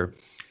second order.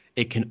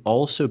 It can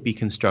also be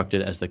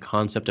constructed as the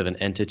concept of an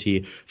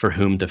entity for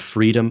whom the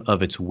freedom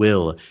of its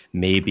will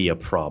may be a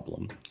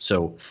problem.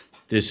 So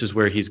this is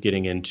where he's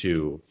getting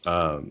into,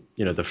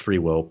 the free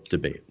will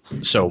debate.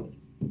 So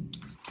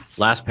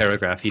last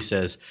paragraph, he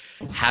says,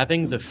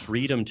 having the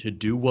freedom to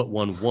do what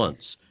one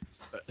wants.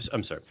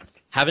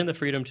 Having the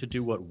freedom to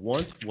do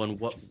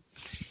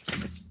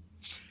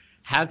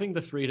Having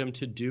the freedom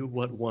to do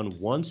what one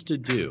wants to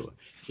do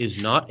is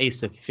not a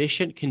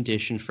sufficient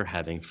condition for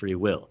having free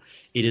will.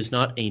 It is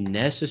not a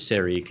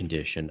necessary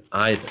condition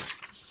either.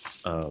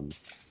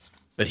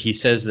 But he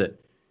says that,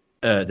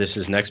 this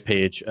is next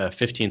page,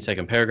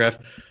 15-second paragraph.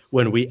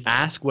 When we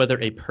ask whether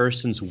a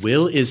person's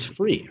will is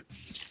free,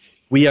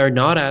 we are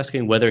not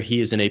asking whether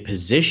he is in a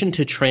position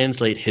to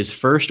translate his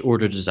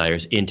first-order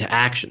desires into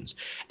actions.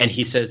 And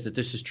he says that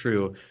this is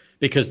true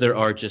because there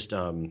are just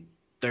kind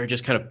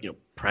of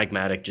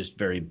pragmatic, just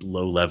very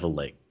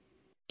low-level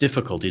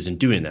difficulties in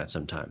doing that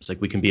sometimes.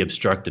 Like we can be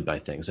obstructed by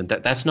things, and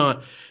that's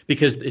not,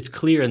 because it's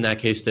clear in that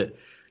case that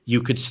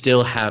you could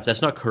still have,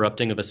 that's not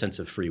corrupting of a sense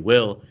of free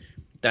will.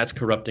 That's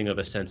corrupting of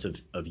a sense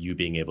of you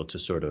being able to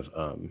sort of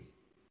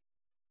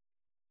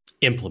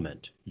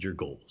implement your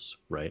goals,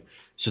 right?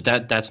 So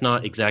that's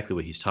not exactly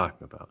what he's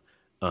talking about.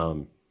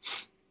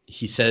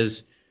 He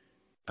says,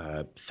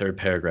 third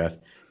paragraph,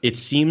 it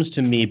seems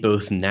to me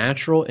both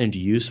natural and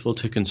useful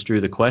to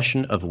construe the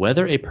question of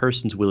whether a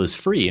person's will is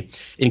free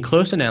in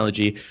close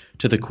analogy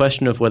to the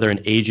question of whether an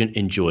agent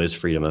enjoys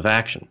freedom of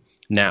action.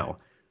 Now,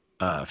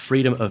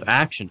 freedom of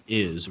action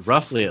is,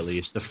 roughly at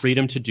least, the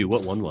freedom to do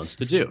what one wants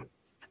to do.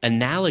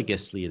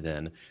 Analogously,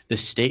 then, the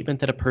statement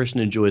that a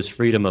person enjoys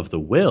freedom of the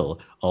will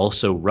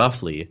also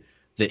roughly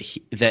that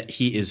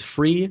he is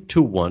free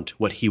to want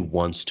what he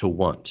wants to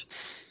want.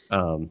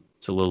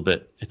 It's a little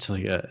bit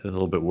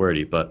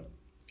wordy, but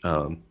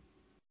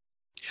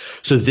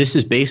so this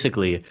is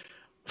basically,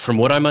 from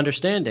what I'm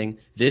understanding,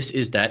 this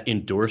is that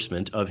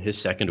endorsement of his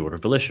second order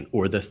volition,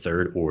 or the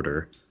third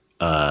order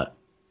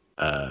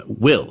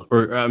will,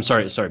 or I'm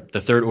sorry,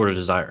 the third order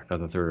desire,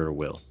 not the third order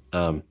will.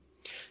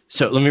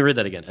 So let me read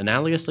that again.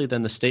 Analogously,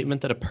 then, the statement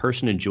that a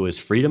person enjoys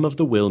freedom of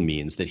the will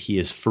means that he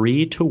is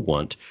free to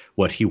want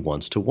what he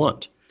wants to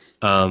want.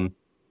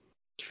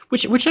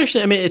 Which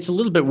actually, I mean, it's a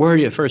little bit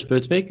wordy at first, but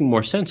it's making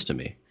more sense to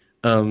me.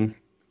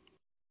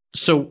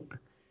 So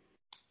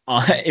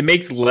it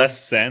makes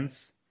less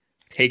sense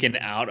taken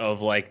out of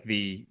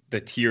the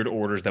tiered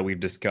orders that we've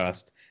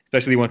discussed,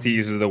 especially once he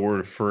uses the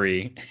word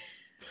free.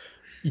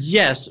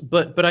 Yes,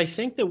 but I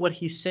think that what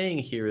he's saying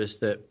here is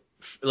that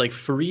like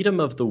freedom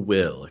of the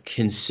will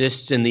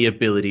consists in the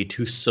ability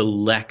to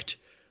select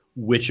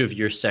which of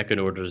your second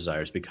order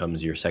desires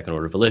becomes your second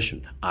order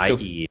volition,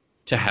 i.e.,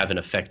 to have an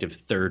effective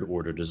third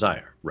order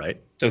desire,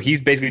 right? So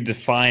he's basically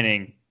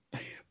defining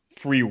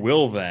free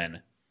will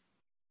then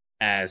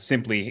as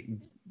simply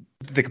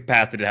the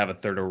capacity to have a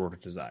third order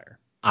desire,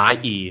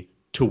 i.e.,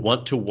 to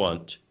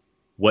want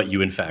what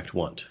you in fact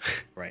want.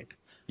 Right.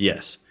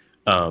 Yes.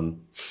 I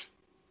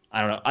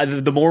don't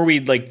know. The more we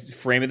like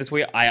frame it this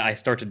way, I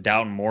start to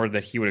doubt more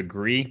that he would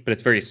agree. But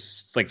it's very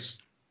like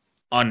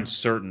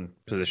uncertain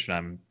position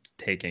I'm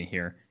taking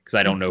here because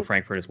I don't know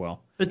Frankfurt as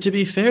well. But to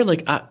be fair,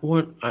 like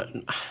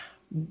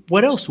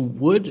what else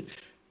would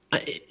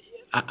I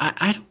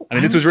don't. I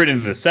mean, this was written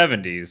in the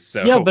 70s,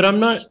 so yeah. But I'm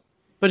not.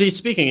 But he's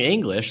speaking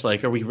English.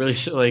 Like, are we really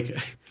like?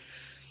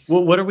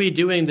 What are we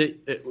doing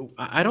that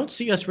I don't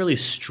see us really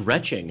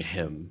stretching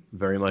him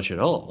very much at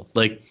all.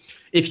 Like,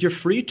 if you're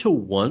free to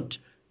want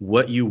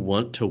what you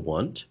want to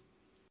want,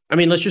 I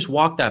mean, let's just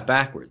walk that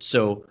backwards.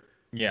 So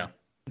yeah,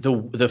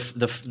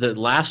 the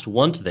last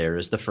want there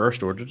is the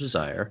first order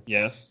desire.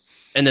 Yes.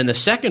 And then the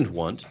second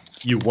want,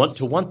 you want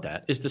to want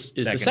that, is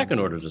the second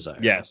order desire.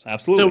 Yes,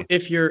 absolutely.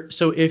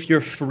 So if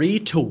you're free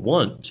to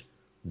want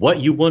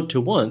what you want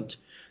to want,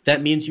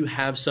 that means you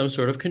have some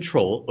sort of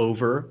control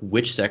over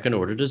which second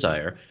order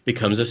desire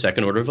becomes a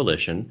second order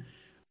volition.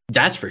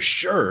 That's for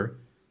sure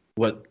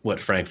what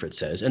Frankfurt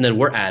says. And then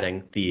we're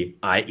adding the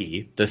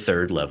i.e., the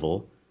third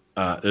level,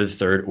 the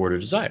third order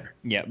desire.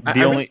 Yeah. I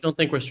really don't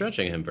think we're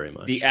stretching him very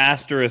much. The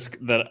asterisk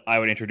that I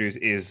would introduce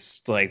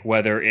is like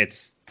whether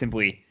it's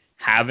simply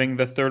having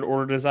the third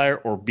order desire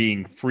or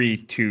being free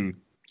to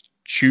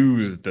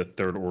choose the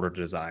third order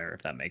desire,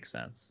 if that makes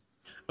sense.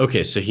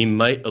 Okay, so he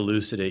might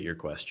elucidate your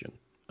question.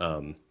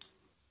 I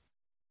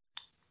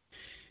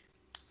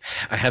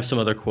have some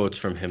other quotes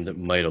from him that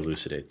might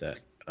elucidate that.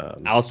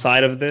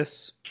 Outside of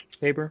this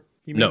paper?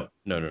 You mean?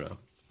 No.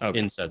 Okay.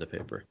 Inside the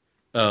paper.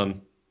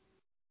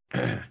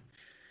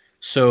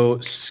 So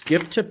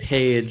skip to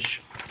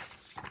page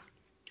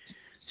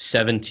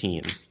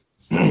 17.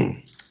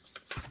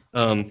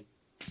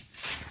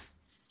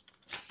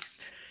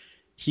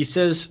 He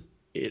says,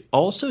 it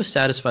also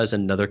satisfies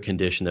another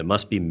condition that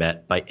must be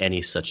met by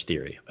any such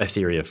theory, a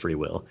theory of free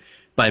will,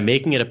 by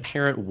making it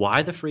apparent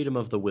why the freedom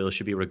of the will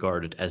should be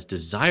regarded as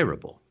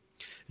desirable.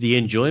 The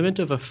enjoyment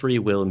of a free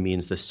will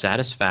means the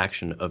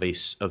satisfaction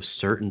of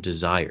certain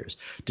desires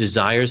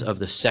of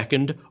the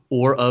second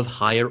or of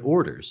higher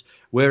orders,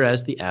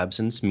 whereas the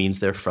absence means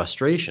their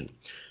frustration.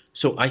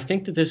 So I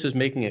think that this is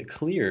making it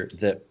clear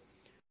that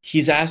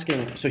he's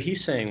asking, so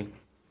he's saying,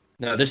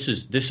 now this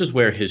is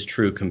where his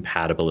true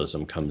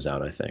compatibilism comes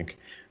out, I think.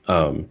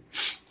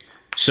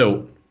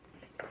 So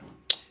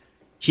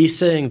he's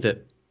saying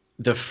that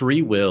the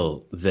free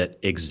will that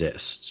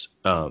exists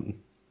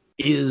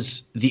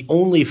is the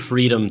only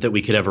freedom that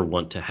we could ever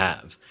want to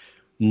have,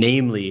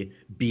 namely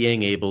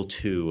being able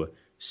to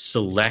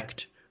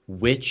select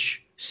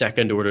which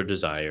second order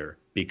desire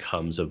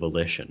becomes a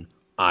volition,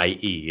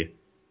 i.e.,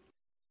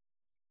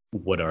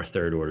 what our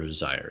third order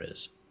desire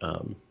is.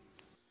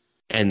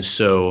 And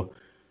so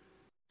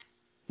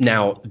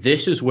now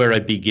this is where I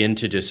begin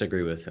to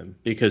disagree with him,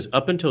 because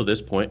up until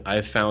this point,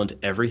 I've found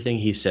everything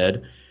he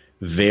said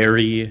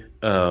very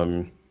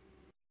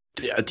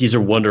these are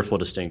wonderful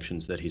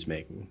distinctions that he's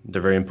making. They're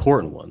very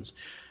important ones.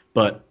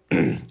 But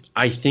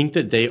I think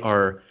that they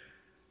are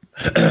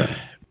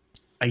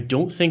I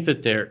don't think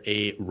that they're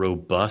a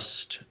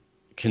robust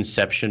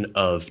conception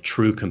of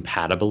true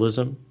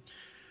compatibilism,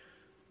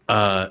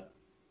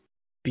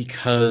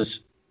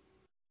 because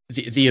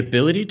the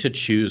ability to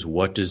choose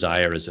what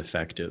desire is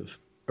effective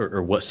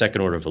or what second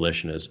order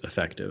volition is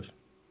effective,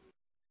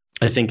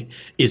 I think,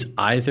 is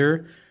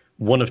either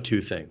one of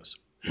two things.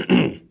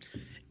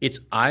 It's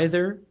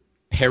either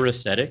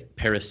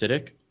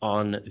parasitic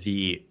on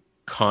the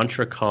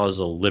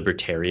contra-causal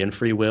libertarian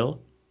free will,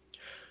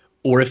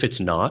 or if it's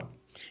not,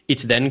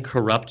 it's then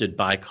corrupted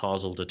by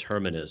causal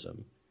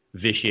determinism,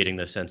 vitiating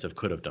the sense of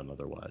could have done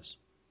otherwise,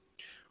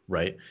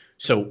 right?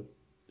 So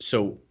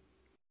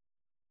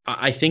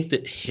I think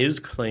that his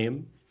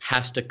claim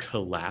has to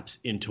collapse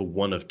into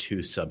one of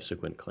two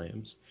subsequent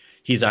claims.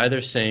 He's either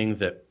saying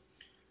that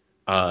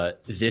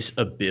this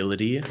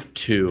ability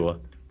to...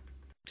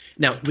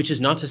 Now, which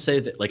is not to say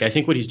that, like, I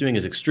think what he's doing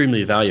is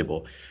extremely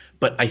valuable,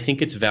 but I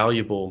think it's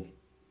valuable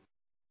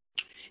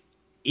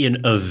in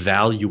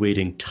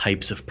evaluating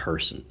types of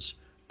persons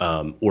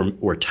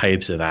or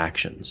types of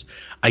actions.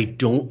 I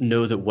don't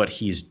know that what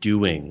he's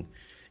doing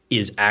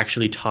is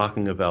actually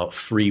talking about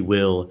free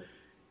will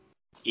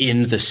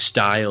in the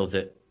style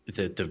that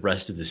the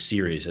rest of the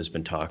series has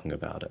been talking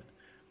about it.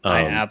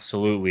 I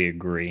absolutely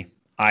agree.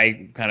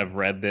 I kind of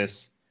read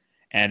this,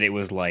 and it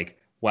was like,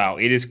 wow,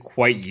 it is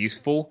quite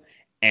useful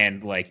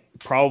and like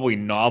probably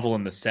novel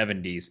in the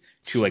 70s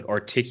to like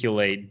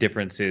articulate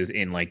differences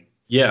in like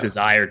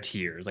desire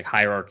tiers, like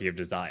hierarchy of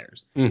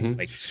desires. Mm-hmm.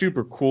 Like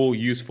super cool,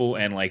 useful,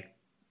 and like,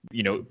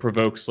 you know,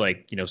 provokes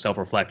like, you know,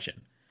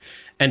 self-reflection.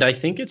 And I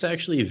think it's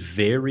actually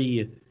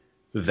very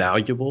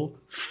valuable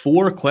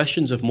for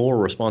questions of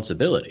moral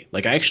responsibility.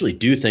 Like, I actually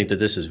do think that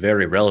this is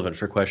very relevant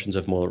for questions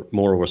of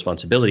moral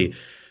responsibility,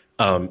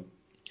 but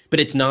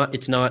it's not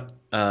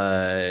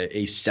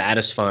a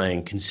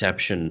satisfying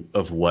conception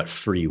of what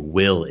free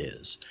will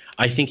is.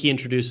 I think he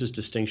introduces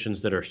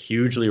distinctions that are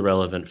hugely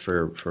relevant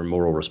for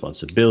moral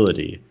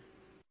responsibility,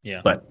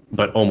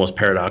 but almost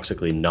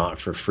paradoxically not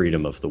for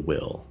freedom of the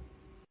will.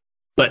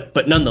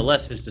 But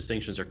nonetheless, his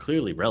distinctions are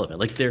clearly relevant.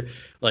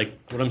 Like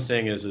what I'm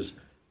saying is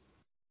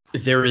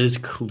there is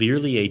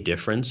clearly a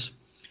difference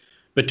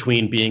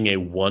between being a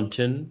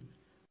wanton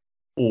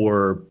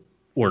or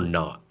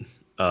not.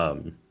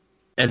 And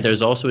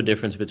there's also a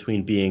difference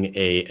between being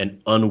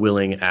an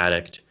unwilling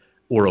addict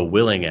or a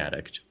willing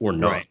addict or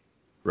not.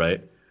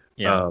 Right?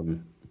 Yeah.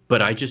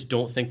 But I just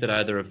don't think that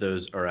either of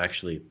those are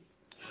actually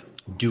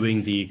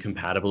doing the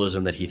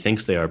compatibilism that he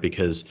thinks they are,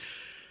 because,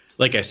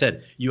 like I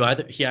said,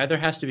 he either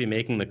has to be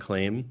making the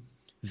claim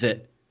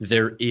that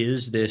there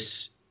is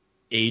this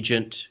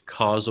agent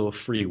causal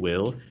free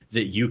will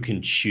that you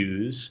can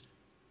choose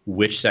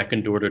which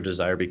second order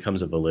desire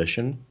becomes a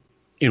volition,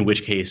 in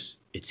which case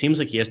it seems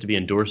like he has to be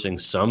endorsing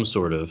some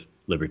sort of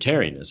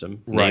libertarianism,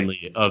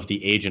 namely of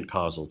the agent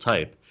causal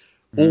type,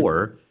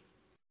 or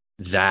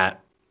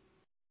that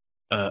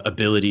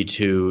ability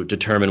to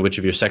determine which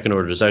of your second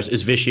order desires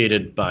is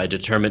vitiated by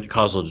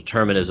causal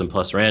determinism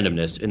plus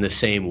randomness in the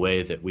same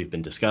way that we've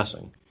been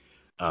discussing.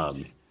 I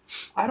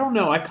don't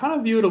know. I kind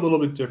of view it a little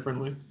bit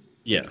differently.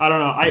 Yeah. I don't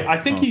know. I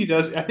think he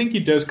does. I think he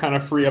does kind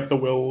of free up the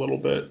will a little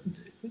bit,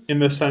 in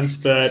the sense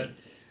that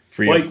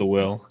free up the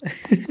will.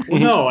 Well,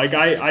 no, like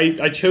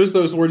I chose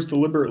those words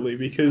deliberately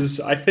because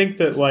I think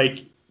that,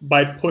 like,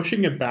 by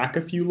pushing it back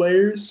a few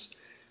layers,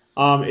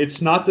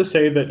 it's not to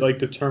say that, like,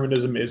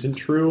 determinism isn't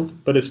true,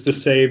 but it's to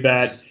say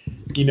that,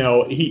 you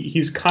know,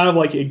 he's kind of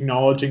like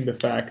acknowledging the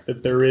fact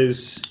that there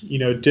is, you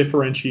know,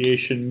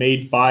 differentiation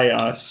made by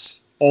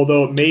us,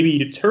 although it may be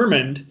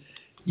determined.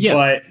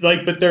 Yeah.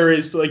 But there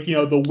is, like, you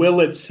know, the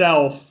will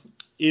itself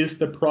is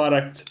the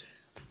product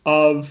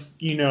of,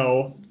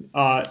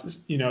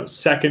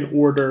 second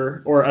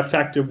order or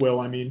effective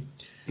will. I mean,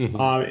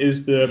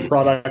 is the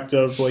product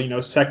of,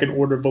 second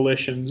order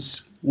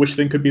volitions, which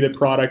then could be the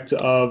product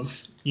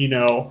of,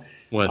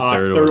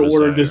 third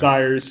order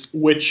desires,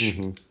 which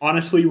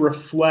honestly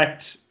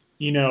reflect,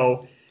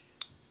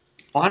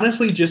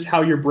 just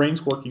how your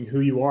brain's working, who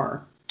you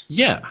are.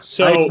 Yeah.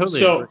 So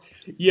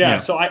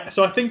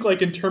I think,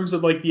 like, in terms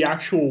of, like, the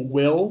actual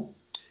will,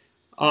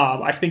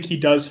 I think he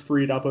does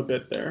free it up a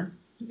bit there.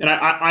 And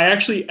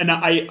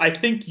I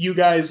think you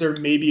guys are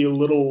maybe a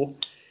little,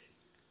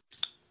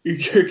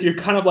 you're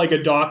kind of like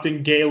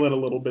adopting Galen a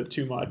little bit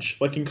too much,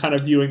 like, in kind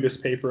of viewing this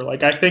paper.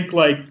 Like, I think,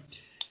 like,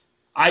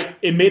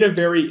 it made a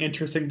very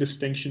interesting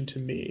distinction to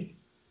me.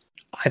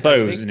 I thought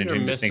it was an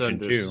interesting distinction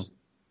too.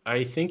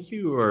 I think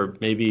you are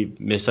maybe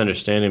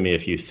misunderstanding me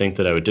if you think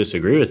that I would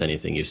disagree with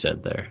anything you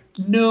said there.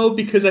 No,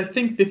 because I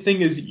think the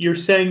thing is, you're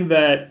saying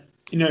that,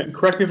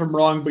 correct me if I'm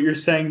wrong, but you're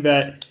saying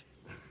that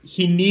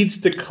he needs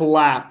to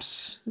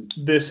collapse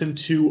this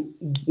into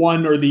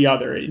one or the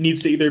other. It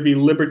needs to either be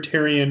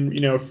libertarian,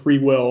 free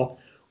will,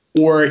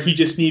 or he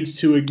just needs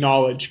to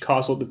acknowledge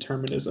causal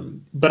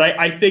determinism. But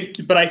I think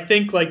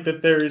like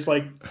that there is,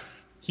 like,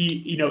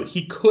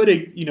 he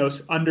could,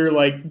 under,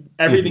 like,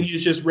 everything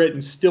he's just written,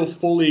 still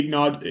fully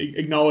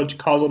acknowledge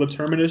causal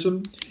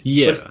determinism.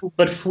 Yeah.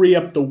 But free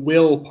up the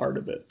will part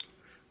of it.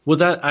 Well,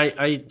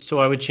 so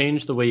I would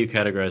change the way you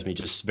categorize me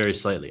just very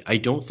slightly. I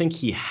don't think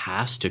he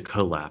has to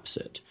collapse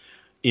it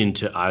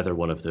into either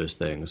one of those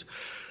things.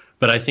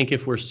 But I think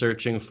if we're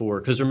searching for,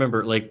 because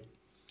remember, like,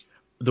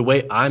 the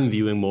way I'm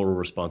viewing moral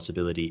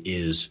responsibility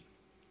is,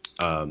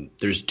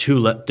 there's two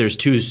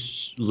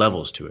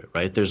levels to it,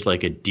 right? There's,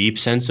 like, a deep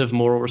sense of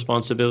moral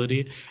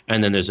responsibility,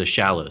 and then there's a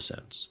shallow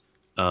sense.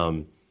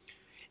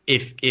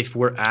 If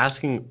we're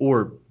asking,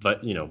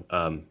 but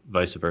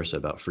vice versa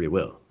about free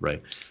will,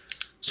 right?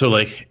 So,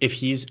 like,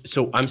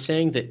 so I'm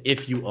saying that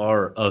if you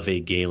are of a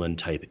Galen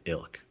type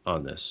ilk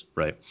on this,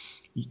 right,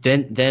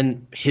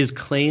 then his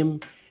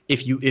claim,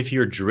 if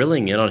you're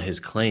drilling in on his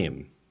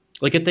claim,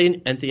 like, at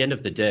the end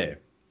of the day,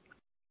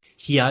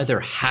 he either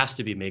has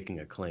to be making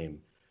a claim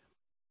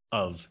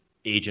of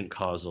agent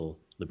causal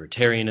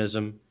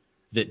libertarianism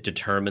that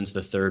determines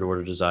the third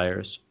order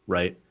desires,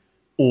 right?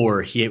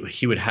 Or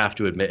he would have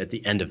to admit at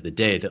the end of the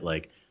day that,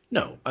 like,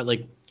 no,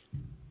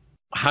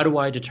 how do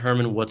I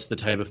determine what's the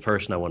type of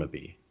person I want to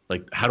be?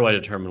 Like, how do I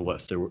determine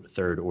what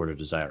third order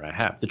desire I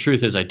have? The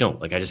truth is I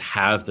don't. Like, I just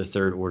have the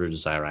third order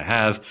desire I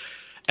have,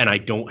 and I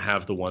don't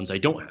have the ones I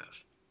don't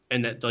have.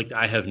 And that, like,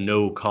 I have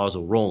no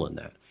causal role in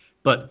that.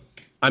 But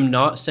I'm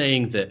not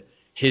saying that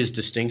his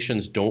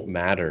distinctions don't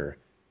matter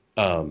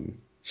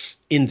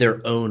in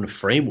their own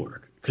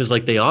framework, because,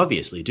 like, they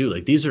obviously do.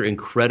 Like, these are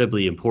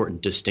incredibly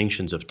important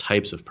distinctions of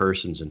types of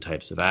persons and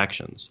types of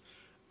actions.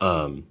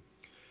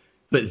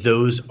 But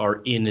those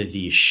are in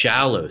the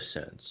shallow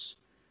sense.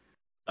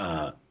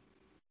 So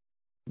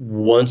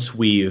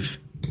the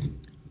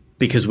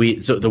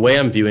way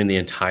I'm viewing the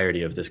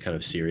entirety of this kind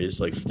of series,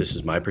 like, this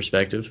is my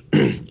perspective,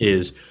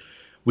 is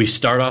we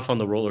start off on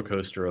the roller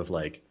coaster of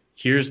like,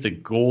 here's the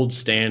gold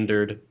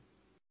standard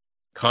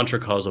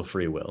contra-causal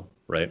free will,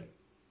 right?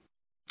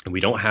 And we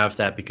don't have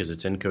that because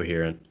it's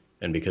incoherent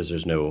and because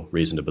there's no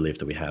reason to believe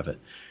that we have it.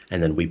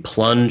 And then we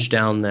plunge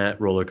down that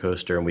roller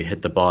coaster and we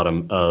hit the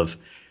bottom of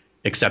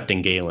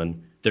accepting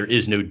Galen. There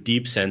is no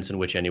deep sense in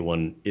which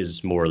anyone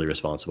is morally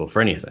responsible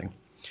for anything.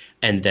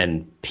 And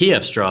then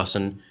P.F.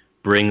 Strawson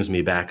brings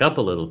me back up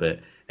a little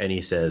bit, and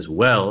he says,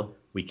 well,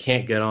 we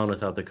can't get on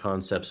without the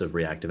concepts of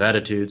reactive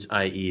attitudes,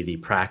 i.e. the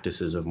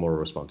practices of moral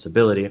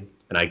responsibility.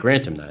 And I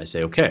grant him that. I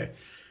say, okay.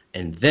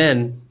 And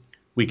then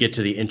we get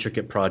to the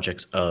intricate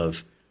projects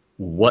of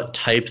what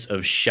types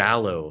of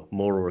shallow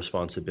moral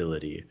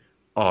responsibility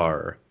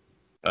are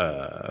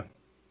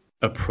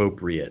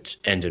appropriate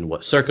and in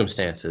what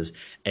circumstances.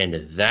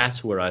 And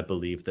that's where I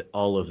believe that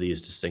all of these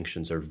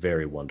distinctions are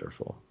very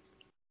wonderful.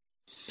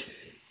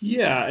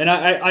 Yeah, and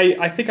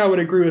I think I would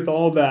agree with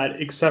all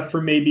that, except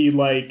for maybe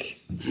like,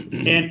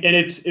 and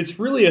it's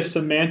really a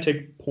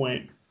semantic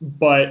point,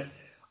 but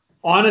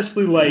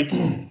honestly, like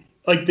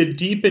the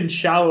deep and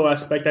shallow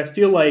aspect, I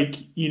feel like,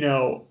 you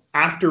know,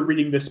 after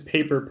reading this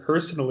paper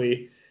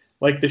personally,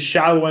 like the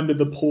shallow end of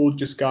the pool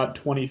just got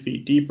 20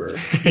 feet deeper.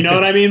 You know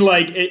what I mean?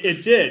 Like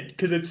it did,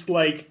 because it's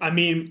like, I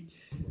mean,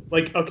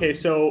 like, okay,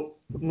 so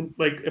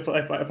like if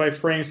I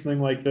frame something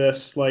like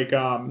this, like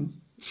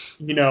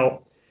you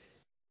know,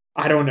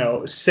 I don't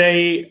know,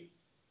 say,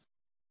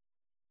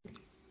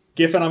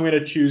 Giffen, I'm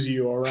gonna choose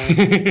you, all right?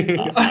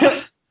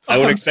 I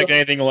would expect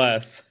anything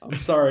less. I'm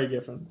sorry,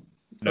 Giffen.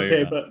 No,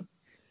 okay,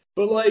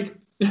 but like,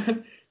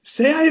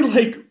 say I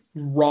like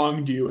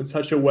wronged you in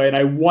such a way and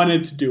I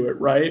wanted to do it,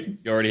 right?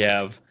 You already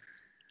have.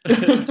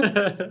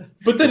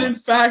 But then in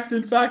fact,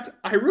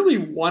 I really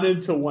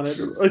wanted to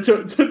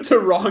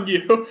wrong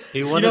you.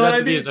 He wanted that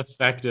to be his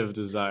effective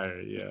desire.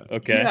 Yeah.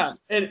 Okay. Yeah,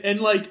 and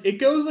like it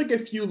goes like a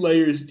few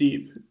layers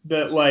deep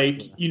that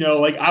like, you know,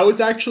 like I was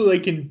actually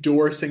like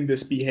endorsing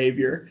this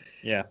behavior.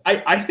 Yeah.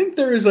 I think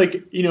there is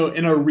like, you know,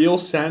 in a real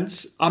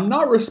sense, I'm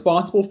not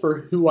responsible for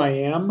who I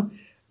am,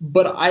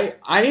 but I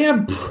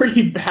am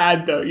pretty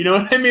bad though. You know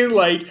what I mean?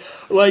 Like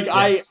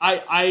yes.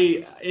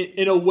 I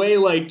in a way,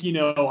 like, you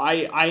know,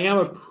 I am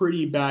a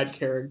pretty bad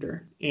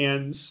character,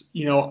 and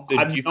you know, do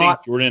you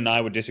think Jordan and I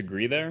would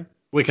disagree there?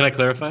 Wait, can I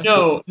clarify?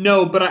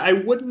 No, but I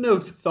wouldn't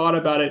have thought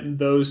about it in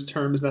those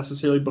terms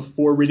necessarily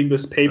before reading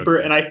this paper,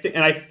 okay.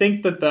 And I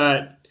think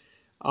that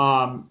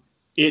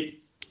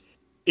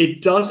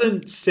it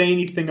doesn't say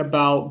anything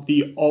about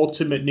the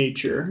ultimate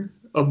nature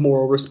of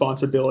moral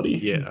responsibility.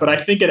 Yeah. But I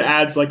think it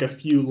adds like a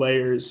few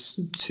layers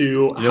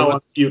to how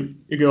you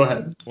go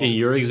ahead. In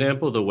your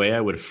example, the way I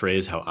would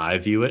phrase how I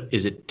view it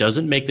is it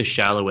doesn't make the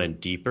shallow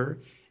end deeper.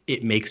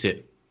 It makes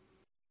it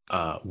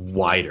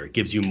wider,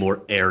 gives you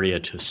more area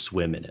to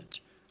swim in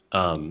it.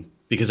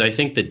 Because I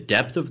think the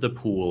depth of the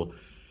pool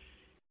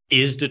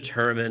is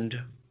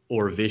determined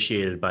or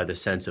vitiated by the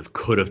sense of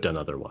could have done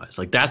otherwise.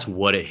 Like that's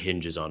what it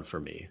hinges on for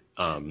me.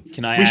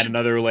 Can I add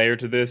another layer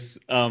to this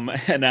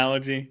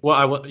analogy?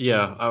 Well,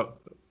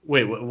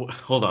 wait,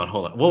 hold on.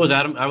 What was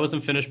Adam? I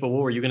wasn't finished, but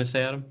what were you going to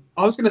say, Adam?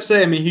 I was going to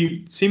say, I mean,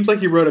 he seems like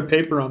he wrote a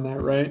paper on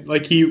that, right?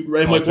 Like he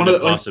read like one of the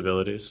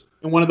possibilities.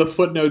 Like, in one of the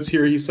footnotes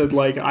here, he said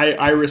like,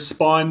 I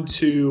respond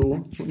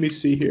to, let me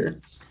see here.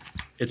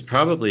 It's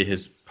probably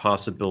his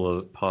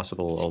possible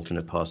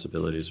alternate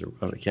possibilities, or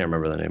I can't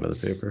remember the name of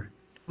the paper.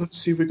 Let's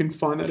see if we can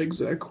find that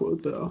exact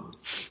quote, though.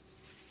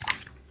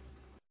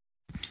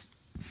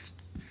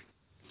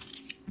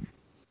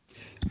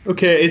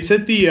 Okay, it's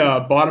at the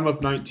bottom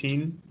of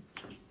 19.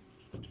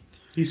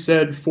 He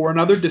said, for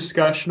another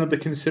discussion of the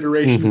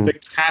considerations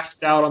that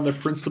cast doubt on the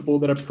principle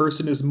that a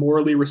person is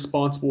morally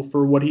responsible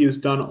for what he has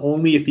done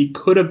only if he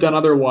could have done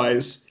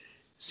otherwise,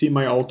 see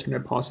my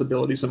alternate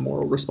possibilities of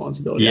moral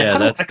responsibility.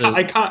 Yeah, I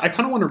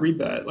kind of want to read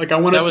that. Like, I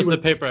want to see. That was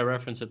the paper I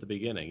referenced at the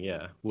beginning.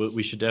 Yeah,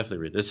 we should definitely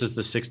read. This is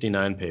the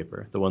 69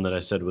 paper, the one that I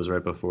said was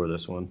right before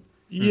this one.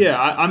 Yeah,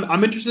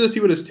 I'm interested to see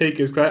what his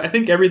take is, because I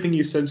think everything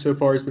you said so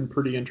far has been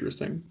pretty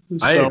interesting.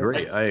 So,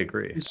 I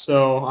agree.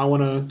 So I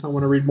want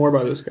to read more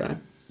about this guy.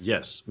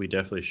 Yes, we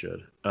definitely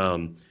should.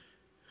 But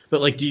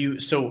like,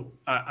 so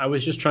I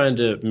was just trying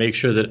to make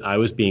sure that I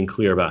was being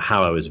clear about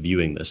how I was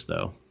viewing this,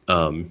 though.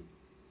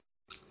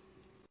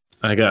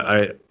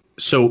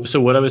 So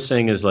what I was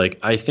saying is, like,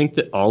 I think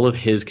that all of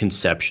his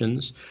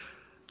conceptions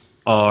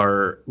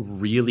are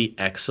really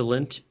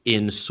excellent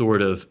in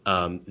sort of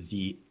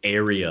the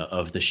area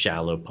of the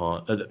shallow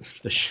pond,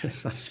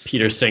 that's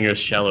Peter Singer's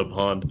shallow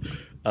pond,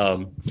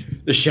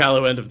 the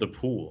shallow end of the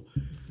pool.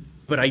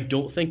 But I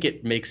don't think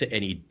it makes it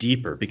any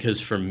deeper,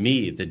 because for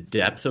me, the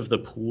depth of the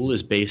pool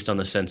is based on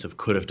the sense of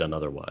could have done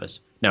otherwise.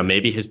 Now,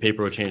 maybe his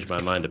paper will change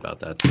my mind about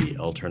that, the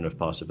alternative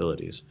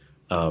possibilities.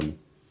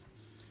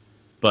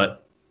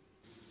 But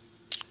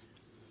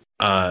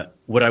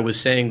what I was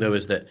saying, though,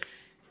 is that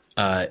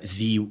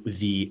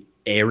the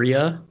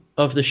area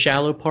of the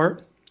shallow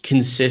part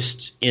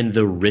consists in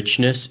the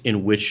richness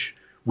in which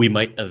we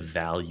might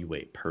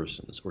evaluate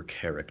persons or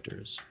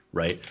characters,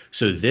 right?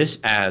 So this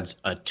adds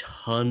a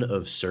ton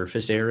of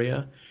surface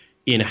area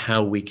in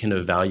how we can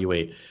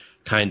evaluate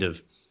kind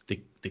of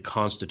the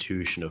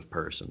constitution of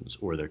persons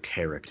or their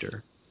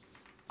character?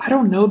 I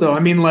don't know though.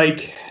 I mean,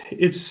 like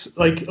it's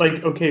like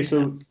okay.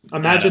 So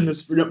imagine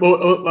this.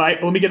 Well,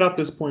 let me get off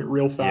this point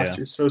real fast.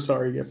 You're so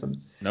sorry,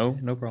 Giffen. No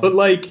problem. But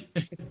like,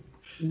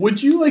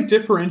 would you like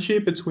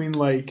differentiate between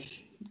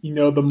like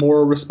the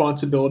moral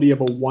responsibility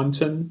of a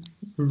wanton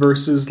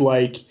versus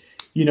like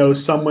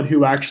someone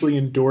who actually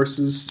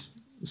endorses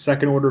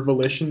second order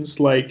volitions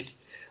say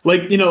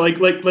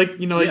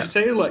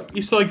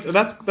like so like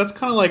that's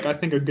kind of like I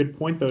think a good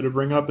point though to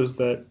bring up is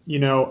that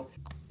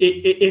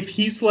if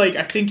he's like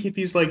I think if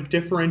he's like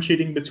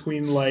differentiating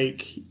between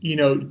like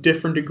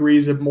different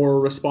degrees of moral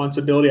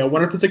responsibility, I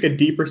wonder if it's like a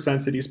deeper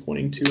sense that he's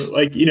pointing to,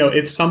 like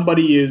if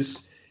somebody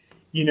is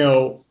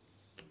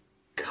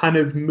kind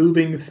of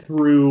moving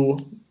through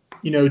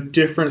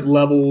different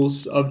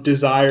levels of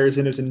desires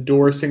and is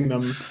endorsing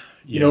them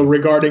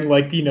regarding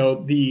like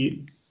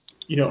the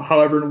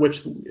however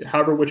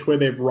which way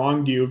they've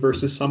wronged you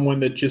versus someone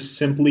that just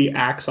simply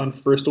acts on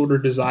first order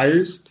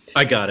desires.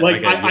 I got it.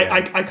 Like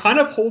I kind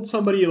of hold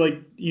somebody like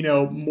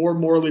more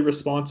morally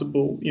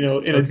responsible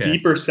in a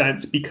deeper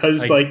sense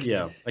because I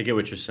get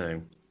what you're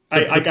saying.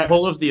 The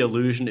pull of the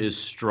illusion is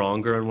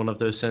stronger in one of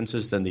those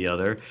senses than the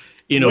other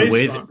in a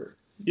way stronger.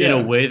 In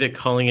a way that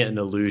calling it an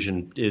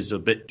illusion is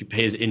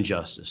pays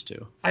injustice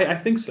to. I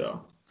think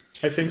so.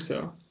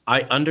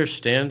 I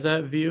understand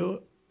that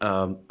view.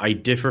 I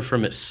differ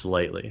from it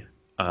slightly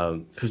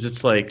because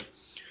it's like,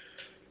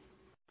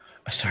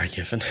 sorry,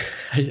 Giffen.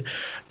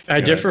 I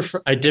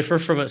differ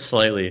from it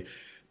slightly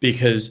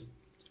because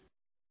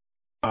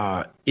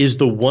is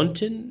the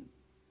wanton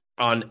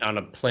on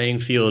a playing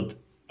field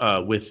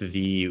with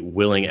the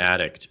willing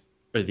addict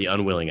or the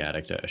unwilling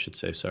addict, I should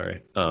say,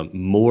 sorry,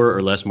 more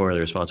or less morally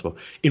responsible?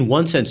 In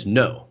one sense,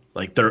 no.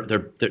 Like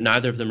they're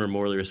neither of them are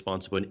morally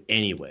responsible in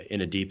any way,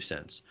 in a deep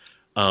sense.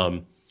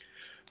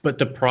 But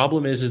the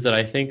problem is that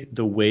I think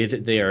the way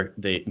that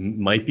they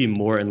might be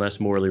more and less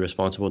morally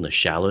responsible in the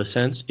shallow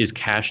sense is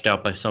cashed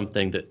out by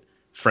something that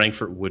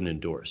Frankfurt wouldn't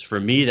endorse. For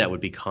me, that would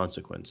be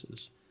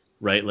consequences,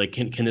 right? Like,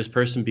 can this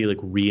person be like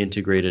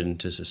reintegrated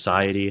into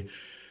society?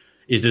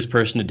 Is this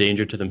person a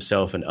danger to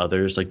themselves and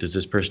others? Like, does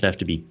this person have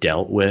to be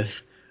dealt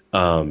with?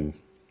 And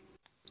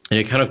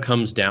it kind of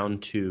comes down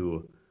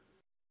to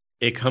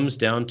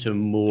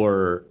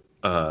more,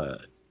 I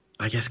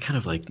guess, kind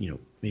of like,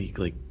 maybe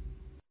like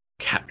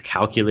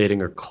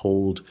calculating or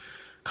cold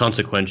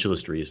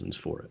consequentialist reasons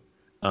for it.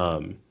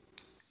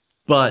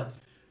 But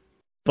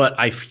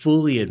I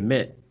fully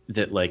admit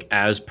that, like,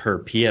 as per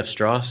P.F.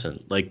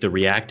 Strawson, like the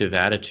reactive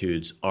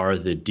attitudes are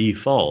the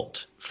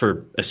default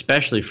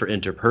especially for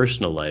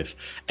interpersonal life,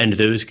 and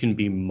those can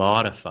be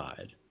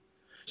modified.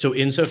 So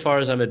insofar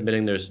as I'm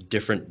admitting there's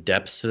different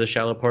depths to the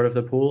shallow part of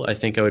the pool, I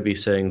think I would be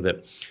saying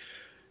that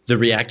the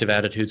reactive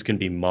attitudes can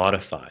be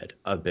modified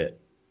a bit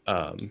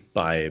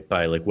by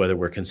like whether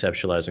we're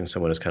conceptualizing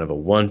someone as kind of a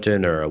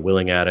wanton or a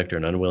willing addict or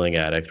an unwilling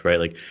addict, right?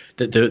 Like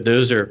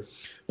those are,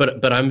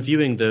 but I'm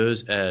viewing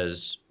those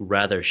as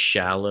rather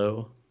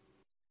shallow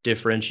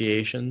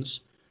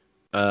differentiations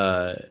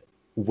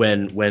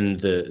when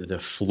the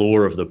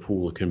floor of the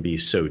pool can be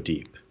so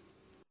deep.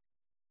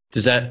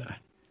 Does that,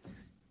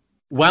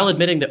 while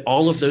admitting that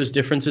all of those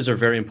differences are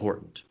very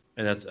important,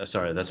 and that's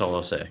all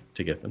I'll say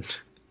to Giffen.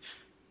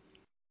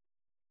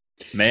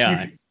 May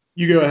I?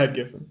 You go ahead,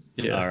 Giffen.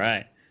 Yeah. All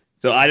right.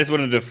 So I just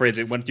wanted to phrase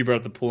it. Once you brought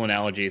up the pool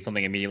analogy,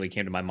 something immediately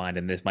came to my mind,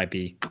 and this might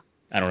be,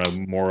 I don't know,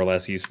 more or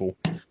less useful.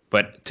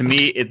 But to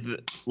me, it's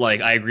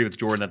like I agree with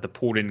Jordan that the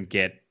pool didn't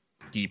get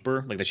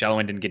deeper, like the shallow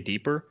end didn't get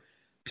deeper.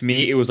 To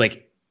me, it was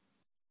like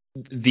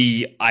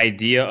the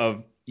idea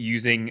of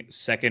using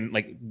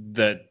like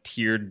the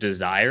tiered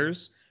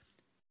desires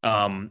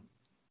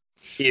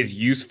is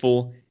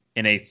useful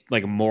in a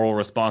like moral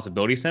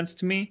responsibility sense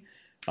to me.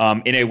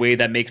 In a way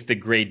that makes the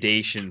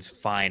gradations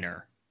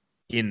finer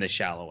in the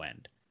shallow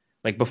end.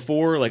 Like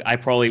before, like I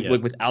probably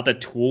like without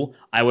that tool,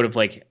 I would have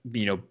like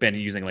been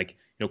using like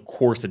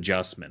coarse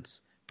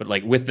adjustments. But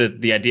like with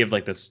the idea of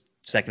like the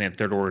second and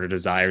third order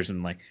desires,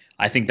 and like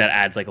I think that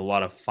adds like a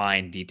lot of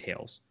fine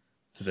details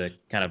to the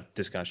kind of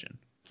discussion.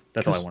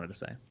 That's all I wanted to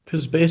say.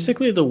 Because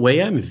basically the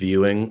way I'm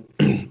viewing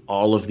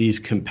all of these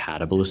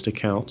compatibilist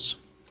accounts.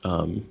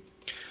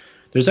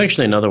 There's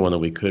actually another one that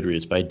we could read.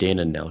 It's by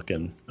Dana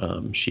Nelkin.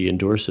 She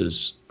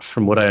endorses,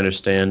 from what I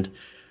understand,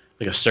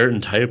 like a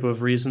certain type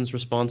of reasons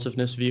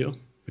responsiveness view,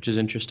 which is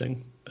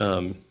interesting.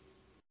 But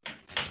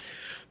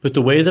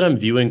the way that I'm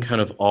viewing kind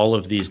of all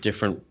of these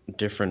different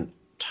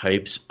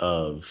types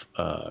of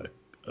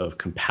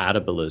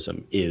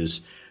compatibilism is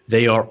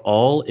they are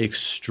all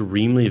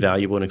extremely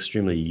valuable and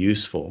extremely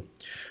useful,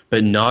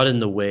 but not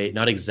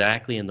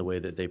exactly in the way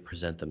that they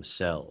present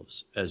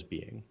themselves as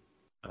being.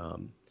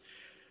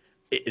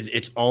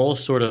 It's all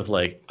sort of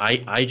like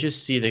I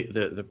just see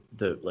the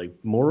like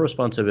moral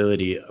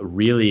responsibility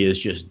really is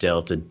just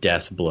dealt a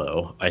death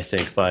blow, I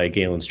think, by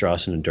Galen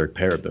Strawson and Dirk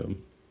Pereboom.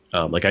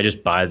 Like I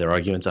just buy their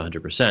arguments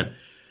 100%.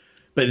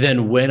 But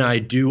then when I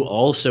do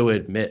also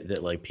admit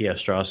that like P.F.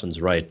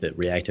 Strawson's right that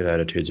reactive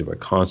attitudes are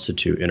what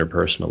constitute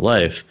interpersonal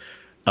life,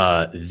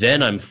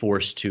 then I'm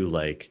forced to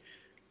like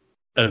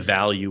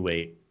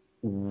evaluate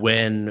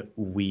when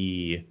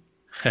we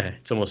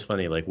it's almost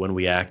funny, like when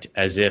we act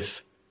as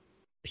if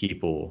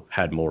people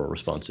had moral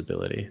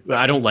responsibility.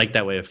 I don't like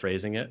that way of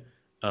phrasing it,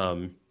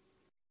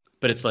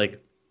 but it's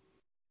like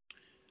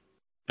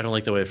I don't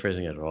like the way of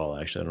phrasing it at all.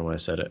 Actually, I don't know why I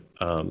said it.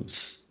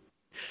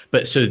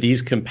 But so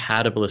these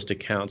compatibilist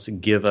accounts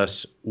give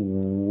us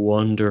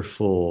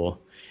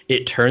wonderful.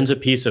 It turns a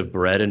piece of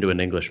bread into an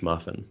English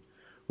muffin,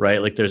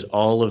 right? Like there's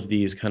all of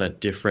these kind of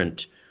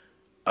different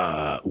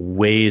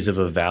ways of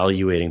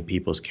evaluating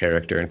people's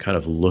character and kind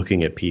of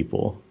looking at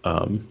people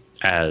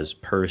as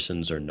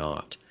persons or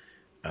not.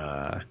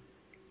 I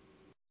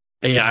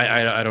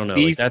don't know.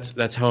 Like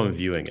that's how I'm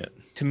viewing it.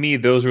 To me,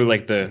 those are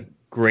like the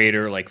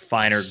greater, like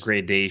finer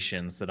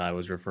gradations that I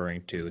was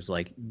referring to. Is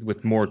like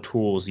with more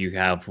tools, you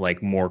have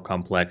like more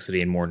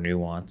complexity and more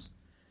nuance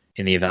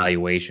in the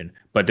evaluation.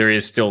 But there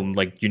is still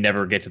like you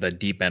never get to the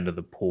deep end of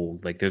the pool.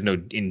 Like there's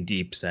no in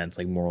deep sense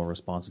like moral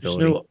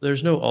responsibility.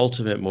 There's no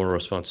ultimate moral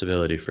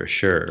responsibility for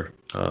sure.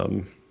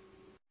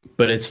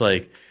 But it's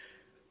like,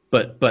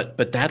 but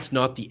that's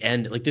not the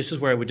end. Like this is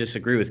where I would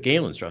disagree with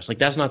Galen Strauss. Like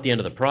that's not the end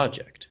of the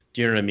project.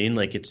 Do you know what I mean?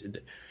 Like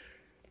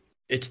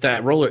it's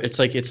that roller. It's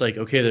like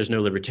okay, there's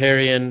no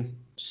libertarian,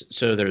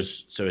 so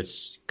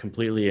it's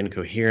completely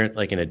incoherent,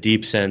 like in a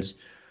deep sense.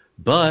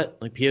 But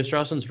like P.F.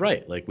 Strawson's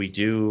right. Like we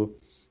do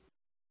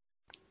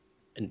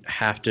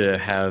have to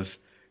have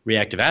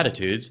reactive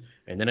attitudes,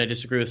 and then I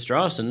disagree with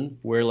Strawson,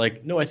 where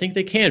like no, I think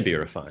they can be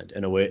refined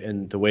in a way,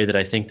 and the way that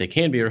I think they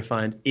can be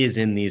refined is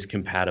in these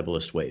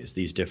compatibilist ways,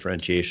 these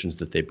differentiations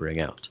that they bring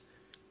out.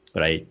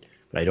 But I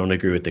don't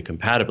agree with the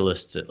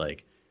compatibilists that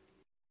like,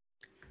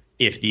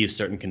 if these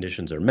certain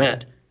conditions are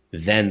met,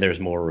 then there's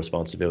more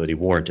responsibility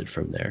warranted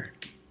from there.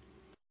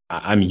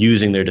 I'm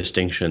using their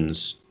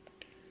distinctions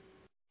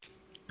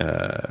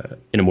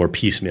in a more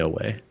piecemeal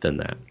way than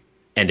that.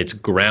 And it's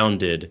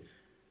grounded,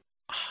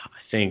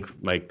 I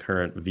think my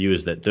current view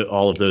is that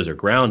all of those are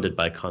grounded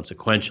by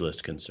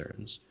consequentialist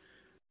concerns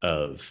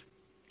of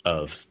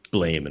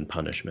blame and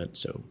punishment.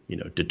 So,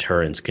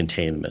 deterrence,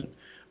 containment,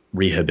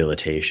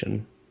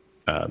 rehabilitation,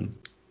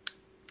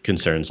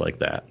 concerns like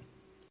that.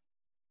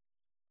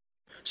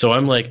 So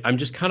I'm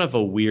just kind of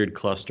a weird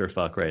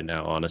clusterfuck right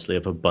now, honestly,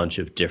 of a bunch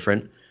of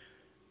different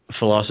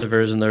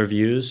philosophers and their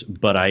views.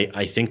 But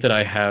I think that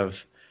I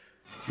have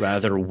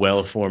rather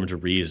well-formed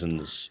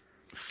reasons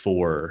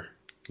for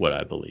what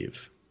I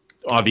believe.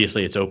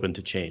 Obviously, it's open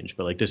to change,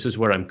 but like this is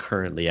where I'm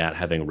currently at,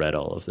 having read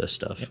all of this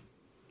stuff. Yeah.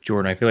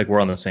 Jordan, I feel like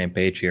we're on the same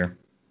page here.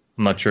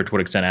 I'm not sure to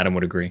what extent Adam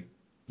would agree.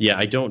 Yeah,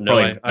 I don't know.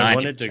 I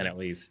wanted to at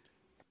least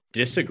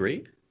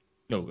disagree.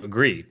 No,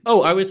 agreed.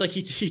 Oh, I was like,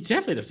 he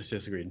definitely doesn't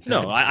disagree.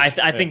 No,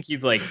 I think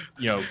he's like,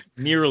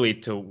 nearly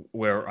to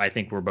where I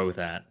think we're both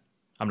at.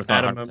 I'm just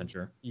not 100%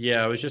 sure.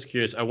 Yeah, I was just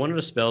curious. I wanted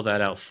to spell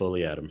that out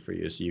fully, Adam, for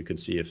you, so you could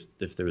see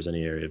if there was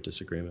any area of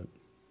disagreement.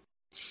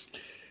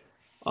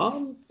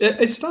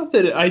 It's not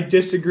that I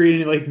disagree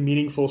in any like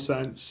meaningful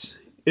sense.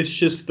 It's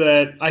just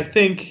that I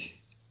think,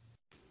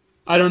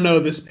 I don't know,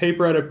 this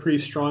paper had a pretty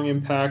strong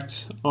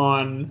impact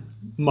on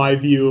my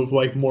view of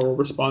like moral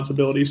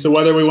responsibility. So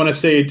whether we want to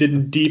say it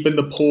didn't deepen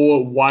the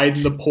pool, it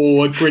widened the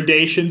pool,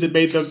 gradations, it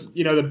made the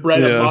the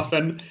bread a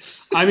muffin.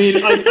 I mean,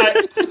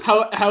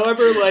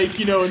 however, like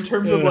in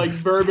terms of like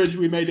verbiage,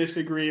 we may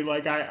disagree.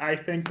 Like I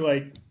think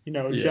like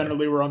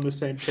generally we're on the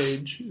same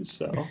page.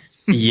 So.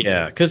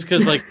 Yeah, because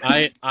like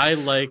I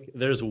like,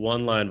 there's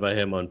one line by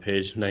him on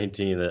page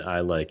 19 that I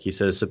like. He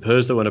says,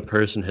 suppose that when a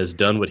person has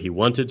done what he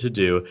wanted to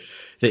do,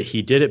 that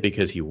he did it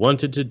because he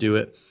wanted to do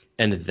it,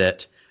 and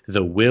that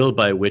the will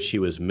by which he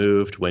was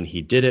moved when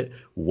he did it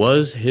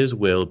was his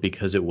will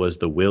because it was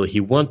the will he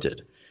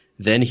wanted.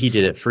 Then he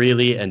did it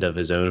freely and of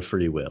his own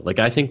free will. Like,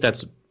 I think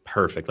that's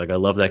perfect. Like, I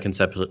love that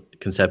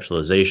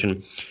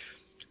conceptualization,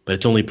 but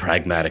it's only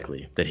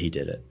pragmatically that he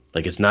did it.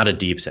 Like, it's not a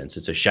deep sense.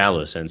 It's a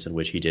shallow sense in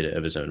which he did it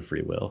of his own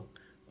free will.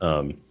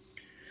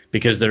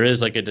 Because there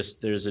is like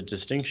there's a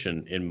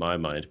distinction in my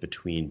mind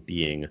between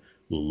being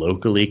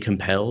locally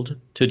compelled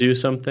to do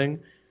something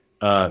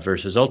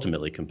versus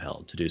ultimately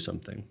compelled to do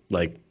something.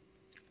 Like,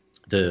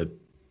 the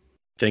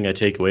thing I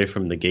take away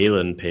from the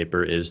Galen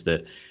paper is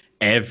that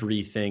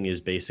everything is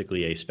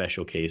basically a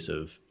special case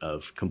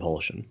of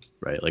compulsion,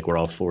 right? Like, we're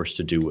all forced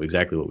to do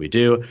exactly what we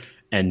do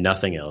and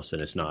nothing else.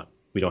 And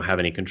we don't have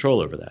any control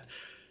over that.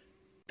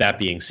 That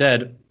being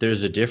said,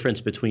 there's a difference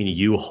between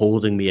you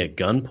holding me at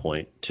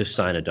gunpoint to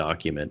sign a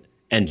document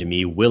and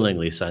me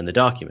willingly sign the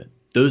document.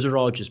 Those are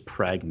all just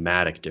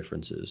pragmatic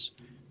differences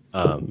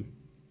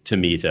to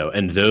me, though.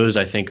 And those,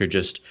 I think, are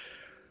just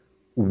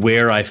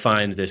where I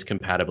find this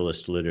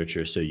compatibilist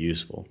literature so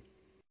useful.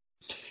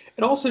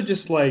 And also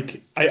just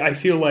like, I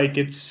feel like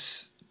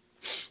it's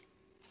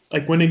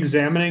like when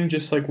examining,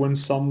 just like when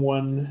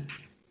someone,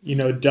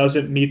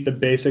 doesn't meet the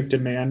basic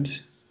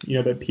demand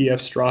that P.F.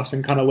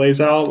 Strawson kind of lays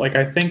out. Like,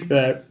 I think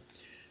that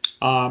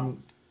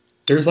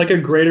there's like a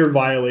greater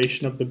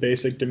violation of the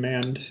basic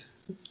demand.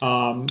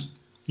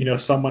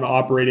 Someone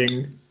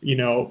operating,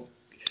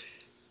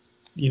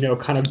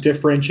 kind of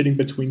differentiating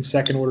between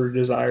second order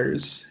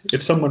desires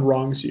if someone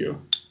wrongs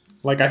you.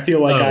 Like, I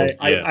feel like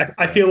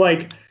I feel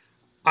like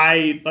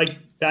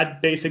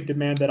that basic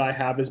demand that I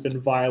have has been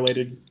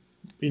violated,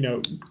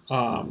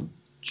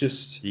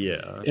 just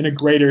in a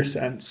greater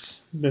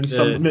sense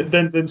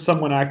than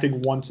someone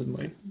acting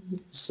wantonly.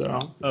 So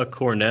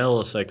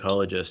Cornell, a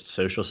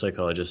social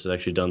psychologist, has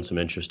actually done some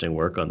interesting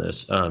work on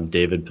this.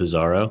 David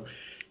Pizarro,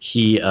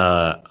 he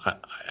I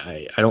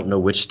don't know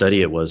which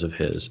study it was of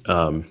his.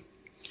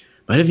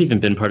 Might have even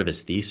been part of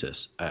his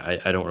thesis.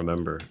 I don't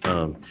remember.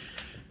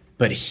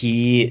 But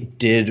he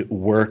did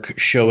work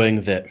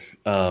showing that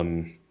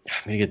I'm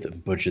going to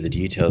butcher the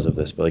details of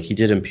this, but like he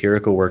did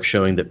empirical work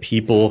showing that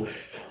people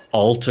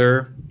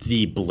alter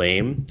the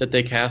blame that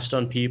they cast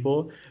on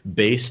people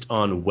based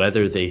on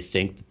whether they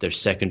think that their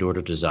second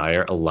order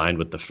desire aligned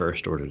with the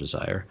first order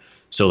desire.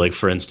 So like,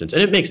 for instance,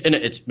 and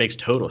it makes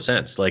total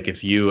sense. Like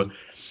if you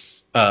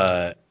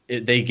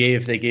they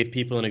gave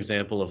people an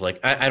example of like,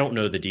 I don't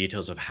know the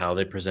details of how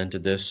they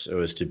presented this so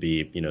as to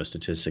be,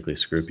 statistically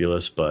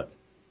scrupulous, but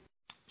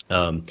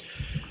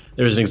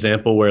there was an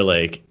example where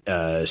like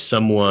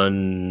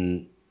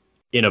someone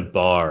in a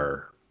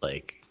bar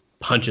like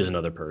punches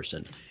another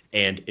person,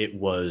 and it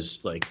was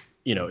like,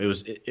 I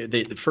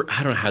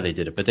don't know how they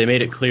did it, but they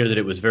made it clear that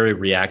it was very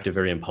reactive,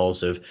 very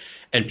impulsive,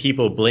 and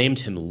people blamed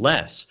him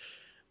less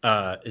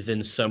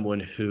than someone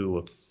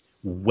who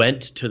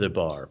went to the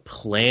bar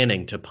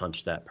planning to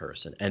punch that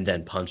person and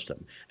then punched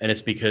them. And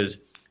it's because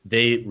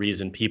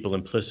people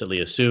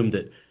implicitly assume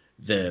that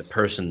the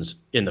person's,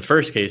 in the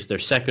first case, their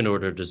second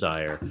order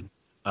desire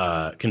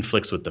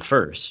conflicts with the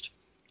first,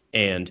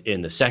 and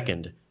in the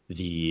second,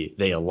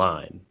 they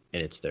align,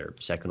 and it's their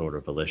second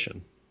order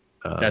volition.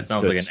 That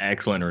sounds like an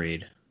excellent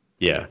read.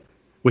 Yeah.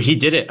 Well, he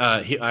did it.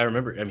 I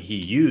remember. He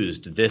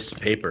used this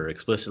paper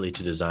explicitly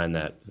to design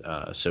that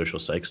social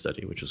psych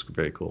study, which was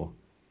very cool.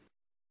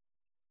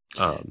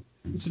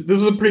 This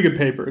was a pretty good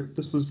paper.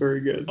 This was very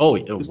good. Oh,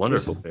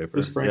 wonderful paper.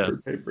 This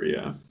Frankfurt paper,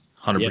 yeah.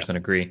 100%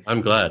 agree.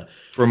 I'm glad.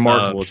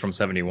 Remarkable. It's from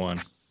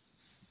 71.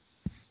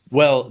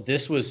 Well,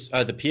 this was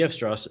the P.F.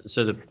 Strawson.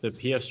 So the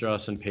P.F.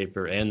 Strawson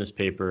paper and this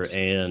paper,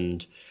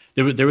 and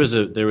there was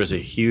a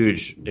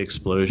huge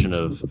explosion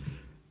of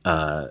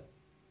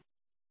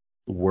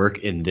work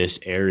in this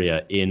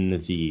area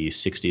in the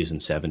 60s and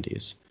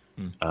 70s.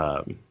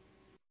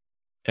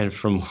 And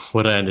from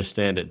what I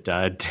understand, it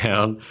died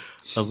down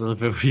a little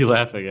bit. What are you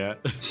laughing at?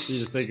 You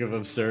just think of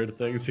absurd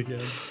things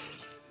again?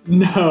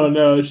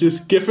 No, it's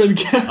just Giffen.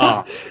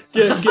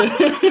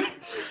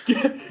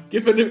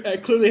 Giffen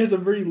clearly has a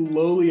very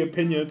lowly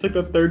opinion. It's like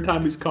the third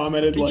time he's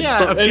commented. Like,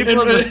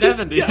 people in the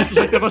 70s.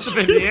 Like, it must have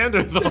been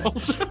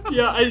Neanderthals.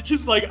 Yeah, it's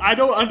just like I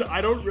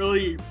don't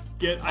really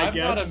get. I'm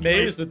not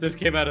amazed that this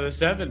came out of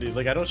the 70s.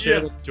 Like, I don't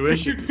share the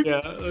tuition.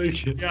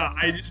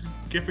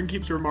 Giffen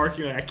keeps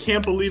remarking, like, I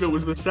can't believe it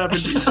was the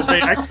 70s, but they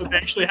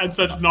actually had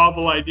such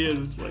novel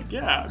ideas. It's like,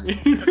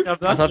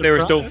 I thought they were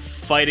still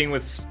fighting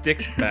with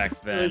sticks back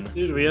then.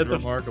 Dude, we had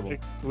remarkable.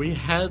 We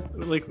had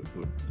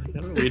I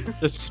don't know, we had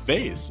the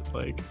space,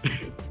 like.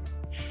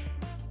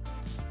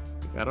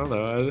 I don't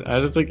know. I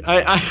don't think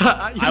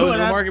I was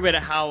remarking about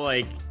how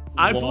like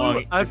I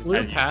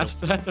blew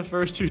past that the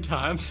first two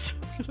times.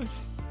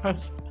 I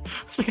was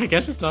like, I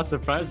guess it's not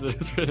surprising that it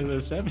was written in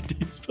the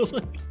 70s, but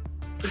like,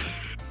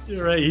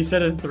 you're right. He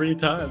said it 3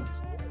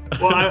 times.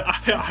 Well,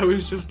 I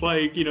was just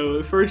like,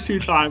 the first 2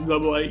 times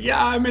I'm like,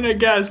 yeah, I mean, I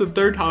guess. The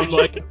third time,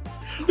 like,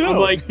 I'm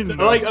like,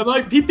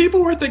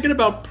 people were thinking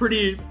about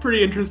pretty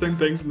interesting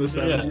things in the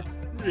 70s.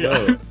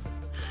 Yeah.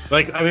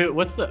 Like, I mean,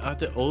 what's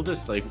the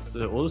oldest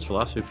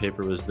philosophy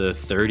paper was the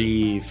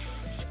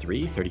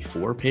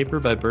 34 paper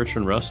by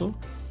Bertrand Russell.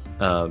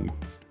 In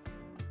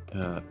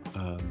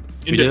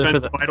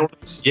Defense of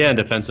Idleness? Yeah, in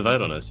Defense of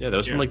Idleness. Yeah, that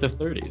was from like the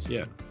 30s.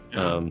 Yeah.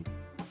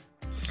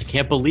 I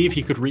can't believe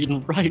he could read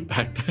and write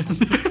back then.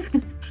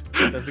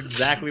 That's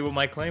exactly what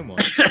my claim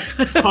was.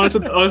 Honestly,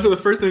 the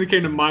first thing that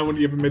came to mind when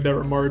you even made that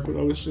remark, I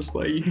was just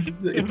like,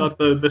 I thought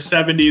the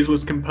 70s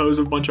was composed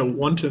of a bunch of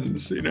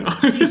wantons,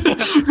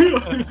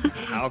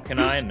 How can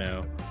I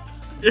know?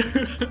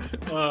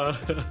 All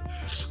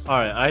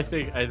right, I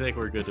think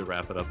we're good to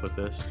wrap it up with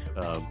this.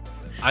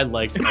 I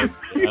liked to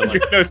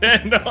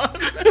end on.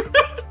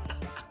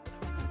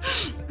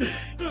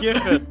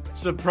 Giffen,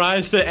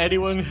 surprised that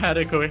anyone had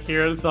a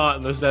coherent thought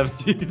in the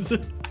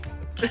 70s.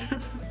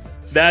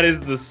 That is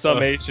the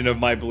summation of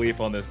my belief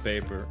on this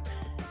paper.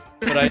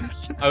 But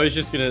I was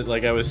just gonna,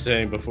 like I was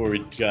saying before we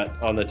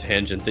got on the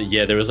tangent,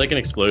 that there was like an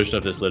explosion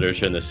of this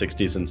literature in the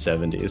 60s and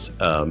 70s,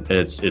 and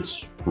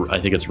I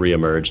think it's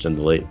reemerged in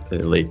the late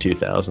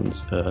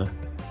 2000s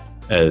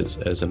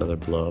as another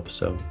blow up.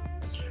 So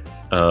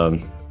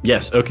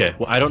yes, okay.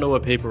 Well, I don't know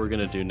what paper we're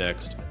gonna do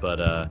next, but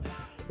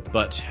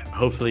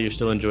hopefully you're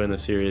still enjoying the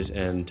series,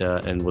 and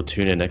we'll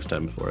tune in next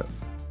time for it.